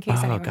lait. In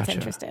case anyone's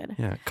interested.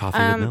 Yeah, coffee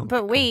with milk.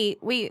 But wait,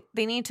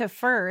 they need to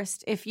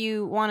first, if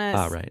you want to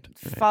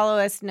follow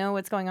us, know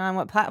what's going on,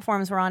 what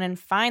platforms we're on, and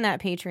find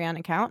that Patreon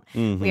account,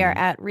 we are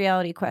at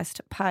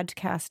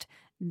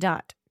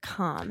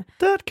realityquestpodcast.com.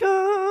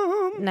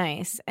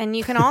 Nice. And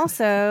you can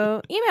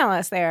also email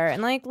us there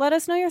and let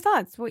us know your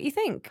thoughts, what you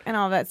think, and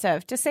all that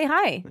stuff. Just say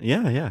hi.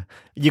 Yeah.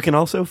 You can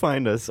also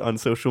find us on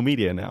social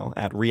media now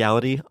at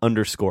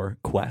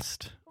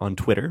reality_quest on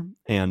Twitter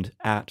and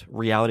at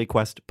Reality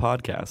Quest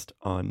Podcast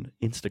on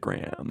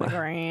Instagram.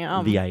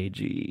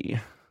 VIG.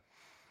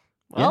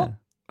 Well,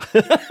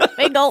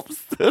 big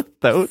gulps.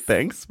 So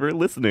thanks for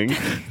listening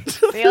to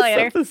See you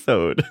later.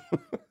 Episode.